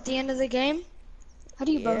 Like at the end of the game? How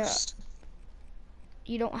do you boast?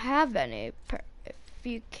 You don't have any. If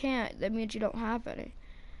you can't, that means you don't have any.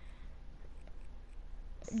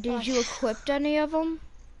 Did you equip any of them?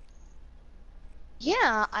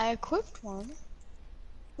 Yeah, I equipped one.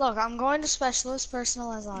 Look, I'm going to specialist,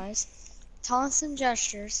 personalized eyes, taunts and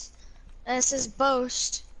gestures, and it says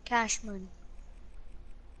boast, cash money.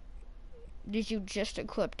 Did you just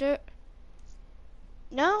equip it?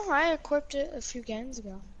 No, I equipped it a few games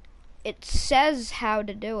ago. It says how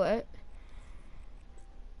to do it.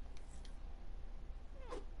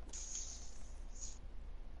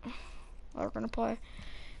 We're gonna play.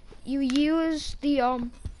 You use the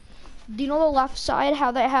do you know the left side,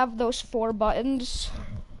 how they have those 4 buttons?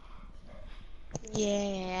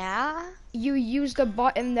 Yeah. You use the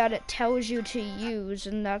button that it tells you to use,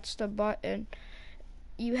 and that's the button.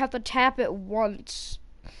 You have to tap it once,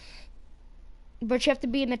 but you have to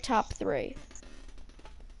be in the top 3.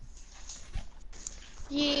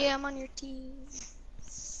 Yeah, I'm on your team.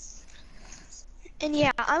 And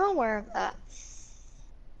yeah, I'm aware of that.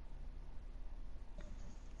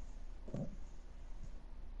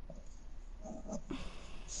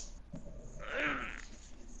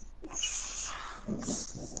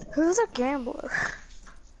 Who's a gambler?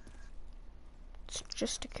 It's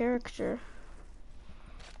just a character.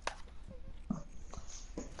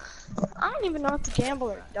 I don't even know what the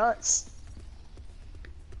gambler does.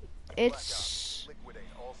 It's,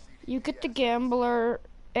 you get the gambler,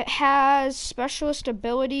 it has specialist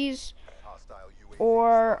abilities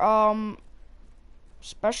or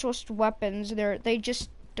specialist weapons. They're just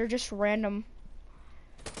random.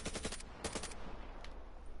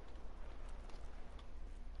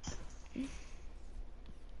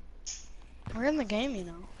 We're in the game, you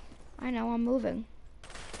know. I know, I'm moving.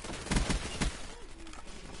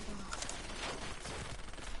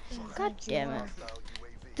 God damn it.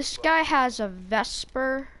 This guy has a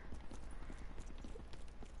Vesper.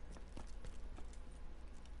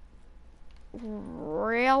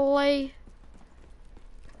 Really?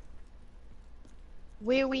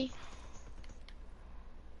 Wee.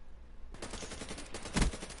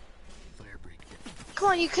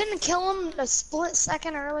 Come on, you couldn't kill him a split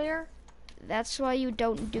second earlier? That's why you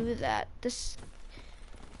don't do that. This.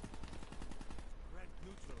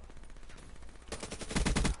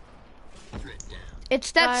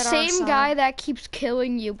 It's that Right, same our guy side. that keeps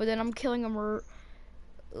killing you, but then I'm killing him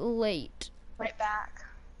late. Right back.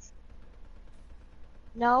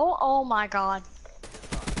 No? Oh my god.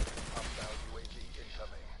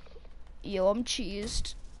 Yo, I'm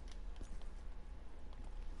cheesed.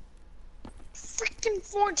 Freaking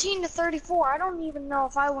 14 to 34. I don't even know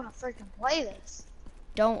if I want to freaking play this.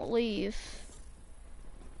 Don't leave.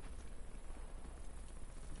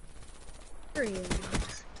 Where are you?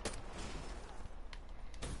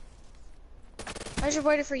 I just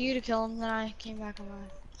waited for you to kill him, then I came back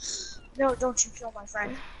alive. No, don't you kill my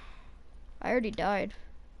friend. I already died.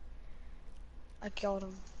 I killed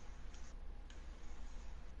him.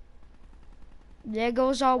 There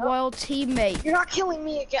goes our wild teammate. You're not killing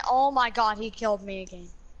me again. Oh my god, he killed me again.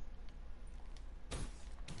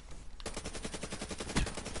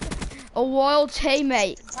 A wild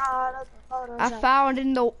teammate. I found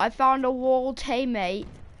a wild teammate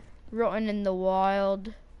rotten in the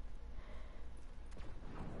wild.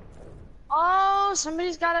 Oh,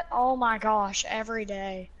 somebody's got it. Oh my gosh, every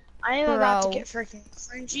day. I am about to get freaking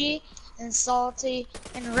cringy and salty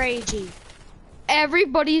and ragey.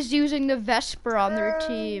 Everybody's using the Vesper on their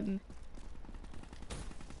team.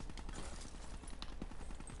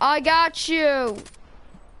 I got you.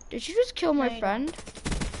 Did you just kill my friend?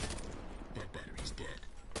 That battery's dead.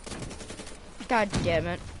 God damn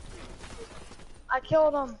it. I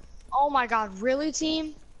killed him. Oh my god, really,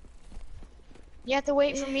 team? You have to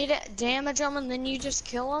wait for me to damage him and then you just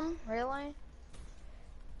kill him? Really?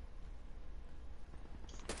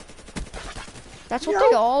 That's what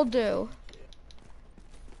they all do.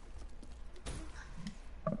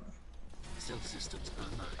 Cell systems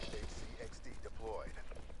online. HCXD deployed.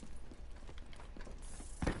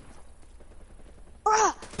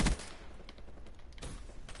 Ah!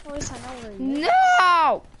 At least I know where he is.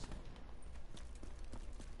 No!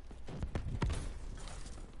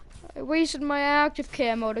 I wasted my active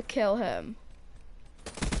camo to kill him.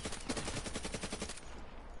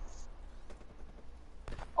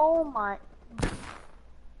 Oh my.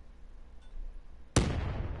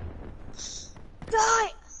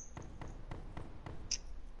 Die!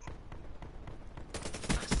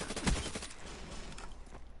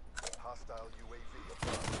 Hostile UAV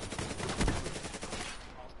above.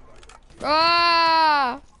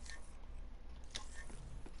 Ah!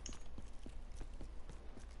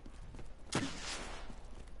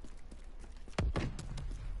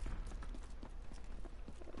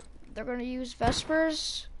 They're gonna use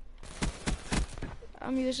Vespers.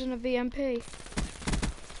 I'm using a VMP.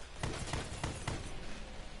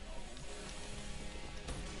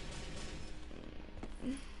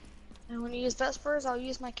 And when you use Vespers, I'll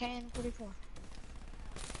use my KN-44.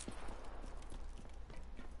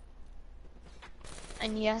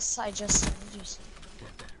 And yes, I just started using it.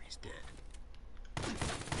 That battery's dead.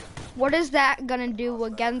 What is that gonna do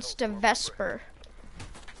against a Vesper?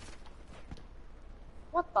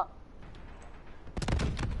 What the?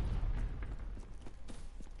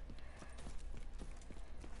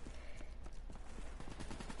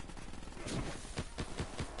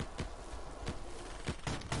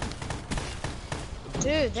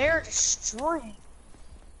 Dude, they're destroying.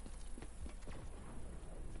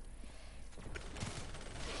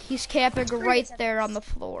 He's camping right there on the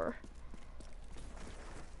floor.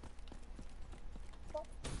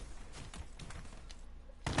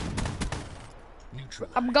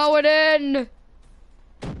 Neutralized. I'm going in.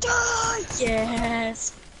 Die!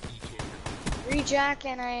 Yes. EK. Rejack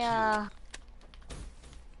and a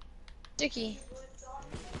sticky.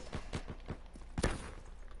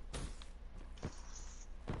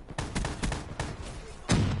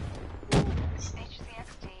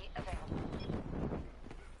 HCXD available.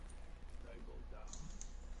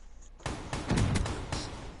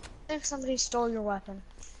 I think somebody stole your weapon.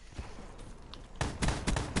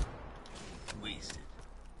 Wasted.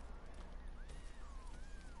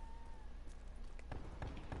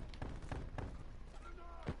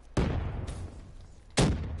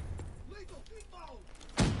 Lethal people!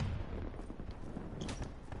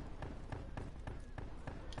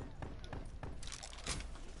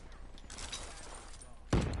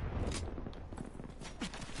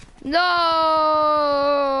 No.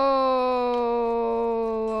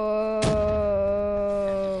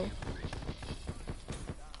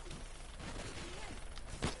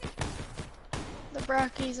 The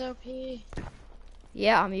Bracky's OP.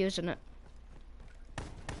 Yeah, I'm using it.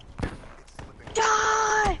 It's slipping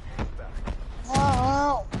Die! back.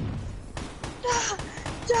 Oh! Die!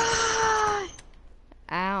 Die!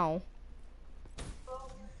 Ow.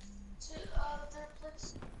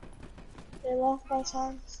 They lost by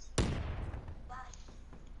times.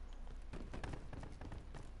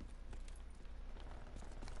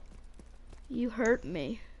 You hurt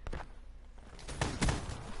me.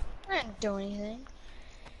 I didn't do anything.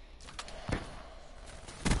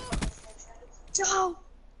 No!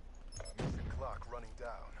 Mission clock running down.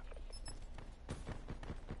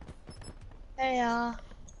 Hey, I'll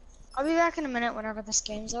be back in a minute whenever this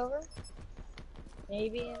game's over.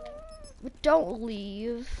 Maybe in a minute. But don't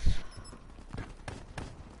leave.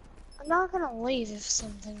 I'm not gonna leave if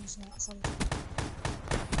something's not something.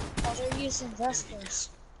 Oh, they're using Vespers.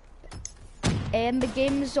 And the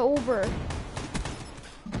game is over.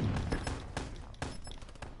 Be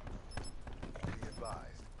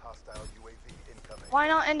advised. Hostile UAV incoming. Why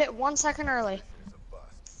not end it 1 second early? Mission is a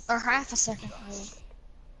bust. Or half a second early?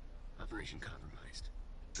 Operation compromised.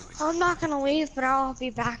 Droid. I'm not gonna leave, but I'll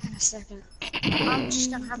be back in a second. I'm just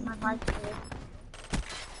gonna have my mic muted.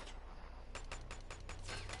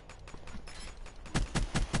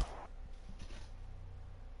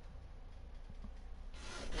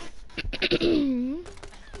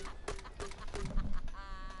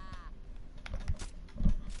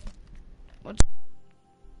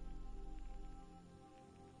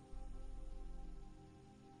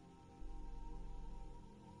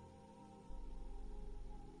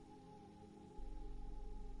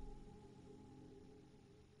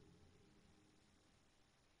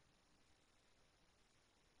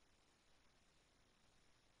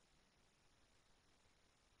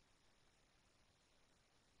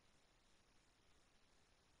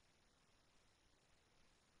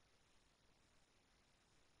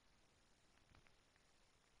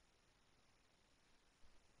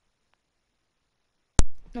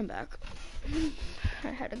 I'm back. I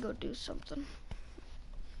had to go do something.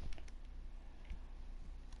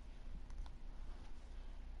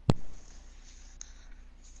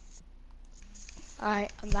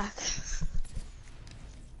 Alright, I'm back.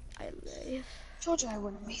 I lay. Told you I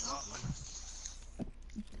wouldn't be long.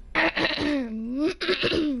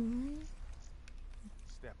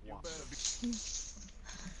 Step You one. better be.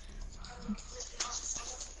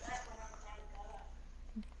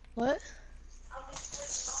 What?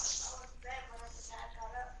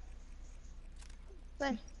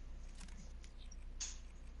 Same.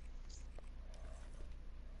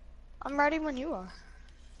 I'm ready when you are.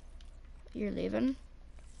 You're leaving?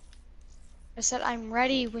 I said I'm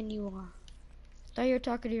ready when you are. I thought you were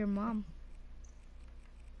talking to your mom.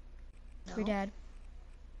 No. Your dad.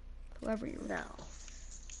 Whoever you were. No.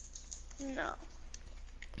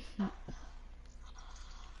 No.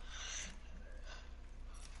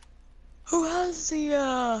 Who has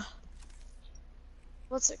the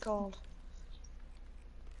what's it called?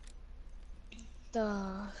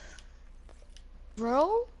 The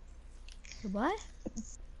bro? What?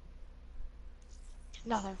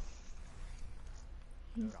 Nothing.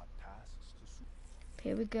 Got tasks to suit.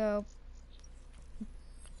 Here we go.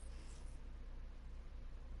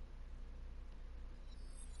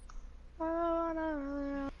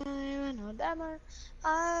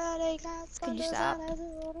 Can you stop?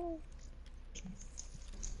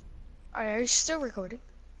 Are you still recording?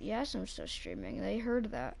 Yes, I'm still streaming. They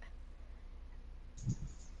heard that.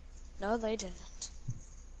 No, they didn't.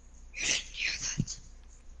 You didn't hear that.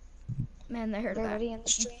 Man, they heard that. Everybody in the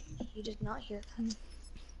stream, you did not hear that.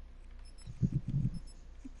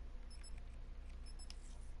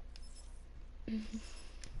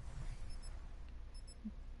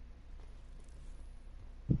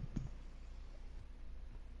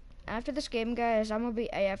 After this game, guys, I'm gonna be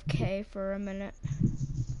AFK for a minute.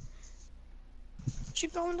 What you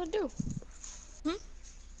going to do?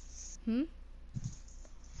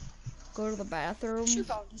 Go to the bathroom. What you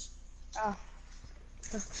going to? Oh.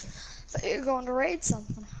 Thought you were going to raid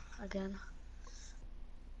something again.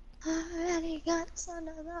 Already got la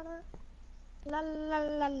la la la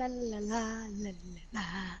la la la la la.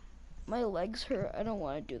 My legs hurt. I don't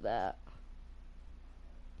want to do that.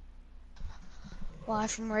 Why,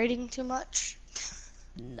 from raiding too much?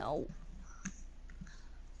 No.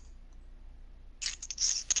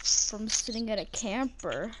 From sitting at a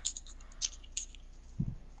camper.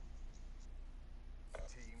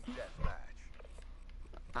 Team deathmatch.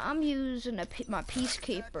 I'm using my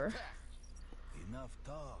peacekeeper. Enough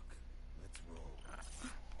talk. Let's roll.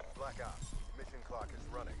 Black Ops. Mission clock is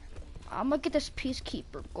running. I'm gonna get this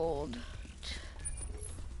peacekeeper gold.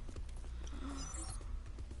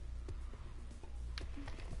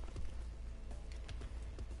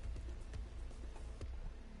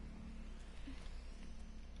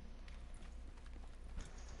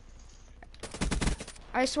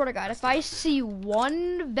 I swear to God, if I see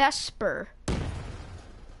one Vesper,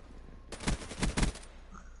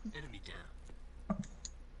 Enemy down.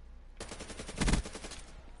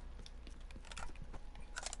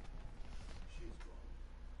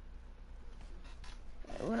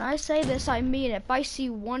 when I say this, I mean it. If I see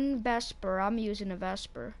one Vesper, I'm using a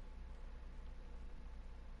Vesper.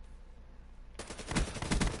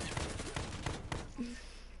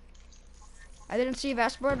 I didn't see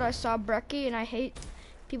Vesper, but I saw Brecci, and I hate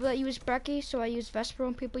people that use Brecci, so I use Vesper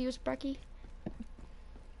when people use Brecci.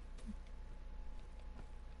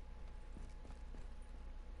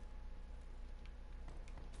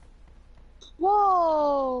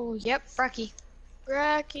 Whoa! Yep, Brecky.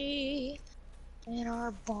 Brecky in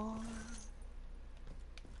our barn.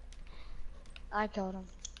 I killed him.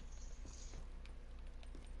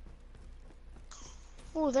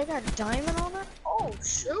 Oh, they got diamond on it? Oh,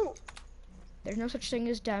 shoot. There's no such thing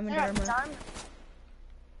as They diamond got armor. diamond.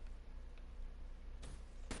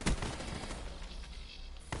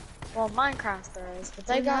 Well, Minecraft there is, but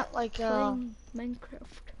they We're got not like playing Minecraft.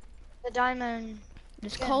 the diamond.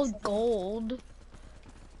 It's skins. called gold.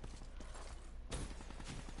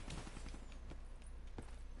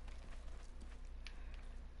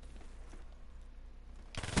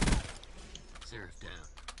 Seraph down.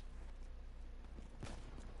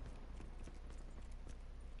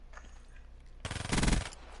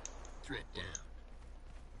 Threat down.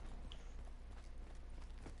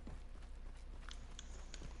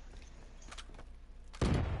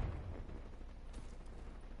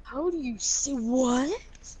 How do you see what?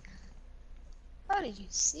 How did you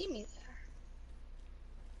see me there?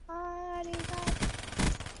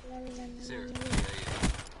 Seraph.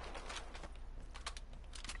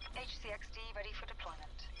 HCXD ready for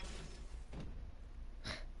deployment.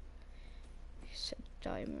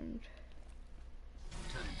 diamond.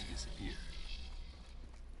 Time to disappear.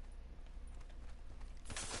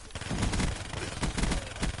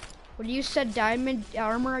 When you said diamond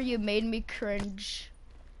armor, you made me cringe.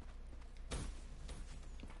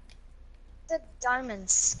 The diamond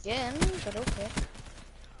skin, but okay.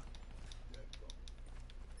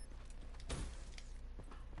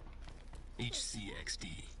 HCXD.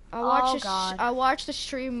 Oh, God. I'll watch the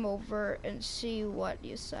stream over and see what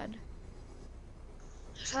you said.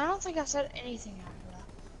 I don't think I said anything after that.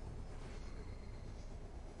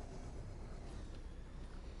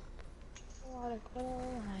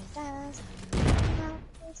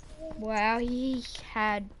 Wow, he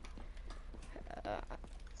had.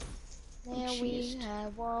 Now we Jeez.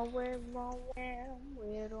 have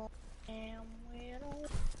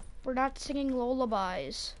We're not singing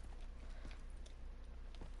lullabies.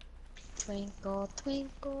 Twinkle,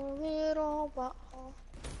 twinkle, little butthole.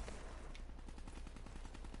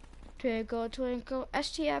 Twinkle, twinkle,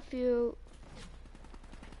 STFU.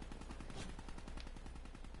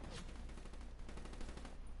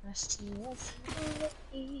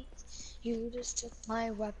 You just took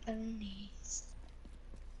my weaponies.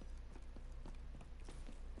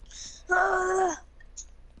 Ah!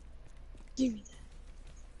 Give me that.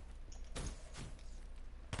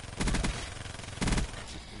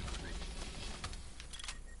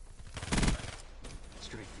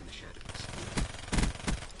 Straight from the shadows.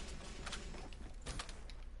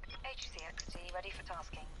 HCXD ready for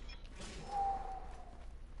tasking.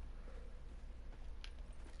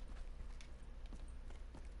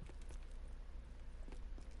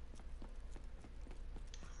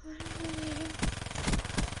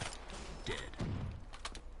 Dead.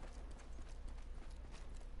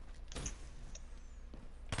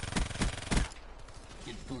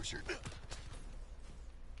 Enforcer.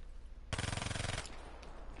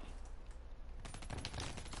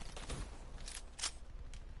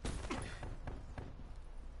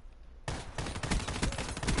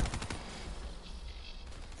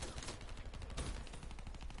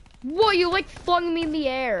 Whoa, you like flung me in the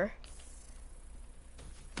air.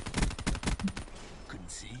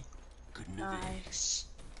 Couldn't see. Couldn't evade. Nice.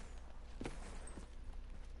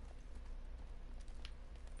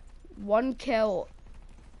 One kill,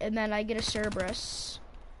 and then I get a Cerberus.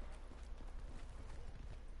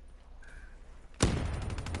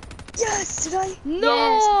 Yes, did I? No,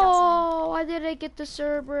 Yes, I got some. I didn't get the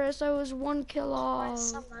Cerberus. I was one kill My off.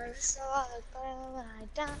 summer, so I look better when I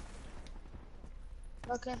die.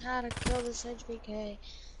 Looking how to kill this HBK.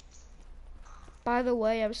 By the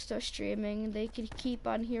way, I'm still streaming. They can keep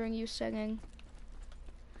on hearing you singing.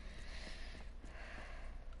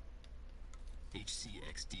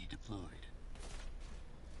 HCXD deployed.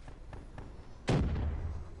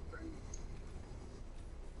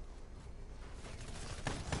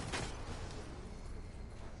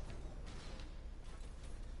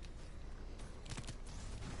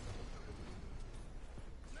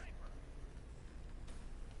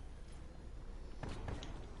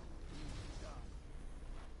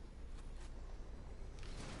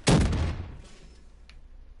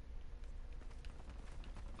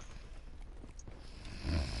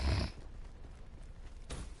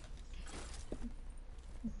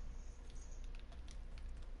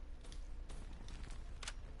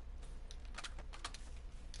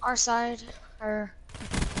 Our side, or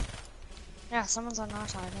yeah, someone's on our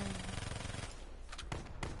side.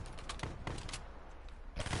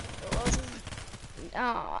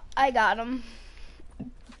 I got him.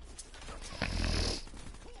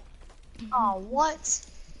 Oh, what?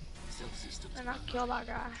 Subsystems. Did not kill that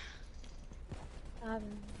guy.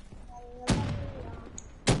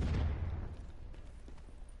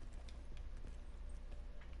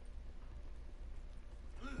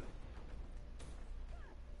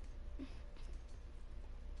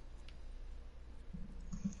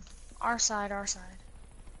 Our side, our side.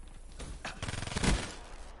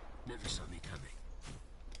 Never saw me coming.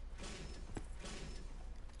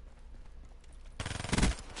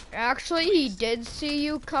 Actually, he did see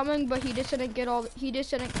you coming, but he just didn't get all. He just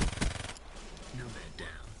didn't. Nomad down.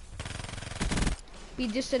 He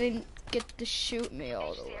just didn't get to shoot me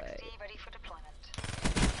all the way. HCXD ready for deployment.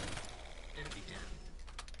 Enemy down.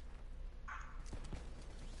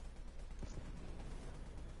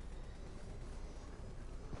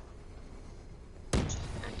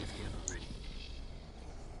 Active camo ready.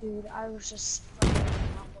 Dude, I was just fucking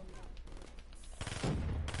not one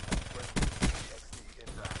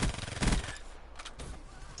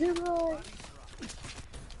Zero.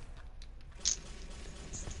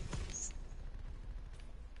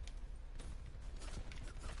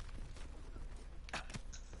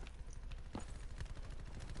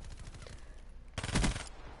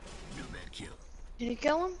 Did you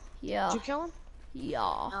kill him? Yeah. Did you kill him?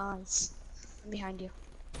 Yeah. Nice. I'm behind you.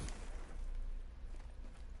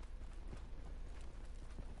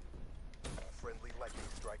 Friendly lightning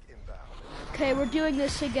strike inbound. Okay, we're doing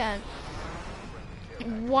this again.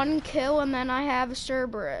 One kill and then I have a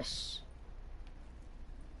Cerberus.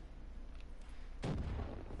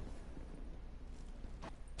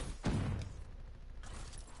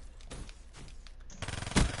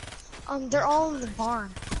 They're all in the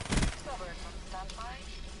barn. Cerberus on standby.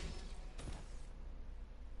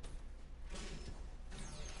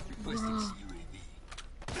 Requesting CUAV.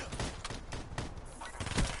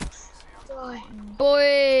 Die.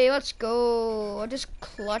 Boy, let's go. I just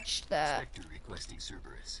clutched that. Spectre requesting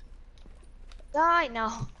Cerberus. Die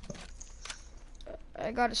no.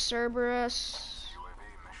 I got a Cerberus.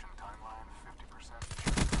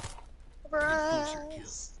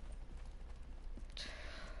 Cerberus.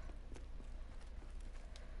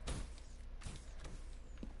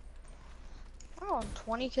 Oh,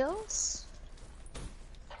 20 kills?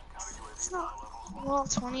 It's not, well,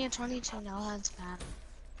 20 and 22 now, that's bad.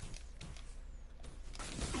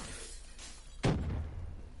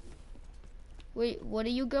 Wait, what are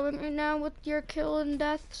you going right now with your kill and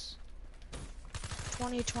deaths?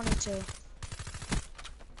 20, 22.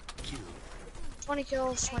 Kill. 20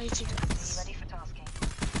 kills, 22 deaths. Ready for tasking.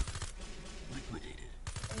 Liquidated.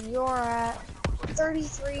 And you're at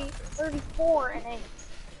 33, 34 and 8.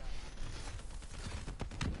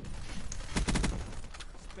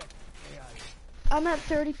 I'm at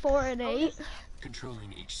 34 and 8. Controlling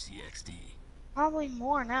HCXD. Probably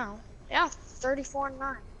more now. Yeah, 34 and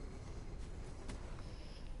 9.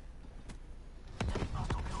 Time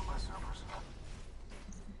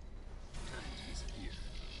to disappear.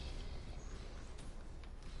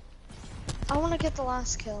 I want to get the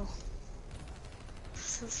last kill.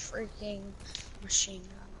 The freaking machine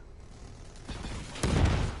gun.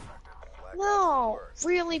 No,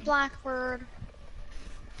 really, Blackbird.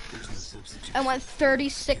 There's no substitute. I went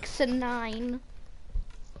 36 and 9.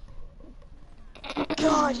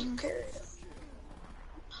 God, you carried it.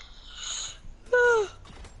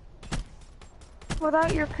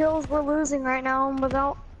 Without your kills, we're losing right now, and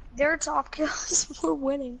without their top kills, we're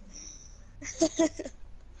winning.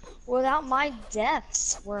 Without my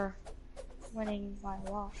deaths, we're winning by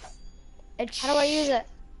a lot. How do I use it?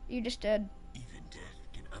 You just did. Even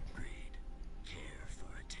death can upgrade. Care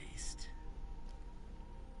for a taste.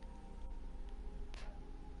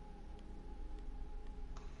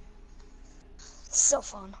 It's so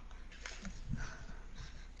fun.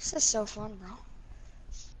 This is so fun, bro.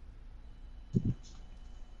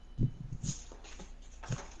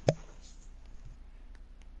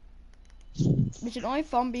 Is it only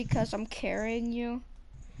fun because I'm carrying you?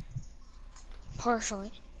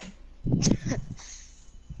 Partially. I'm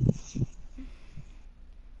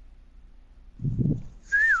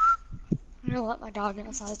gonna let my dog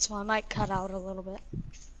inside, so I might cut out a little bit.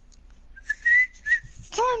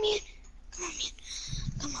 Come on, man. Come on, man.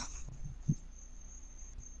 Come on.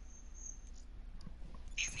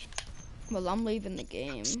 Well, I'm leaving the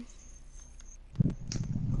game.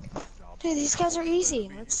 Dude, these guys are easy.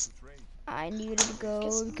 Let's. I needed to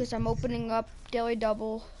go because I'm opening up Daily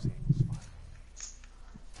Double.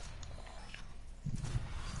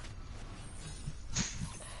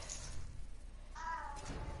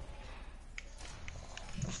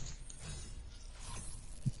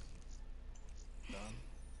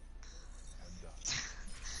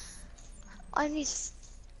 I need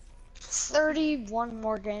 31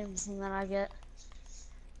 more games, and then I get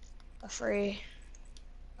a free.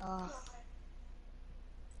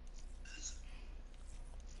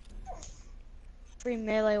 Free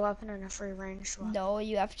melee weapon and a free ranged weapon. No,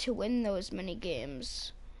 you have to win those mini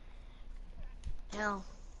games. No.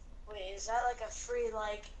 Wait, is that like a free,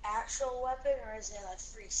 like, actual weapon, or is it a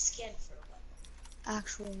free skin for a weapon?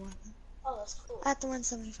 Actual weapon. Oh, that's cool. I have to win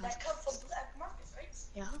 75. That comes from black market, right?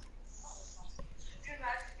 Yeah. Oh, that's awesome. Dude,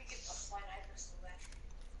 imagine if you get a fine iverson weapon.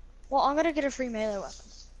 Well, I'm gonna get a free melee weapon.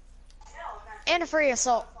 No, not And a free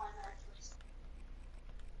assault. fine iverson.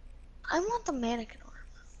 I want the mannequin arm.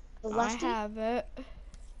 The I lefty? have it.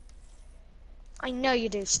 I know you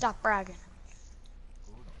do. Stop bragging.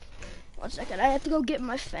 1 second, I have to go get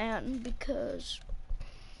my fan because...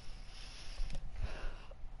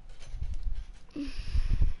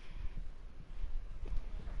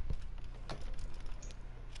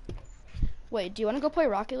 Wait, do you want to go play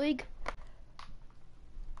Rocket League?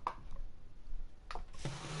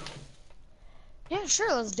 Yeah,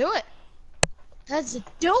 sure. Let's do it. Let's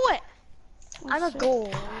do it. I'm a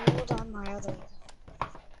gold on my other.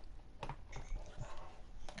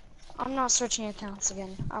 I'm not switching accounts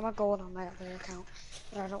again. I'm a gold on my other account,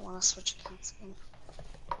 but I don't want to switch accounts again.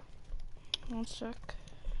 One sec.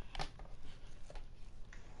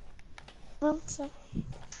 Well, so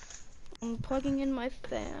I'm plugging in my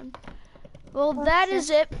fan. Well, that is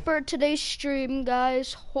it for today's stream,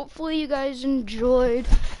 guys. Hopefully you guys enjoyed.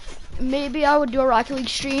 Maybe I would do a Rocket League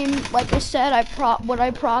stream. Like I said, what I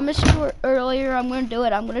promised you earlier, I'm going to do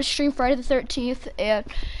it. I'm going to stream Friday the 13th, and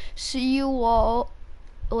see you all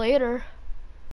later.